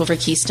losing sleep over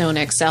Keystone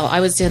XL? I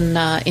was in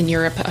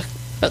Europe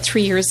about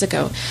 3 years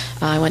ago.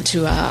 I went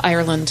to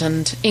Ireland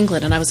and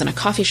England, and I was in a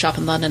coffee shop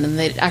in London, and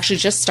they actually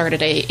just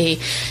started a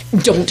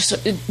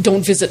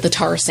don't visit the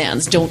tar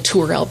sands, don't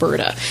tour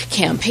Alberta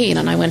campaign.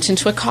 And I went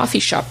into a coffee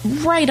shop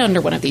right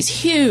under one of these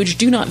huge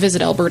do not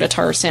visit Alberta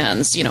tar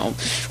sands,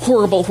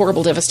 horrible,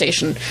 horrible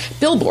devastation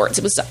billboards.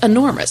 It was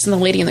enormous. And the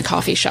lady in the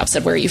coffee shop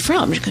said, "Where are you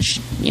from?" Because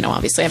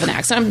obviously I have an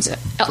accent.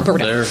 I'm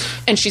Alberta. There.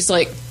 And she's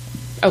like,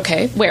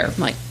 "Okay, where?" I'm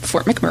like,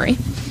 "Fort McMurray."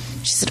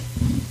 She said,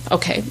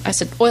 "Okay." I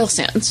said, "Oil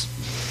sands."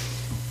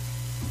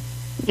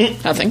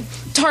 Nothing.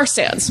 Tar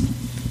sands.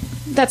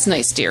 That's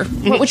nice, dear.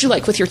 What would you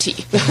like with your tea?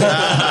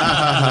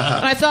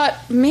 And I thought,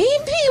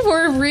 maybe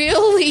we're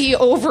really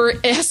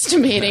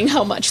overestimating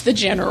how much the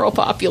general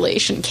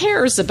population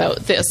cares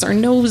about this or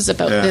knows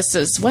about this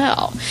as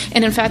well.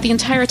 And in fact, the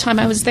entire time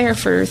I was there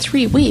for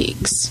 3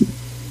 weeks,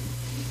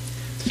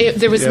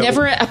 there was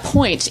never a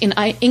point in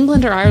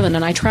England or Ireland,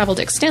 and I traveled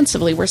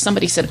extensively, where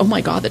somebody said, "Oh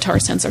my God, the tar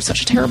sands are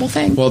such a terrible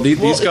thing." Well,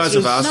 these guys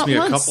have asked me a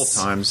once. couple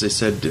times. They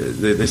said,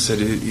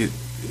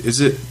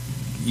 is it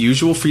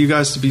usual for you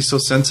guys to be so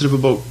sensitive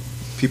about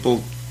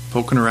people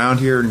poking around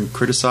here and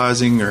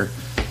criticizing or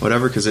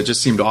whatever? Because it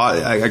just seemed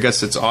odd. I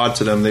guess it's odd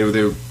to them.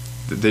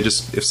 They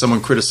just, if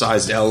someone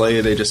criticized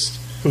LA, they just...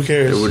 Who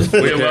cares?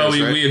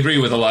 We agree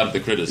with a lot of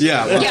the criticism.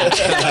 Yeah.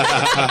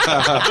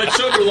 But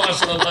Sugar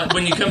Lost,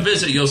 when you come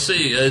visit, you'll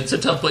see it's a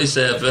tough place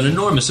to have an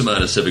enormous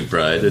amount of civic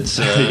pride.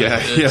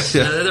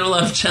 There are a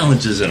lot of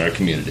challenges in our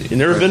community. You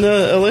never been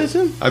to LA,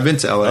 Tim? I've been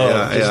to LA.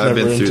 I've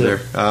been through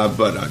there.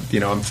 But I'm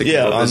thinking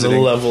about visiting.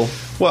 On the level.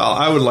 Well,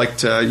 I would like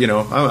to.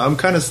 I'm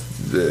kind of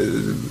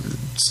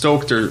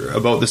stoked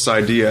about this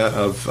idea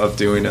of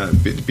being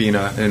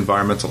an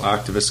environmental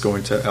activist,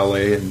 going to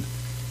LA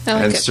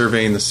and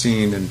surveying the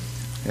scene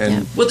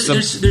and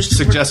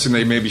suggesting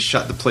they maybe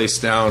shut the place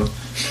down.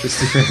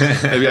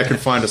 Maybe I can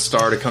find a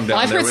star to come down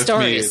I've there heard with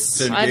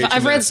stories. me.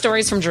 I've read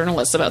stories from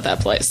journalists about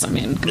that place. I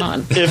mean, come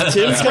on.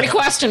 It's pretty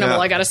questionable,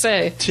 I gotta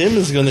say. Tim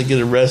is going to get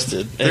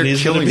arrested. They're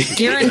killing me.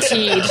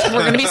 Guaranteed.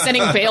 We're going to be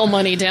sending bail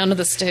money down to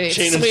the States.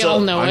 We all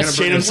know it.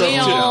 We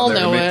all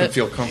know it.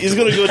 He's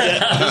going to go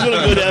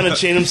down and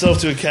chain himself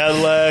to a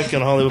Cadillac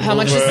on Hollywood How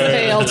Boulevard. much is the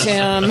bail,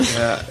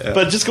 Tim?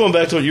 But just going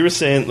back to what you were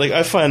saying, like,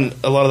 I find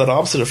a lot of that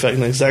opposite effect,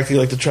 and exactly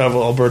like to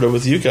travel Alberta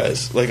with you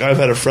guys. Like, I've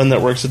had a friend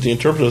that works at the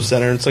Interpretive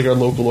Center, and it's like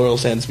our local oil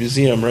sands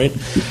museum, right?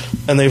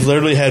 And they've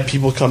literally had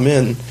people come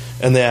in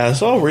and they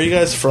ask, "Oh, where are you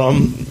guys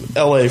from?"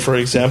 LA, for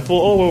example.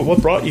 "Oh,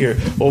 what brought you here?"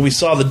 "Well, we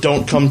saw the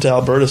 "Don't Come to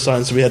Alberta"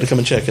 sign, so we had to come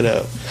and check it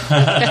out."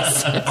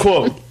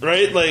 Quote,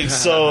 right? Like,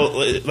 so,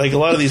 like, a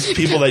lot of these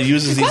people that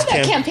uses these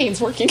campaign's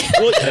working.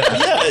 Well,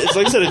 yeah, it's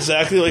like I said,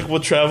 exactly like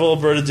what Travel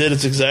Alberta did.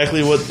 It's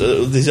exactly what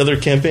these other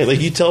campaigns.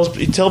 Like, you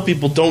tell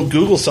people don't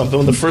Google something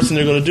when the first thing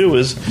they're going to do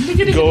is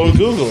go and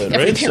Google it.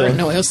 Every right? parent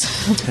knows.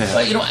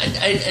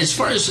 As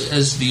far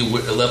as the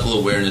level of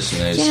awareness in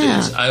the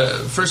United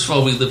States, first of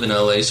all, we live in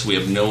LA, so we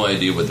have no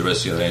idea what the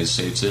rest of the United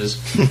States is.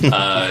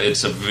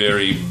 It's a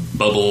very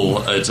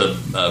it's a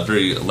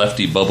very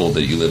lefty bubble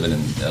that you live in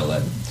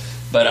LA.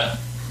 But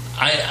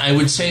I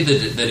would say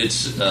that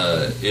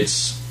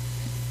it's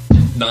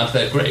not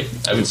that great.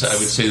 I would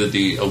say that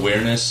the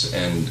awareness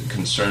and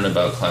concern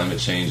about climate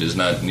change is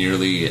not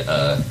nearly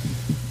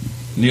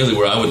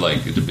where I would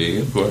like it to be.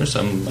 Of course,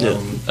 I'm a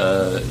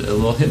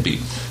little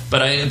hippie,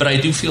 but I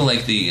do feel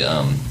like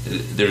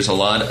there's a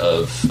lot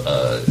of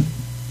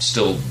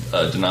still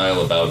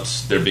denial about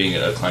there being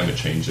a climate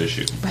change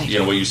issue. Right. You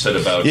know what you said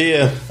about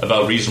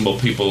reasonable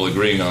people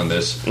agreeing on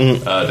this.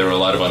 There are a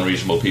lot of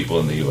unreasonable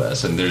people in the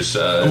U.S. and there's.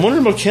 I'm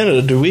wondering about Canada.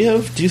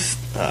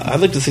 I'd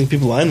like to think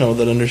people I know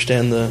that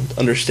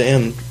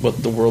understand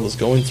what the world is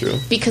going through.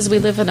 Because we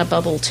live in a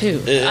bubble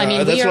too. I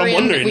mean, we are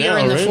in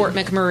the Fort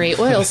McMurray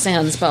oil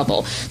sands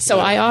bubble. So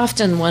I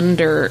often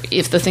wonder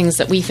if the things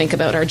that we think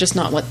about are just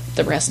not what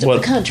the rest of the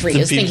country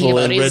is thinking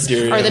about.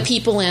 Are the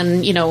people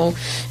in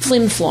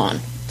Flin Flon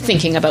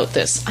thinking about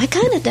this? I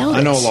kind of doubt it.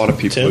 I know a lot of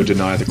people who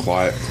deny the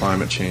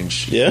climate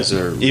change is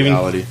a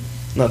reality.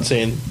 Not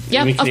saying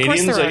Yeah, of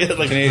course there are.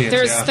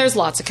 Canadians, There's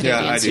lots of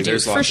Canadians I do. who do,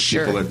 There's for lots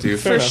sure. of people that do.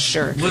 For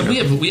sure. Well,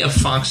 we have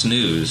Fox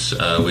News,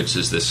 which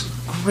is this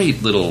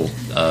great little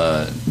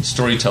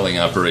storytelling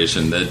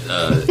operation that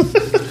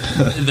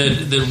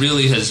that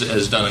really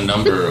has done a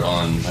number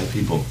on my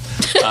people.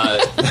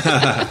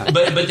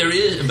 But there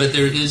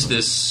is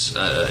this.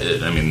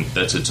 I mean,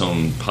 that's its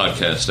own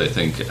podcast. I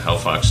think how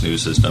Fox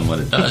News has done what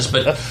it does.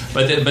 But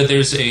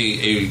there's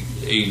a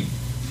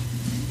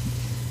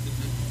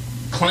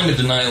climate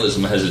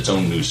denialism has its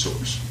own news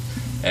source.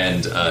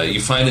 And you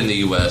find in the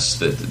U.S.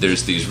 that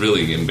there's these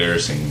really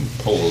embarrassing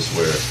polls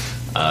where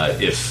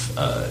if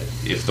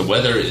the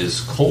weather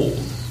is cold,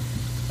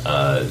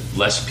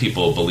 less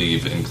people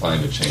believe in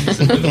climate change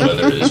than when the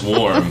weather is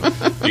warm,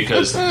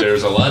 because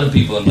there's a lot of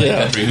people in my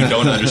country who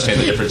don't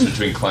understand the difference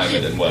between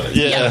climate and weather.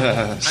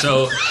 Yeah.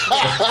 So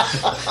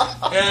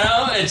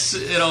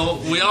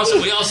we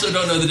also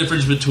don't know the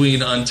difference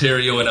between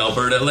Ontario and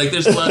Alberta. Like,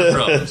 there's a lot of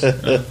problems.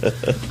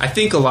 I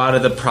think a lot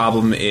of the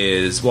problem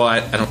is, well,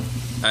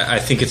 I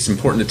think it's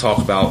important to talk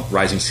about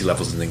rising sea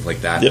levels and things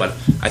like that, but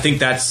I think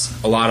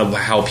that's a lot of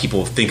how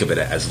people think of it,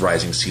 as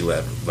rising sea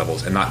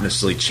levels, and not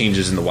necessarily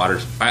changes in the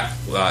water,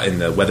 in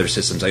the weather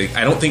systems.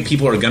 I don't think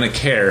people are going to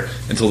care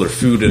until their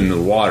food and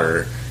the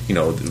water,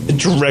 it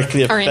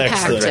directly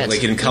affects them.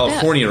 Like in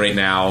California right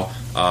now,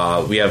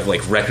 we have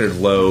like record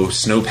low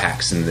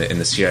snowpacks in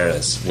the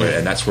Sierras,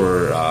 and that's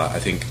where I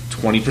think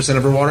 20%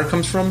 of our water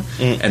comes from,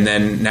 and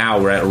then now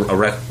we're at a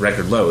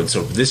record low, and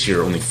so this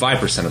year only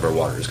 5% of our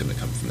water is going to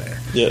come from there.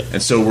 Yeah.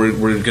 And so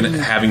we're going to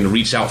having to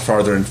reach out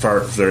farther and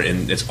farther,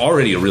 and it's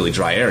already a really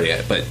dry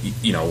area, but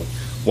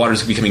water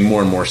is becoming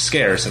more and more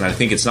scarce, and I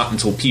think it's not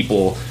until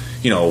people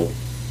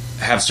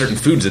have certain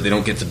foods that they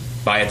don't get to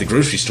buy at the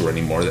grocery store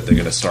anymore that they're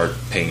going to start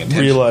paying attention.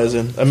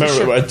 Realizing. I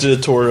remember I did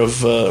a tour of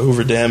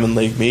Hoover Dam and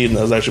Lake Mead, and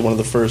that was actually one of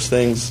the first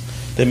things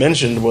they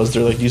mentioned was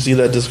they're like, you see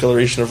that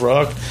discoloration of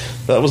rock?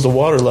 That was the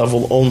water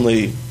level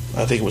only,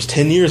 I think it was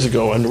 10 years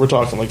ago, and we're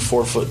talking like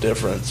 4 foot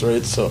difference,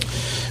 right? So,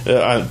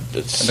 and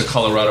the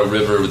Colorado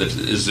River that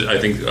is, I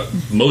think,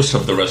 most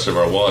of the rest of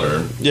our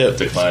water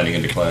declining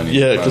and declining.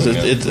 Yeah, because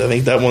I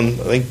think that one,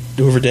 I think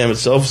Hoover Dam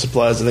itself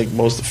supplies, I think,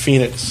 most of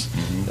Phoenix.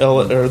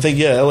 LA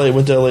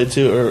went to LA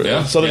too,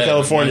 or Southern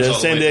California,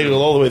 San Diego,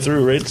 all the way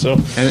through, right? So,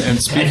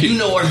 and you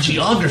know our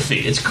geography,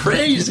 it's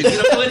crazy.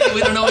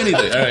 We don't know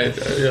anything. All right,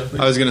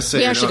 I was going to say,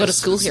 we actually go to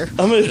school here.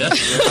 I'm a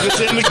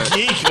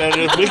geek,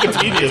 man.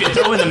 Wikipedia. If you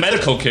throw in the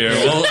medical care,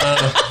 well,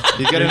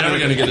 you're never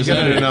going to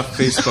get enough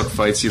Facebook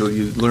fights. You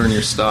learn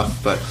your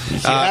stuff, but you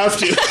have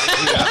to.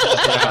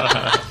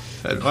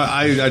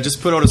 I just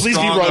put out a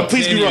strong opinion.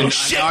 Please be wrong.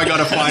 Now I got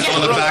to find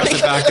all the facts to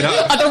back it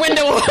up. Other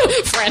window,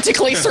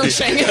 frantically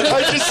searching.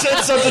 I just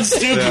said something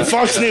stupid.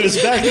 Fox News,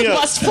 back me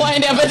up. Must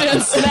find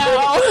evidence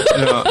now.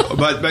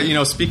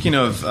 But speaking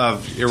of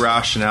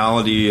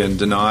irrationality and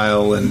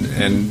denial and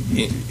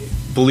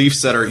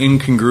beliefs that are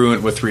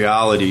incongruent with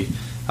reality.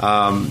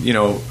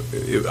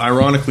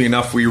 Ironically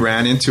enough, we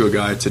ran into a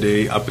guy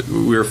today.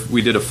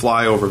 We did a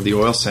flyover of the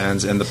oil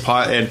sands, and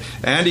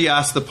Andy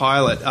asked the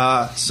pilot,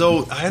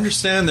 "So I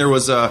understand there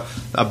was a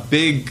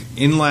big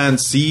inland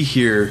sea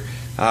here.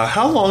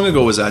 How long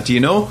ago was that? Do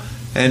you know?"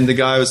 And the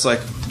guy was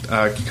like,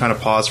 he kind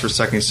of paused for a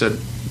second. He said,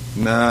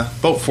 "Nah,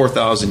 about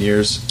 4,000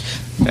 years."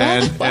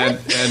 And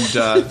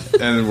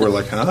we're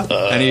like, "Huh?"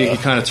 And he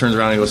kind of turns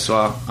around and he goes,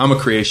 "So I'm a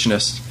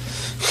creationist."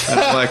 And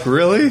I'm like,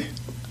 "Really?"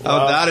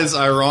 Oh, that is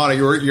ironic.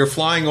 You're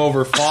flying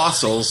over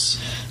fossils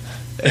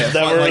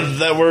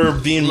that were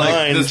being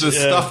mined. The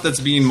stuff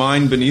that's being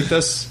mined beneath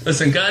us.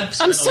 Listen, God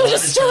spent a lot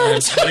of time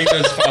putting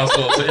those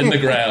fossils in the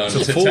ground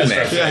to test our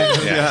faith.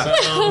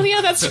 Oh, yeah,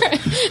 that's right.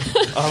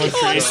 I'm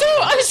so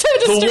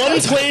disturbed. The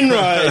one plane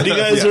ride you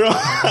guys are on.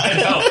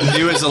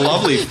 He was a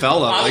lovely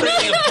fella.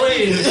 Operating a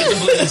plane is a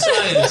complete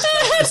science.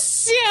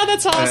 Yeah,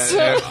 that's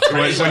awesome.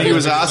 When he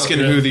was asking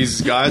who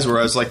these guys were,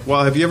 I was like,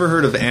 well, have you ever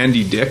heard of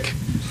Andy Dick?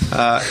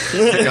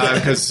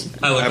 Because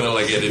I look a little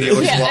like Andy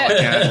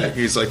Dick.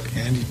 He's like,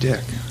 Andy Dick.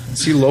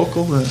 Is he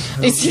local?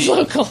 Is he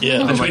local?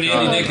 Yeah. Between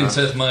Andy Dick and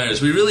Seth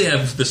Meyers, we really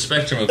have the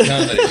spectrum of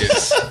comedy.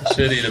 It's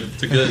shitty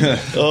to good.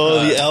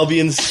 Oh, the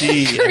Albion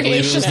Sea. I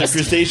believe it was the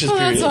Cretaceous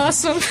period.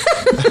 That's awesome.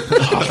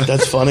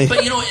 That's funny.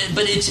 But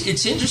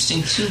it's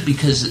interesting too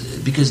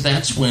because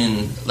that's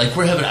when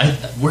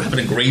we're having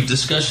a great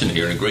discussion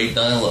here and a great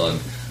dialogue.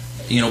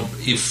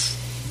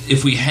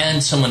 If we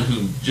had someone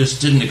who just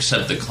didn't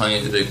accept that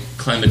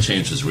climate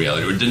change is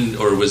reality,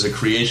 or was a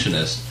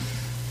creationist,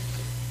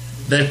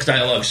 that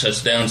dialogue shuts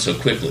down so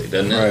quickly,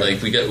 doesn't it? Right.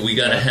 Like we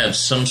got to have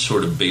some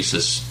sort of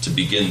basis to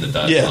begin the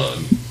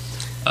dialogue.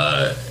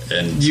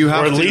 And you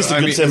have or at least a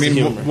good sense of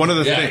humor. One of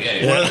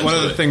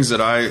the things that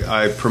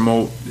I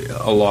promote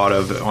a lot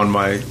of on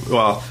my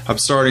I'm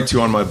starting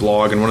to on my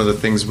blog, and one of the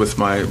things with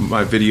my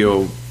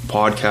video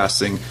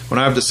podcasting, when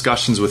I have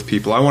discussions with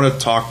people, I want to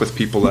talk with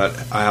people that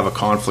I have a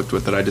conflict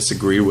with, that I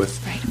disagree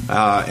with,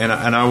 and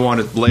I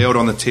want to lay out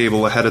on the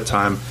table ahead of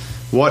time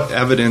what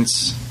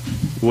evidence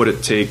would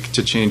it take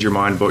to change your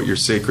mind about your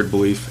sacred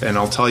belief, and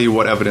I'll tell you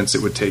what evidence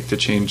it would take to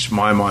change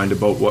my mind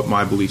about what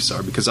my beliefs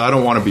are, because I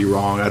don't want to be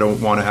wrong. I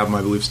don't want to have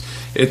my beliefs.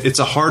 It's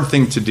a hard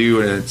thing to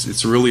do, and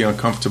it's really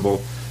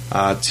uncomfortable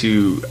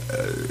to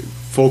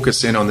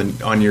focus in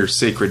on your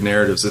sacred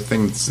narratives, the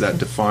things that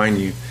define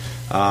you.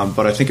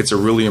 But I think it's a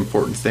really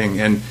important thing.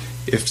 And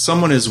if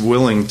someone is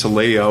willing to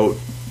lay out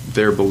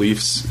their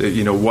beliefs,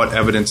 what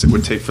evidence it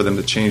would take for them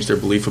to change their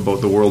belief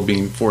about the world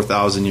being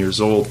 4,000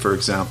 years old, for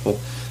example,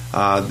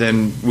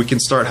 then we can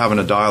start having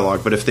a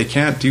dialogue. But if they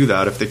can't do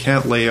that, if they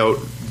can't lay out,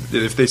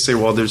 if they say,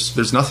 well,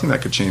 there's nothing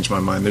that could change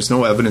my mind, there's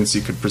no evidence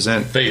you could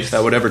present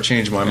that would ever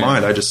change my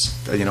mind, I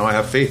just, I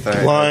have faith.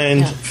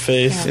 Blind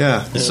faith.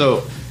 Yeah.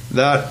 So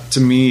that, to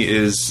me,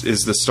 is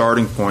the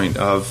starting point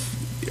of,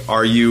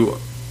 are you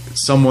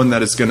someone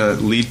that is going to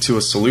lead to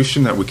a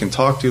solution that we can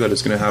talk to, that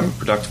is going to have a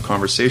productive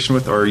conversation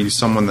with, or are you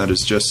someone that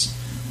is just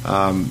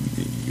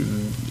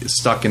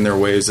stuck in their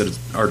ways, that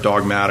are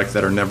dogmatic,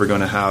 that are never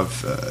going to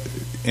have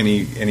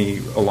any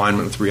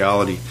alignment with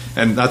reality?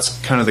 And that's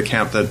kind of the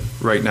camp that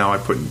right now I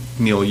put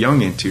Neil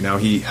Young into. Now,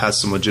 he has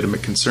some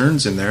legitimate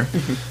concerns in there,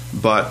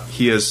 but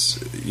he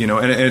is,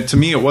 and to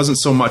me it wasn't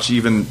so much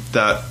even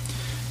that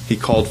he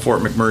called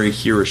Fort McMurray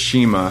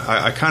Hiroshima.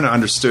 I kind of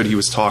understood he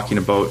was talking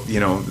about,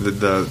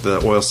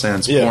 the oil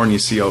sands porn you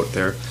see out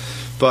there.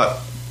 But,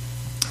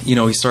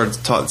 he started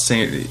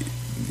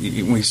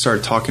when he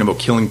started talking about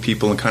killing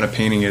people and kind of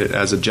painting it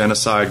as a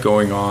genocide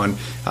going on,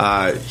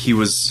 he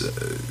was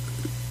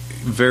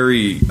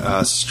very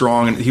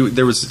strong.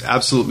 There was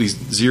absolutely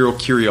zero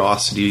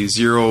curiosity,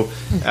 zero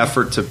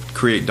effort to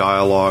create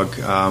dialogue.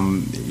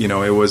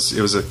 It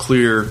was a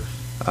clear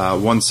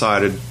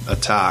one-sided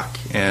attack,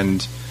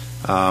 and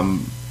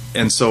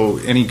so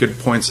any good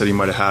points that he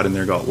might have had in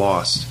there got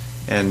lost.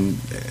 And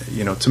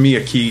to me,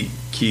 a key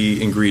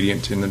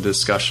ingredient in the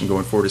discussion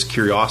going forward is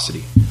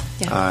curiosity.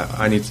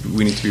 Yeah.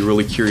 We need to be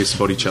really curious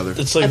about each other.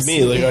 It's like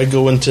me. Like, I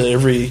go into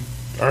every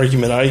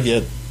argument I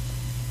get,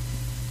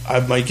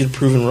 I might get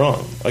proven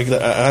wrong. Like,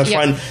 I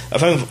find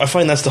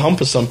that's the hump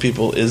of some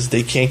people, is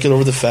they can't get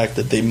over the fact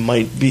that they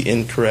might be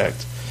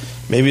incorrect.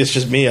 Maybe it's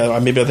just me.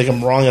 Maybe I think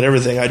I'm wrong at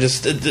everything. I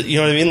just, you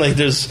know what I mean? Like,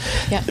 there's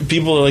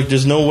people are like,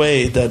 there's no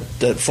way that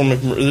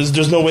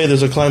there's no way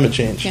there's a climate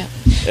change. Yeah.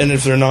 And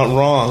if they're not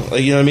wrong,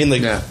 like, you know what I mean?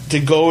 Like, to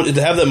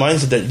have that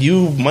mindset that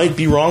you might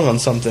be wrong on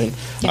something,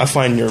 I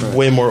find you're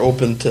way more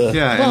open to.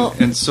 Yeah,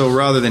 and so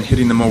rather than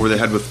hitting them over the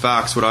head with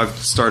facts, what I've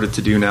started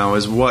to do now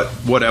is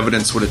what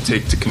evidence would it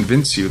take to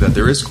convince you that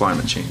there is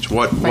climate change?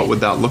 What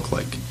would that look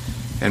like?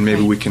 And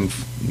maybe we can,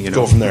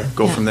 go from there.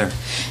 From there.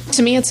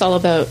 To me, it's all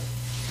about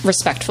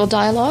respectful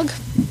dialogue,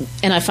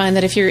 and I find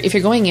that if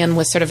you're going in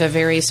with sort of a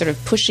very sort of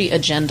pushy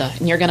agenda,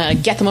 and you're going to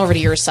get them over to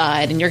your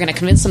side, and you're going to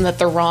convince them that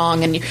they're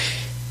wrong, and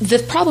the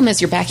problem is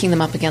you're backing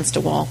them up against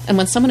a wall, and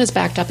when someone is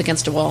backed up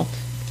against a wall,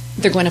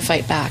 they're going to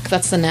fight back.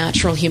 That's the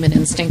natural human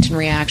instinct and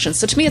reaction.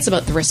 So to me, it's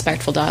about the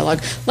respectful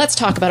dialogue. Let's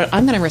talk about it.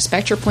 I'm going to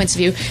respect your points of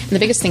view. And the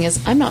biggest thing is,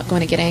 I'm not going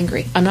to get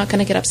angry. I'm not going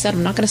to get upset.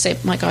 I'm not going to say,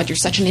 my God, you're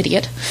such an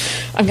idiot.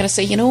 I'm going to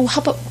say,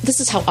 how about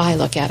this is how I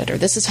look at it, or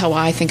this is how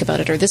I think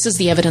about it, or this is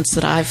the evidence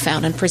that I've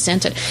found, and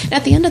present it. And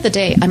at the end of the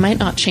day, I might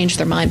not change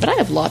their mind, but I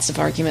have lots of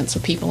arguments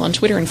with people on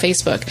Twitter and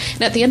Facebook.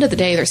 And at the end of the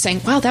day, they're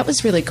saying, wow, that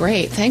was really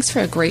great. Thanks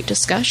for a great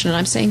discussion. And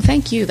I'm saying,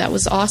 thank you. That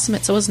was awesome.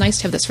 It's always nice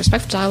to have this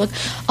respectful dialogue.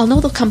 I'll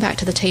know they'll come back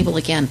to the table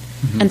again.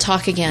 And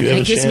talk again. And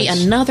it gives me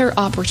another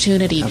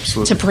opportunity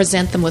to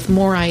present them with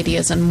more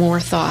ideas and more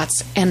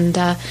thoughts. And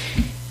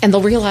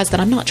they'll realize that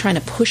I'm not trying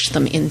to push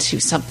them into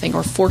something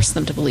or force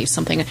them to believe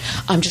something.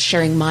 I'm just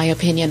sharing my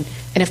opinion.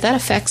 And if that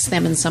affects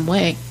them in some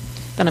way,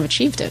 then I've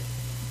achieved it.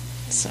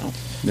 So.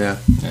 Yeah.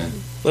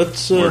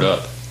 Let's word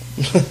up.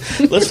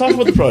 Let's talk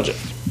about the project.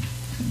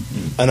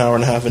 An hour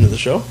and a half into the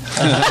show.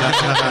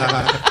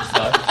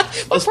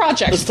 What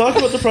project? Let's talk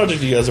about the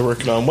project you guys are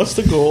working on. What's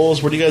the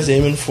goals? What are you guys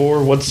aiming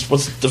for? What's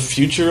the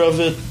future of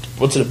it?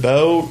 What's it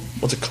about?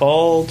 What's it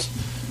called?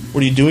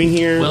 What are you doing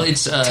here? Well,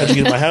 it's how'd you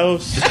get in my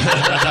house?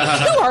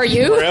 Who are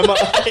you? Where am I?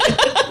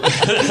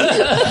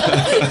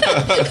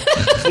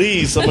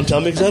 Please, someone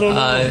tell me, because I don't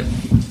know.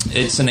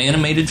 It's an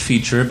animated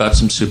feature about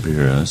some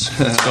superheroes.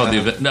 It's called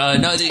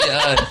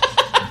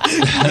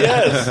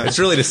Yes. It's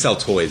really to sell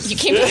toys. You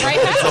came to the right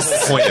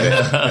house. Point of it.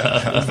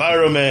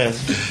 Environman.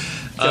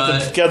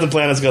 Captain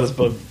Planet's got his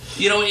book.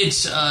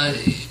 It's as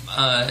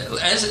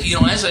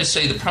I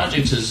say, the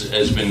project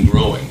has been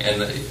growing,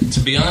 and to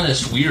be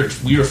honest, we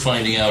are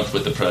finding out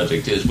what the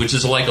project is, which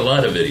is like a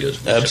lot of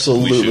videos.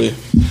 Absolutely.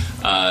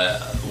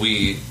 About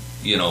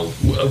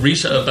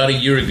a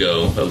year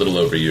ago, a little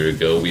over a year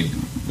ago, we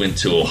went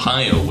to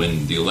Ohio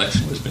when the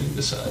election was being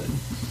decided,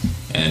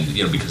 and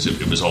because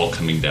it was all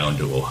coming down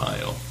to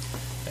Ohio,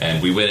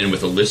 and we went in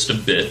with a list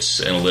of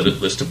bits and a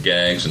list of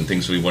gags and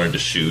things we wanted to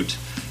shoot.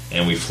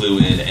 And we flew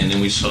in, and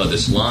then we saw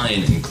this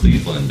line in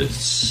Cleveland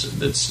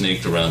that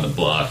snaked around the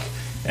block,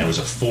 and it was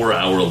a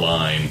 4-hour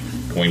line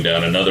going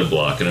down another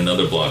block and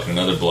another block and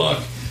another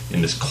block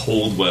in this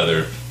cold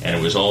weather, and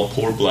it was all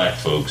poor black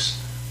folks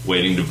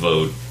waiting to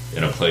vote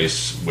in a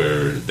place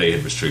where they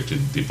had restricted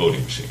the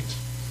voting machines.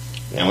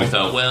 And we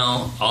thought,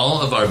 well,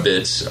 all of our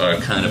bits are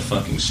kind of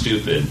fucking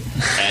stupid,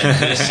 and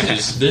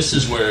this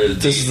is where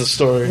this is the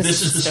story.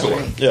 This is the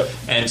story. Yeah.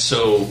 And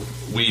so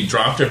we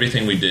dropped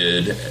everything we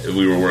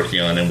we were working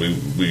on, and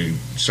we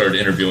started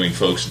interviewing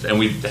folks, and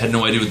we had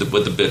no idea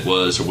what the bit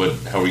was or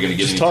how we were going to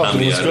get any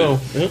comedy out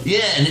of it.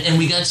 Yeah, and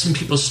we got some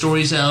people's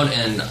stories out,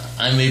 and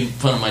I made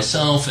fun of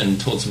myself and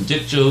told some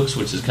dick jokes,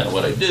 which is kind of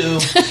what I do.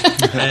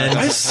 And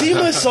I see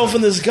myself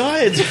in this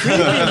guy. It's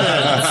creepy.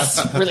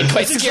 It's really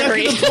quite That's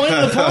scary. exactly the point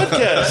of the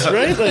podcast,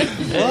 right? Like,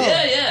 wow.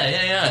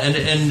 Yeah.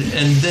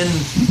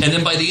 And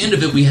then by the end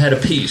of it, we had a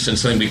piece and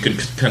something we could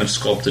kind of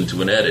sculpt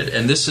into an edit.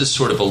 And this is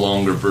sort of a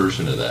longer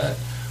version of that,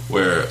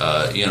 where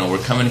we're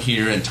coming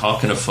here and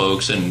talking to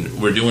folks,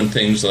 and we're doing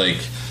things like,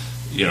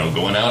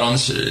 going out on.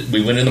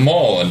 We went in the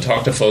mall and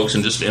talked to folks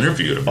and just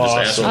interviewed them, just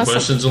asked them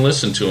questions and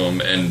listened to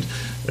them, and.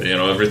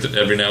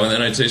 Every now and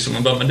then I'd say something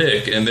about my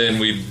dick, and then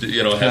we'd, have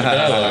a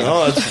dialogue.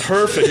 Oh, it's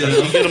perfect.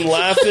 You get them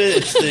laughing.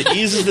 It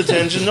eases the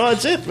tension. No,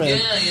 it's it, man.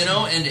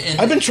 Yeah, and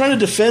I've been trying to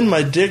defend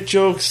my dick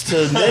jokes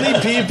to many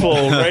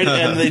people, right?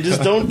 And they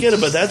just don't get it.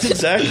 But that's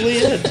exactly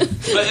it.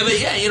 But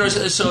yeah,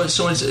 so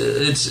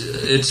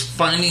it's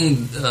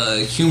finding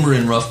humor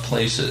in rough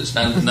places,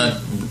 not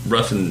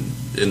rough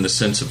in the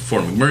sense of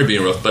Fort McMurray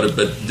being rough, but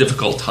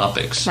difficult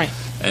topics. Right.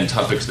 And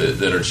topics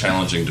that are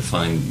challenging to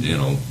find,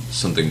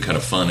 something kind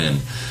of fun in.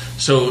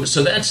 So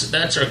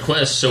that's our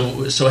quest.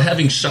 So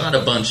having shot a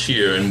bunch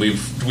here, and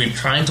we've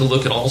tried to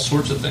look at all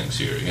sorts of things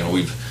here.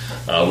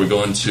 We're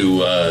going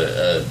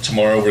to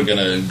tomorrow. We're going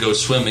to go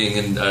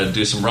swimming and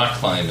do some rock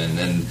climbing,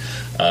 and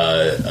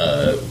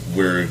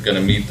we're going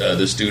to meet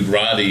this dude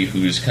Roddy,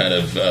 who's kind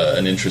of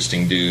an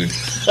interesting dude.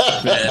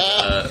 And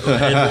we're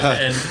going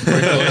to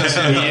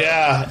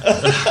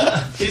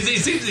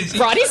he's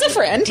Roddy's a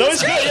friend. No,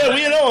 he's good. Yeah,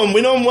 we know him.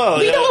 We know him well.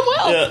 We know him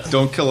well. Yeah.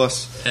 Don't kill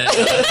us.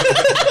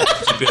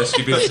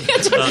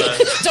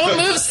 GPS. Don't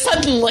move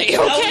suddenly,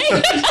 okay?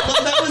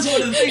 That was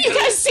one of the things. You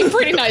guys seem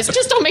pretty nice.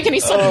 Just don't make any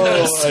sudden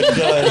moves. Oh, my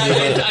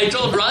God. I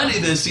told Rodney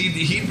this.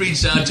 He'd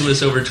reached out to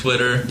us over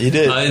Twitter. He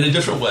did. In a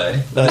different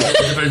way. A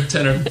different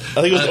tenor.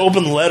 I think it was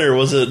open letter,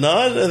 was it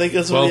not? I think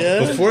that's what he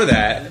had. Before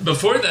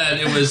that,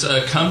 it was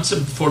come to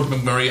Fort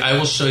McMurray. I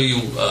will show you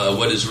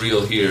what is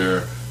real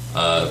here,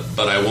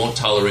 but I won't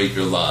tolerate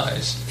your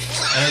lies.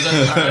 And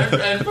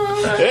I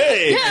was like,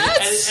 Hey! Yeah,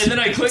 and then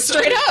I clicked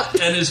straight on up.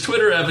 and his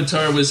Twitter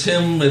avatar was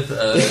him with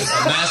a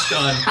mask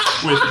on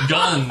with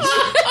guns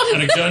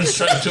and a gun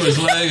strapped to his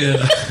leg.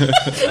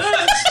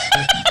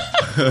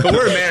 but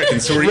we're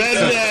Americans, so we're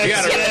Rednecks. we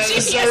gotta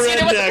GPS hit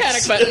it with the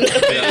panic button.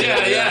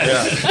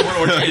 Yeah.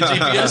 We're a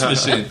GPS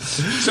machine.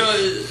 So,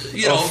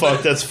 Oh,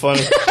 fuck, that's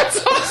funny.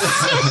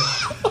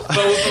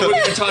 But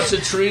we talked to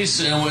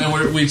Therese,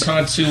 and we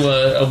talked to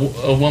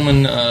a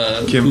woman,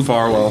 Kim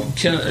Farwell.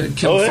 Kim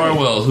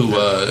Farwell,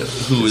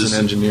 who is an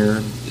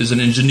engineer. Is an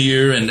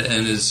engineer, and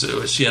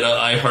she had a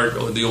I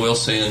Heart the Oil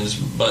Sands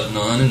button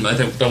on, and I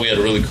thought we had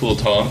a really cool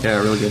talk.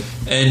 Yeah, really good.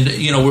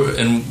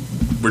 And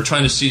we're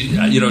trying to see,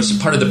 it's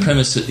part of the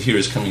premise here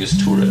is coming as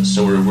tourists,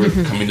 so we're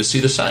coming to see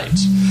the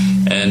sights,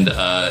 and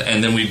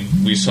then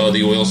we saw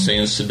the oil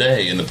sands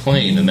today in the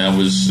plane, and that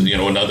was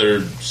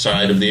another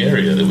side of the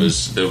area that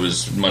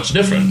was much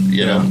different,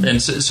 and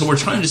so we're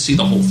trying to see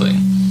the whole thing,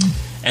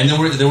 and then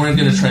we're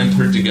going to try and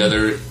put it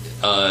together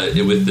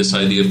with this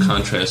idea of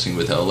contrasting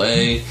with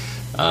LA.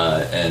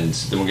 And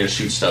then we're going to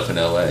shoot stuff in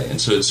LA, and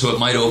so it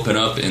might open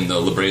up in the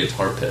La Brea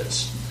tar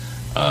pits.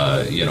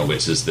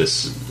 Which is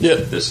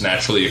this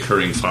naturally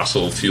occurring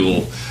fossil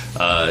fuel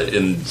right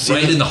in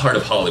the heart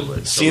of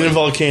Hollywood. Scene in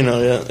Volcano,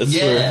 yeah.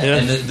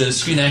 And the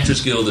Screen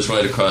Actors Guild is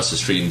right across the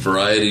street, and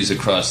Variety's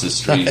across the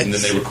street, and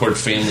then they record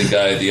Family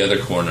Guy at the other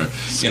corner.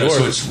 So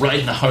it's right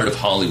in the heart of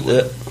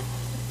Hollywood.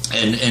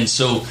 Yeah. And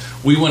so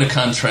we want to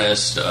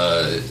contrast,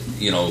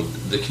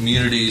 the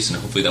communities, and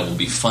hopefully that will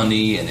be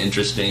funny and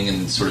interesting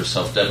and sort of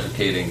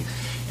self-deprecating,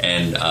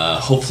 and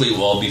hopefully it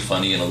will all be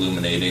funny and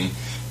illuminating.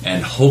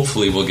 And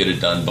hopefully we'll get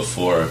it done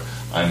before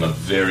I'm a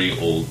very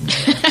old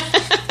man.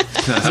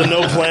 So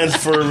no plans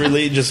for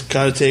release, just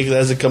kind of take it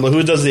as it comes.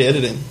 Who does the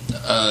editing?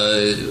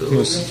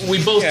 We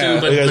both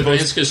do, but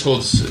Damascus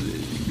holds...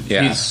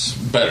 He's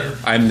better.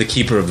 I'm the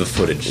keeper of the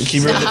footage.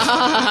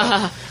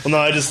 Well, no,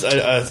 I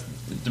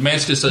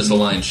Damascus does the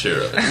lion's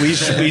share of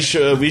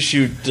it. We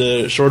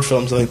shoot short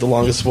films. I think the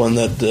longest one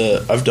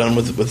that I've done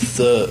with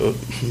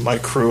my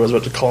crew, I was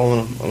about to call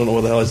them. I don't know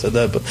what the hell I said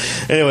that, but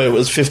anyway, it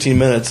was 15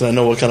 minutes, and I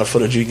know what kind of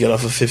footage you get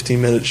off a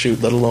 15-minute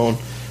shoot, let alone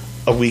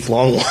a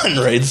week-long one,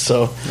 right?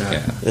 So,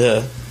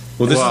 yeah.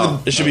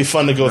 Well, it should be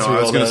fun to go through.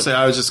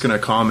 I was just going to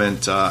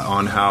comment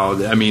on how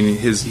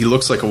he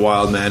looks like a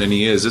wild man, and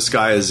he is. This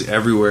guy is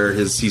everywhere.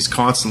 He's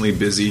constantly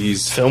busy.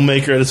 He's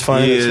filmmaker at his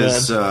finest. He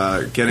is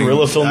getting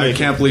guerrilla filmmaker. I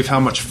can't believe how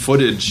much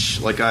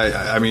footage. Like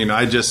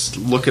I just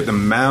look at the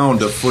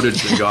mound of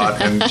footage we got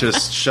and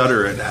just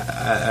shudder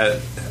at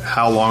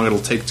how long it'll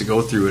take to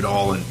go through it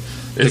all. And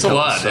it's a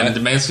lot. And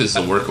Damascus is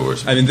a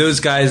workhorse. I mean, those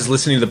guys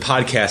listening to the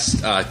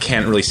podcast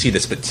can't really see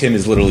this, but Tim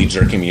is literally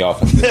jerking me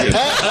off.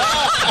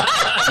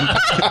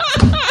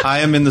 I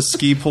am in the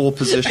ski pole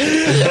position.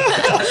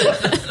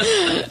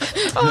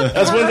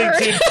 That's one thing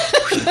too.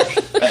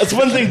 That's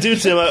one thing too,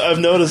 Tim. I've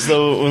noticed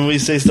though when we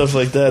say stuff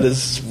like that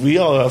is we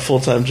all have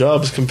full-time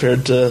jobs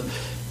compared to,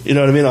 you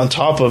know what I mean, on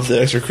top of the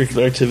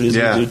extracurricular activities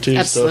we do too.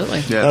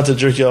 Absolutely. So not to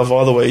jerk you off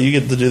all the way, you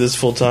get to do this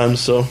full-time,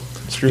 so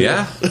screw it.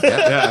 Yeah. We're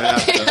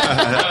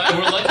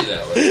lucky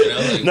that way. You know?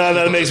 Like, No,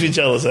 that makes me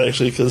jealous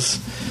actually because,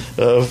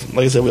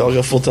 like I said, we all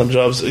got full-time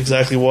jobs.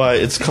 Exactly why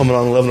it's coming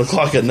on 11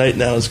 o'clock at night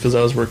now is because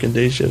I was working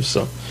day shifts,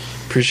 so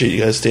appreciate you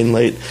guys staying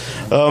late.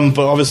 But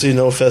obviously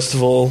no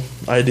festival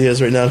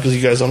ideas right now because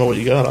you guys don't know what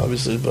you got,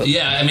 obviously. But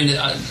yeah, I mean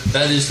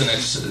that is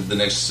the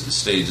next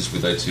stage is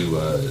we'd like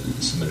to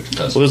submit it to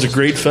festivals. well, there's a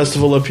great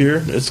festival up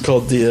here. It's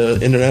called the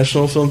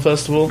International Film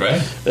Festival.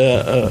 Right.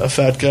 A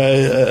fat guy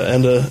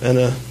and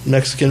a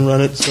Mexican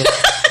run it. So.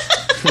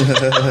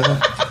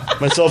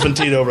 Myself and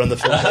Tito run the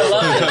film. I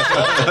love it.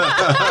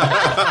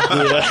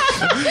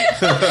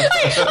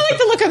 I like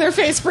the look on their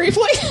face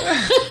briefly.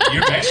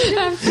 You're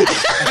Mexican?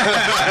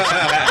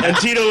 And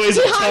Tito weighs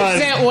a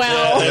ton. It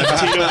well. Yeah,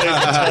 Tito weighs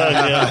a ton,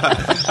 yeah.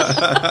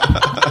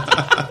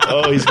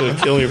 Oh, he's going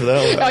to kill me for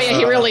that one. Oh yeah,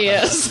 he really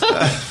is.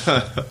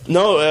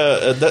 No,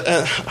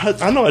 I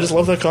don't know. I just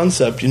love that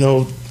concept. You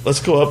know, let's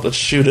go up, let's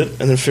shoot it,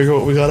 and then figure out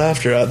what we got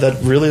after.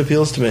 That really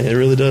appeals to me. It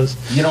really does.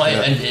 You know,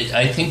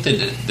 I think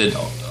that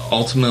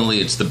ultimately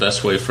it's the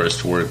best way for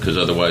us to work because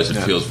otherwise it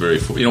feels very.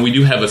 You know, we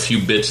do have a few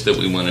bits that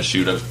we want to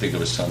shoot. I think I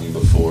was telling you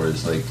before.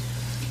 It's like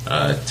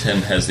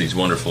Tim has this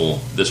wonderful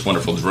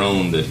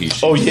drone that he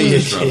shoots. Oh yeah.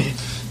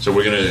 So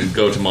we're going to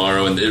go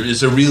tomorrow, and is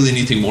there really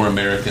anything more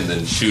American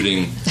than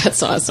shooting?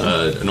 That's awesome.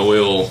 An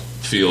oil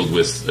field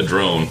with a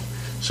drone.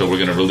 So we're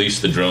going to release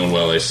the drone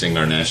while I sing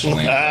our national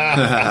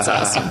anthem. That's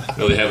awesome.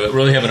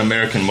 Really have an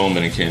American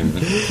moment in Canada.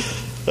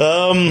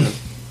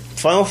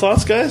 Final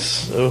thoughts,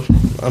 guys?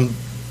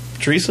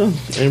 Teresa,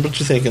 what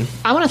you thinking?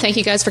 I want to thank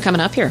you guys for coming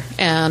up here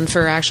and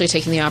for actually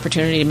taking the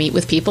opportunity to meet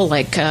with people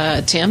like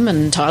Tim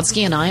and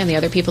Todsky and I and the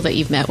other people that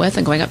you've met with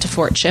and going up to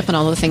Fort Chip and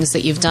all the things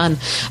that you've done.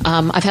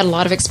 I've had a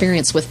lot of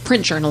experience with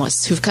print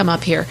journalists who've come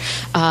up here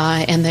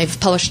and they've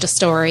published a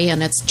story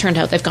and it's turned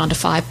out they've gone to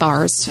 5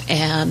 bars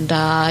and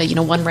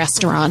one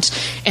restaurant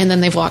and then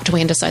they've walked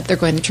away and decided they're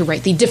going to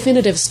write the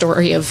definitive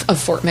story of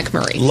Fort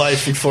McMurray.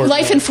 Life in Fort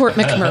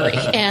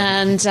McMurray.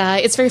 And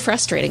it's very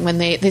frustrating when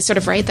they sort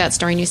of write that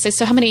story and you say,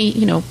 so how many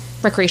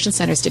recreation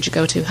centers did you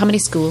go to? How many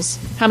schools?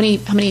 How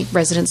many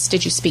residents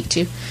did you speak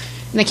to?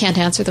 And they can't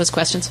answer those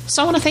questions.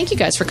 So I want to thank you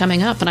guys for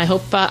coming up, and I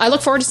hope I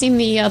look forward to seeing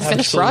the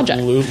finished project.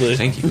 Absolutely.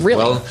 Thank you.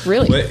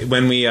 Really.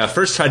 When we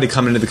first tried to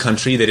come into the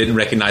country, they didn't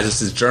recognize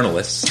us as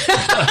journalists. Is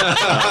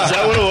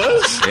that what it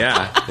was?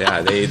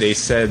 Yeah. They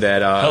said that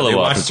they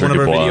watched Officer one of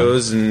our Dubois.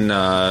 videos, and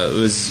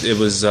it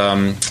was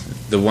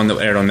the one that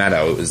aired on that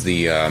out. It was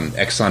the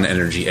Exxon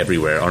Energy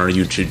Everywhere on our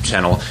YouTube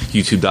channel,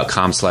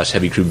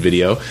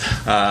 youtube.com/heavycrudevideo.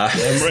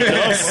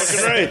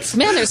 Right.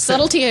 Man, there's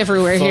subtlety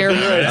everywhere here.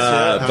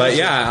 Right. But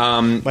yeah,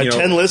 My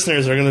 10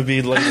 listeners are going to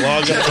be like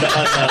logged on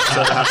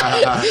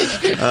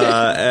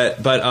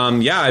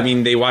I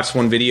mean, they watched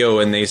one video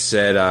and they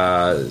said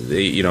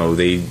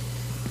they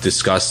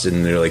discussed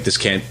and they're like,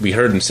 we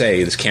heard them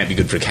say this can't be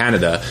good for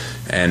Canada,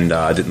 and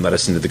didn't let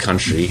us into the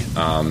country.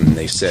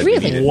 They said Really?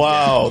 we needed,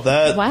 Wow,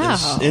 that Wow.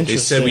 is interesting. they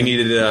said we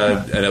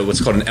needed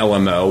what's called an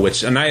LMO,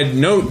 and I had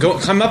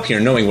come up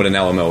here knowing what an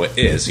LMO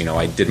is. You know,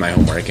 I did my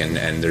homework,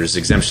 and there's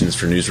exemptions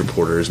for news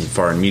reporters and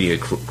foreign media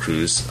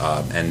crews,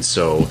 and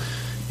so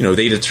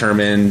they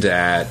determined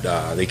that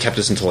they kept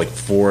us until like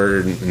 4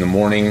 in the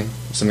morning,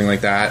 something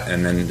like that,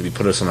 and then we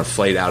put us on a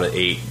flight out at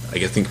 8. I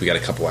think we got a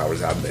couple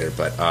hours out of there,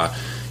 but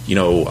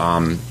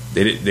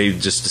they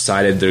just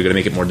decided they're going to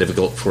make it more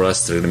difficult for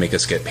us. They're going to make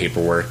us get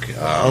paperwork,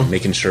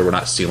 making sure we're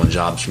not stealing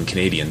jobs from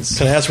Canadians.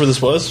 Can I ask where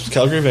this was?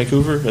 Calgary,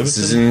 Vancouver, Edmonton? This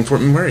is in Fort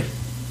McMurray.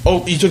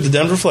 Oh, you took the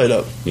Denver flight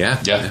up. Yeah.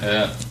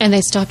 And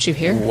they stopped you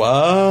here?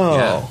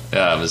 Wow.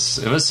 Yeah, it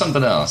was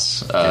something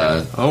else.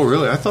 Oh,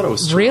 really? I thought it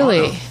was Toronto.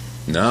 Really?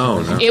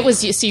 No. It was,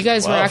 so you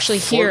guys were actually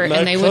Fort here Mac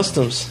and they would...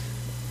 Customs.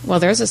 Well,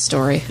 there's a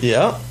story.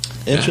 Yeah.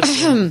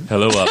 Interesting.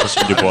 Hello,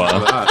 Officer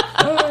Dubois.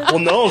 Well,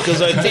 no, because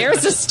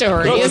There's a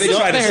story. No, Isn't They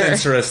try to there?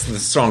 censor us the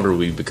stronger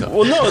we become.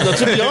 Well, no,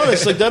 to be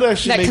honest, like that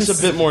actually That makes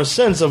a bit more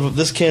sense of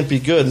this can't be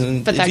good.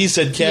 And But if that- he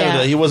said Canada,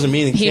 yeah. he wasn't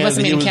meaning He Canada.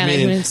 wasn't meaning Canada,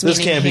 he was this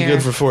meaning can't be here.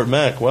 good for Fort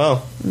Mac.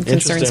 Wow. It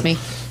concerns Interesting. me.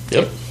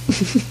 Yep.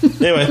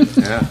 Anyway,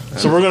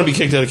 so we're going to be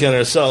kicked out of Canada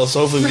ourselves. So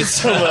hopefully we get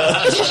some...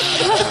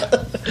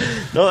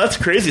 No, that's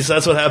crazy. So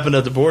that's what happened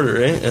at the border,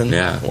 right? And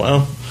Yeah.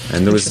 Wow.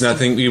 And there was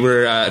nothing. We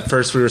were at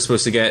first. We were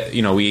supposed to get.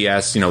 We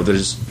asked. We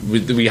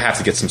have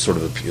to get some sort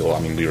of appeal. I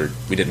mean,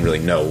 we didn't really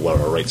know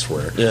what our rights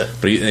were. Yeah.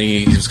 But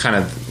he was kind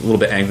of a little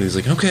bit angry. He was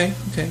like, "Okay,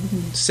 we can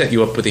set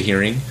you up with a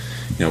hearing."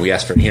 We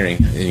asked for a hearing,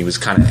 and he was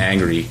kind of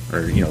angry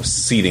or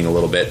seething a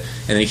little bit.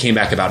 And then he came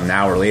back about an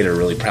hour later,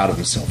 really proud of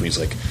himself. He's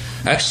like,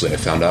 "Actually, I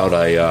found out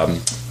I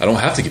don't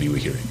have to give you a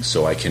hearing.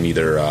 So I can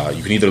either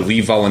you can either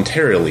leave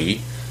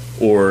voluntarily,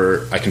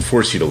 or I can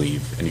force you to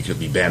leave, and you could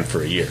be banned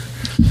for a year."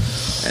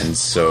 And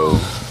so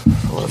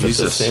Well, if it's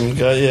the same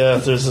guy, yeah.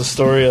 There's a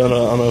story on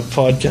a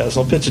podcast.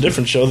 I'll pitch a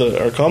different show,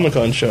 our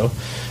Comic-Con show,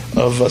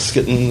 of us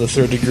getting the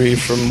third degree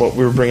from what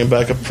we were bringing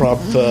back a prop.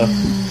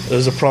 It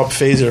was a prop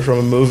phaser from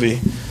a movie.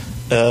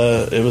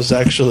 It was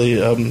actually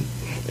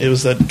it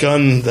was that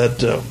gun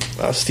that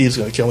Steve's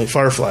going to kill me,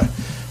 Firefly.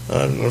 I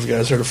don't know if you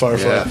guys heard of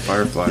Firefly. Yeah,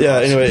 Firefly. Yeah,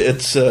 anyway,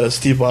 it's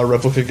Steve bought a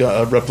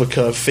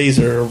replica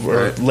phaser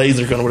or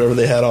laser gun or whatever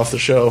they had off the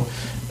show,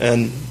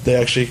 and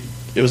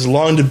it was a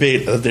long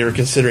debate that they were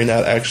considering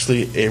that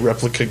actually a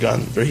replica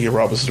gun that he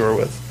robbed a store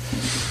with.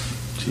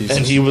 Jesus.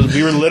 And we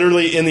were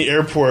literally in the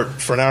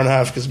airport for an hour and a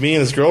half because me and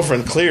his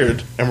girlfriend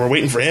cleared, and we're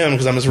waiting for him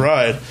because I'm his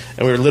ride,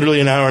 and we were literally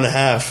an hour and a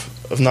half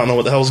of not knowing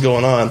what the hell's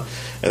going on,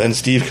 and then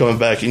Steve coming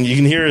back, and you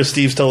can hear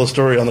Steve tell the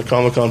story on the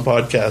Comic-Con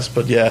podcast,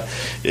 but yeah,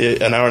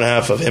 an hour and a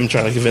half of him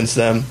trying to convince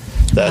them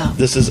that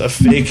this is a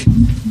fake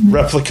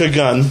replica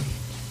gun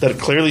that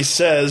clearly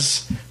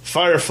says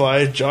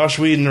Firefly, Josh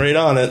Whedon right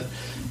on it.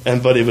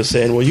 And Buddy was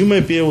saying, "Well, you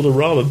might be able to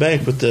rob a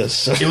bank with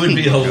this." It would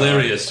be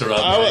hilarious to rob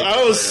a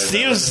bank.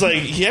 He was like,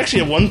 he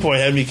actually at one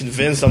point had me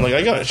convinced. I'm like,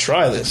 I gotta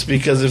try this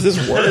because if this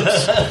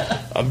works,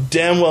 I'm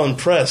damn well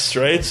impressed,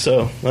 right?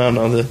 So I don't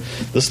know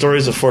the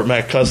stories of Fort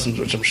Mac Customs,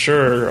 which I'm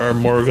sure are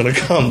more going to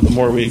come the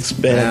more we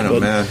expand.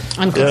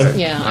 I'm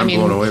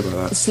blown away by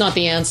that. It's not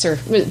the answer.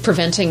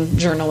 Preventing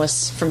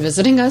journalists from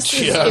visiting us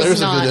is there's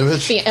not. A good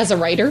image. As a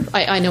writer,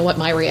 I know what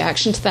my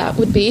reaction to that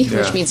would be,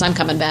 which means I'm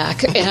coming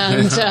back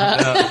and.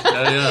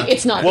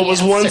 It's not. What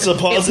was once a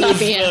positive? It's not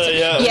the answer.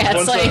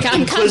 It's like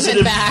I'm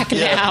coming back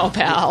now,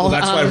 pal. Well,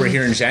 that's why we're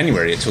here in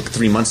January. It took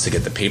 3 months to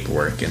get the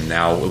paperwork, and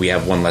now we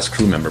have one less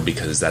crew member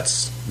because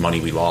that's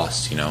money we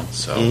lost.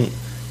 So.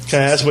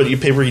 Can I ask what you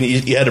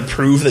had to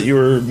prove that you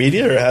were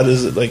media, or how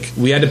does it like?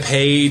 We had to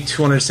pay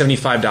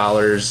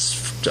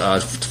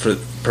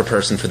 $275 per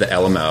person for the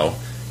LMO,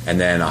 and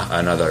then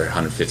another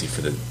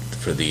 $150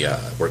 for the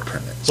work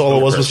permit. So all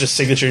it was just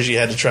signatures you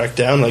had to track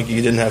down. Like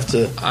you didn't have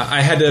to.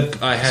 I had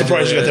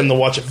surprised you got them to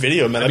watch a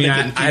video, man.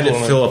 I had to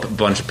fill up a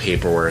bunch of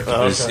paperwork.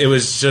 It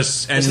was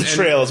just and the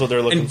trail is what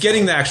they're looking. And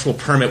getting the actual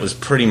permit was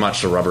pretty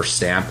much a rubber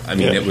stamp.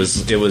 It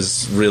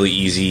was really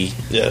easy.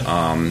 Yeah.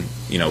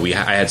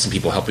 I had some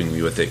people helping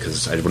me with it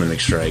because I wanted to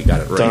make sure I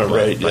got it right. Done it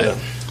right. Yeah.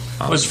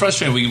 It was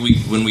frustrating.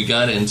 When we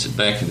got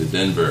back into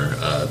Denver,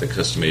 the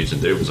custom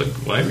agent there was like,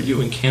 "Why were you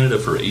in Canada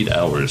for 8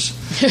 hours?"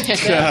 I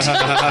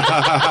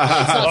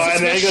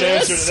didn't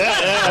answer to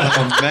that. Yeah.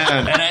 Oh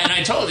man! And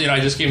I told I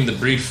just gave him the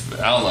brief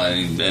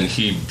outline, and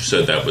he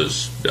said that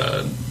was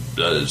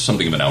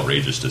something of an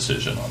outrageous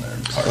decision on their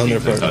part. I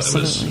thought it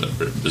was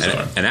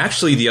bizarre. And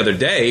actually, the other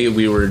day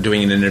we were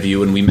doing an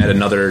interview, and we met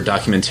another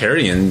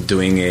documentarian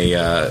doing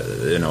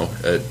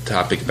a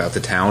topic about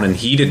the town, and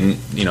he didn't.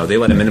 They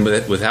let him in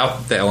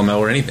without the LMO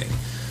or anything.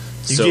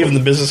 You gave him the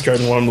business card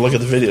and wanted him to look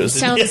at the videos.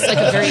 Sounds like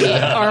a very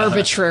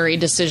arbitrary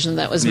decision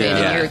that was made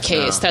in your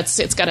case.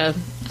 It's got a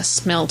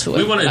smell to it.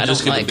 We want to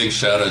just give a big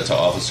shout out to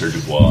Officer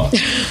Dubois.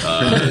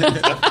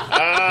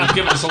 He's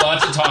given us a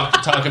lot to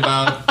talk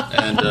about,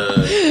 and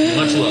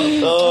much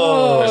love.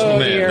 Oh, that's my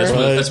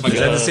man. That's my guy. Is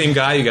that the same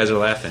guy? You guys are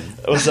laughing.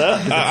 What's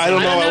that? I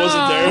don't know. I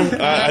wasn't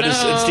there.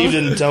 And Steve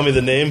didn't tell me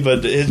the name,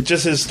 but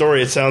just his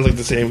story. It sounds like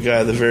the same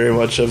guy. The very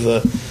much of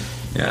the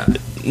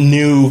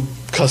new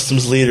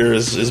customs leader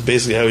is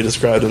basically how he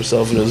described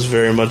himself, and it was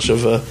very much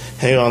of a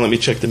hang on, let me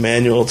check the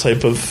manual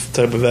type of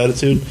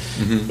attitude.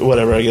 Mm-hmm.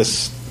 Whatever, I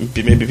guess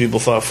maybe people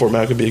thought Fort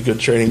Mac would be a good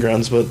training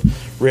grounds, but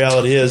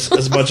reality is,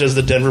 as much as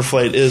the Denver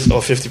flight is a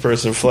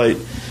 50-person flight,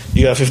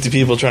 you got 50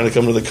 people trying to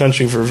come to the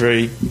country for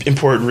very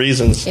important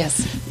reasons.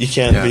 Yes, you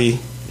can't be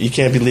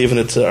leaving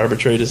it to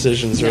arbitrary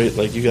decisions, right?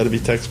 Like you got to be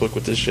textbook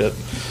with this shit.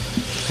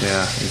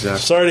 Yeah, exactly.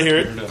 Sorry to hear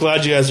it.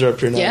 Glad you guys are up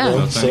here now.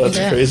 Yeah. So that's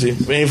crazy.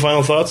 Any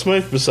final thoughts,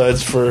 Mike,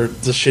 besides for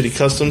the shitty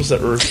customs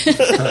that were...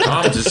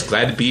 I'm just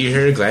glad to be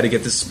here, glad to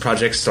get this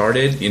project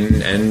started,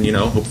 and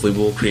hopefully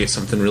we'll create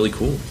something really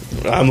cool.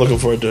 I'm looking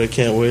forward to it. I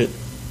can't wait.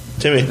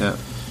 Timmy? Yeah.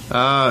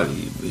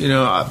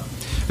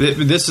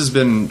 This has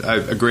been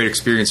a great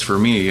experience for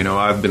me.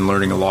 I've been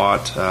learning a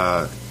lot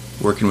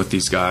working with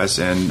these guys,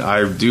 and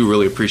I do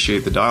really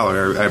appreciate the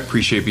dialogue. I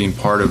appreciate being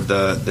part of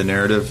the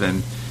narrative,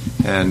 and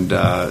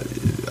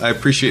I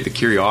appreciate the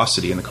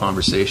curiosity in the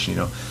conversation,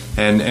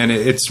 and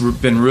it's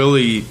been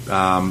really.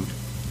 I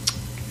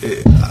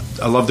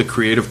love the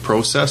creative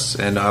process,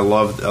 and I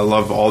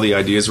love all the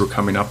ideas we're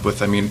coming up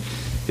with. I mean,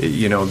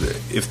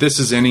 if this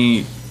is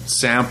any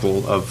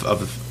sample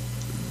of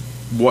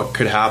what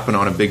could happen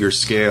on a bigger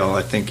scale,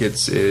 I think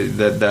it's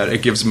that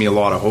it gives me a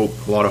lot of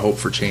hope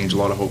for change, a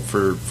lot of hope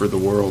for the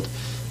world.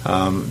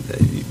 I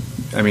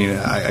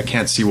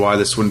can't see why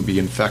this wouldn't be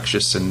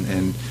infectious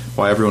and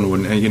why everyone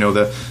wouldn't. And,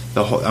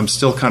 the whole, I'm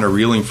still kind of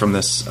reeling from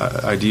this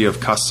idea of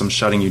customs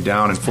shutting you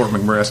down in Fort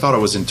McMurray. I thought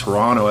it was in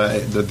Toronto.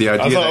 The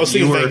idea I thought I was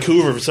thinking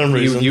Vancouver for some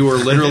reason. You were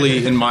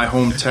literally in my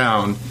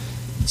hometown,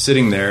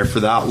 sitting there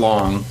for that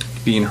long,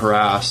 being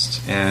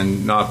harassed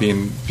and not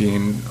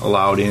being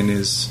allowed in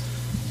is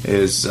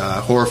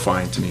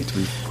horrifying to me, to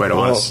be quite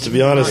honest. To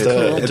be honest,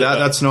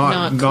 that's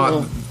not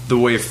cool. the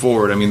way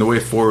forward. I mean, the way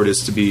forward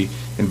is to be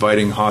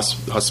inviting,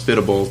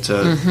 hospitable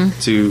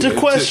to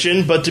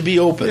question, but to be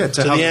open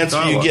to the answer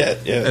dialogue. You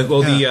get. Yeah.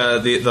 Well,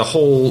 the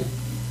whole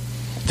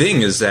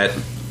thing is that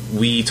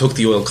we took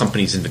the oil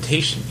company's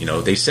invitation.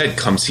 They said,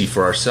 "Come see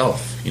for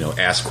ourselves.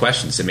 Ask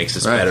questions. It makes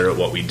us better at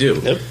what we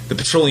do." Yep. The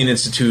Petroleum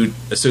Institute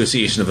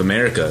Association of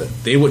America,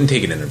 they wouldn't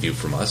take an interview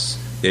from us.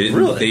 They didn't.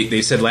 Really?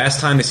 They said last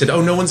time, they said,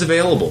 "Oh, no one's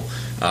available,"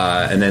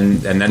 and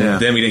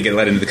then we didn't get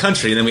let into the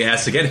country. And then we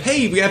asked again,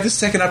 "Hey, we have this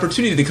second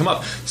opportunity to come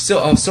up.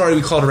 Still, oh, sorry,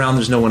 we called around.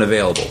 There's no one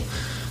available."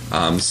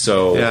 And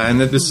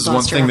this is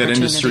one thing that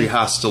industry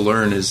has to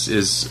learn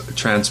is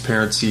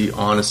transparency,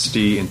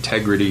 honesty,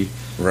 integrity.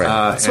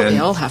 Right. That's what we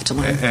all have to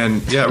learn.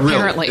 And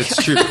really, it's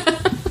true.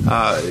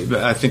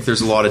 I think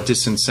there's a lot of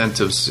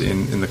disincentives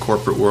in the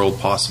corporate world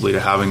possibly to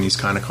having these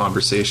kind of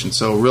conversations.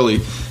 So really,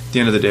 at the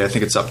end of the day, I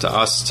think it's up to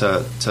us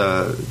to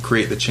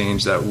create the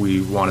change that we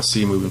want to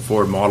see moving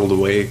forward, model the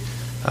way,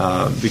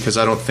 because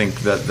I don't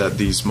think that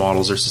these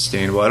models are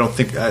sustainable. I don't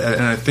think,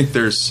 and I think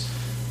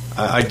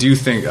I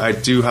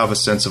do have a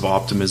sense of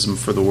optimism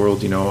for the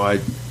world. I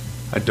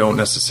don't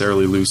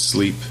necessarily lose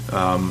sleep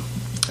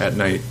at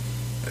night.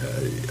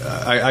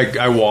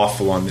 I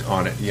waffle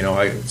on it.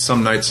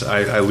 Some nights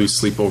I lose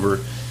sleep over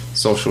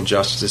social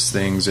justice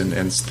things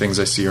and things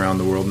I see around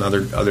the world,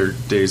 and other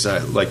days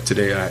like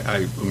today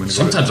I'm going to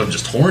sometimes I'm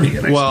just horny.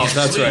 And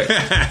that's right.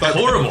 But,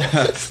 horrible.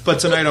 But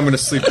tonight I'm going to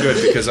sleep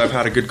good because I've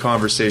had a good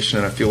conversation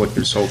and I feel like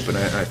there's hope, and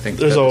I think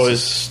there's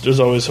always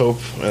hope,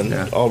 and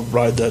I'll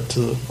ride that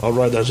to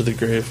the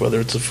grave,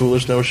 whether it's a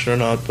foolish notion or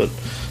not. But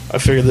I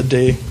figure the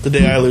day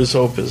I lose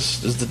hope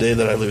is the day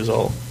that I lose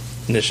all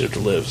initiative to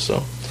live.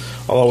 So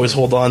I'll always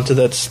hold on to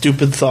that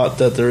stupid thought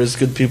that there is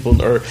good people,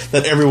 or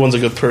that everyone's a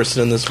good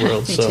person in this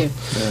world. Me so, too.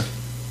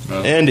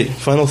 Yeah. Andy,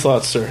 final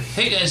thoughts, sir.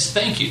 Hey guys,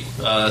 thank you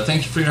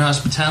for your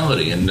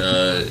hospitality, and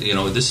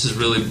this has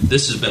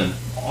been an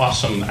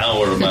awesome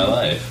hour of my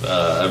life.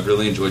 I've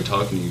really enjoyed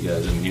talking to you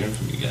guys and hearing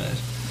from you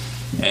guys,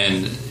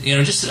 and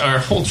just our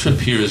whole trip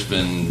here has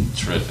been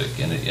terrific.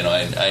 And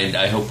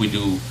I hope we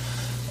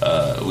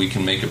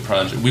can make a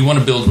project. We want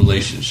to build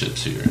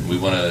relationships here, and we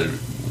want to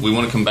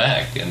come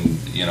back, and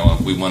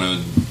we want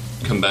to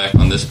come back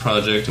on this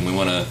project, and we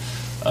want to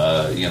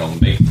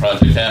make a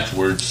project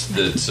afterwards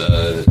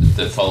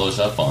that follows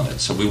up on it.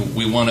 So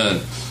we want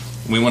to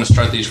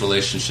start these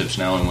relationships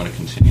now, and want to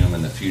continue them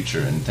in the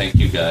future. And thank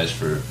you guys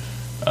for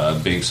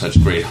being such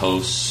great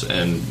hosts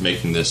and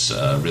making this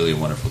really a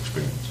wonderful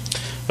experience.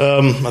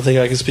 I think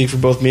I can speak for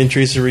both me and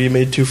Teresa. You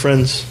made two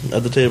friends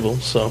at the table,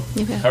 so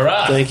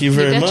hurrah! Thank you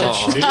very much.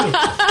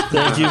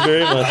 Thank you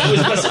very much.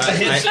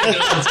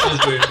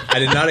 I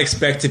did not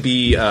expect to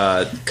be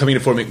coming to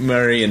Fort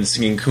McMurray and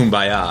singing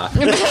Kumbaya.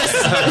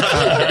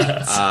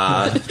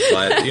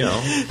 But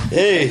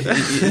hey,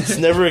 it's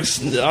never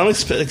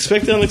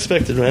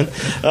unexpected, man.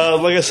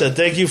 Like I said,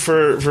 thank you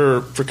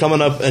for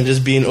coming up and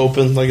just being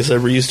open. Like I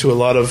said, we're used to a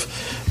lot of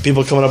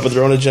people coming up with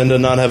their own agenda,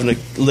 not having a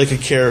lick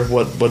of care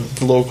what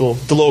the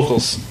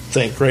locals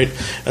think, right?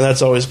 And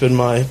that's always been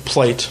my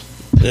plight.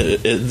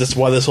 That's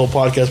why this whole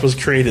podcast was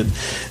created,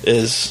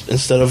 is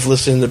instead of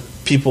listening to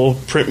people,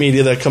 print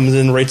media that comes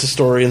in, writes a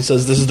story and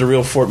says this is the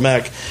real Fort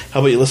Mac, how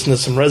about you listen to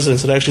some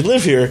residents that actually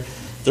live here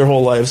their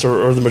whole lives,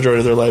 or the majority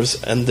of their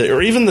lives,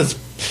 or even the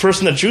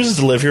person that chooses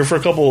to live here for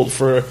a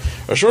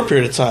short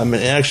period of time,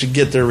 and actually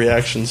get their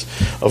reactions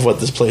of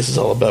what this place is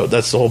all about.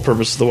 That's the whole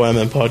purpose of the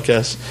YMN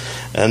podcast.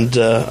 And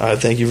I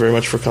thank you very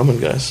much for coming,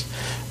 guys.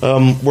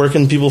 Where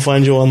can people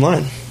find you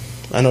online?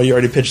 I know you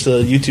already pitched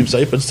the YouTube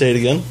site, but say it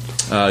again.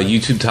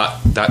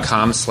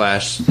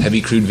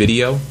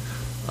 YouTube.com/heavycrudevideo.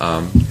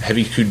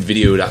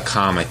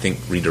 Heavycrudevideo.com, I think,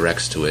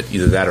 redirects to it.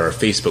 Either that or our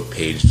Facebook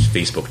page,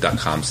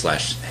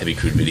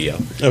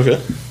 facebook.com/heavycrudevideo. Okay.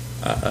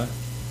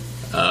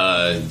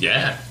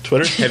 Yeah.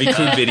 Twitter? Heavy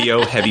Crude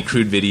Video, Heavy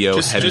Crude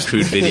Video, Heavy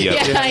Crude Video.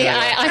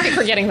 Yeah, I think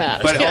we're getting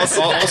that. But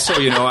also,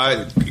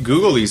 I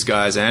Google these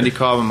guys, Andy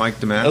Cobb and Mike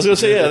Demansky. I was going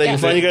to say, they can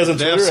find you guys on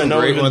Twitter. I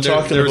know we've been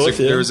talking to both of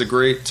you. There was a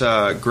great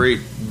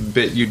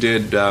bit you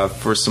did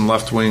for some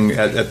left-wing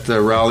at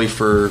the Rally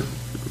for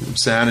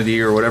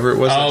Sanity or whatever it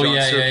was. Oh,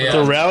 yeah.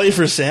 The Rally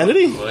for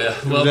Sanity?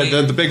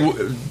 The big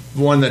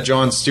one that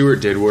Jon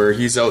Stewart did, where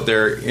he's out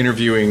there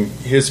interviewing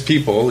his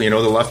people, the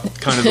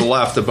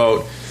left,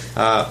 about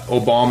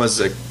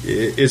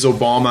is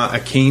Obama a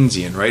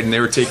Keynesian, right? And they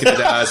were taking it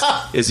as,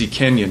 is he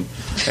Kenyan?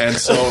 And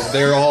so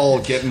they're all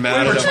getting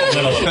mad at him.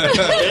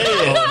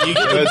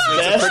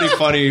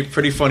 It's a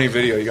pretty funny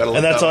video. You got to.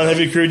 And that's on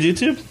Heavy Crude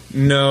YouTube.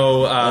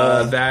 No,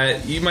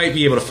 that you might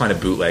be able to find a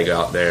bootleg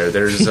out there.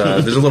 There's a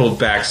little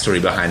backstory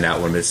behind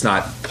that one. It's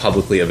not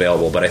publicly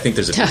available, but I think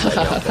there's a bootleg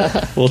out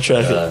there. We'll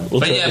check it.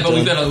 But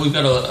we've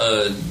got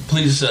a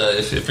please,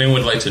 if anyone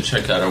would like to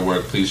check out our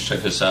work, please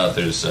check us out.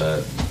 There's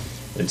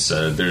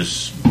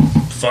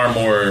far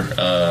more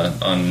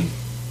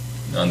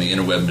on the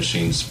interweb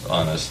machines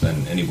on us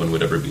than anyone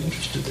would ever be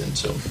interested in.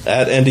 So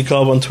at Andy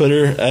Cobb on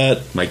Twitter,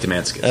 at Mike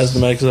Demansky as the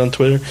Mike is on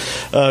Twitter.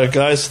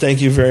 Guys,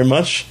 thank you very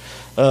much.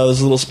 There's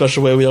a little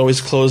special way we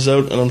always close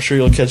out, and I'm sure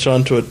you'll catch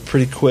on to it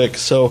pretty quick.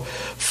 So,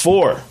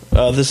 for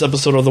this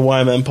episode of the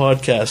YMN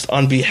Podcast,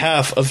 on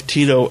behalf of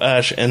Tito,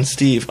 Ash, and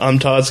Steve, I'm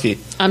Todsky.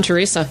 I'm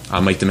Teresa.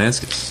 I'm Mike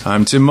Damascus.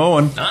 I'm Tim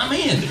Moen. I'm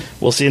Andy.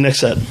 We'll see you next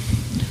set.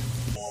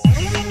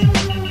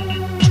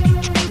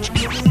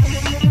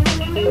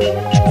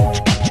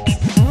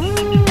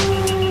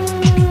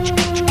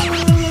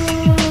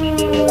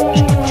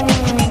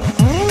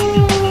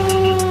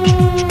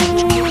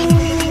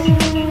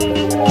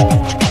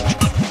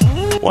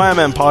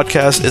 YMN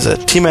Podcast is a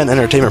T-Man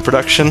Entertainment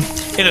production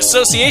in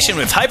association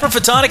with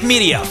Hyperphotonic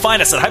Media.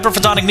 Find us at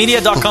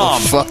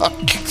hyperphotonicmedia.com.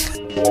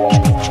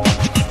 Fuck.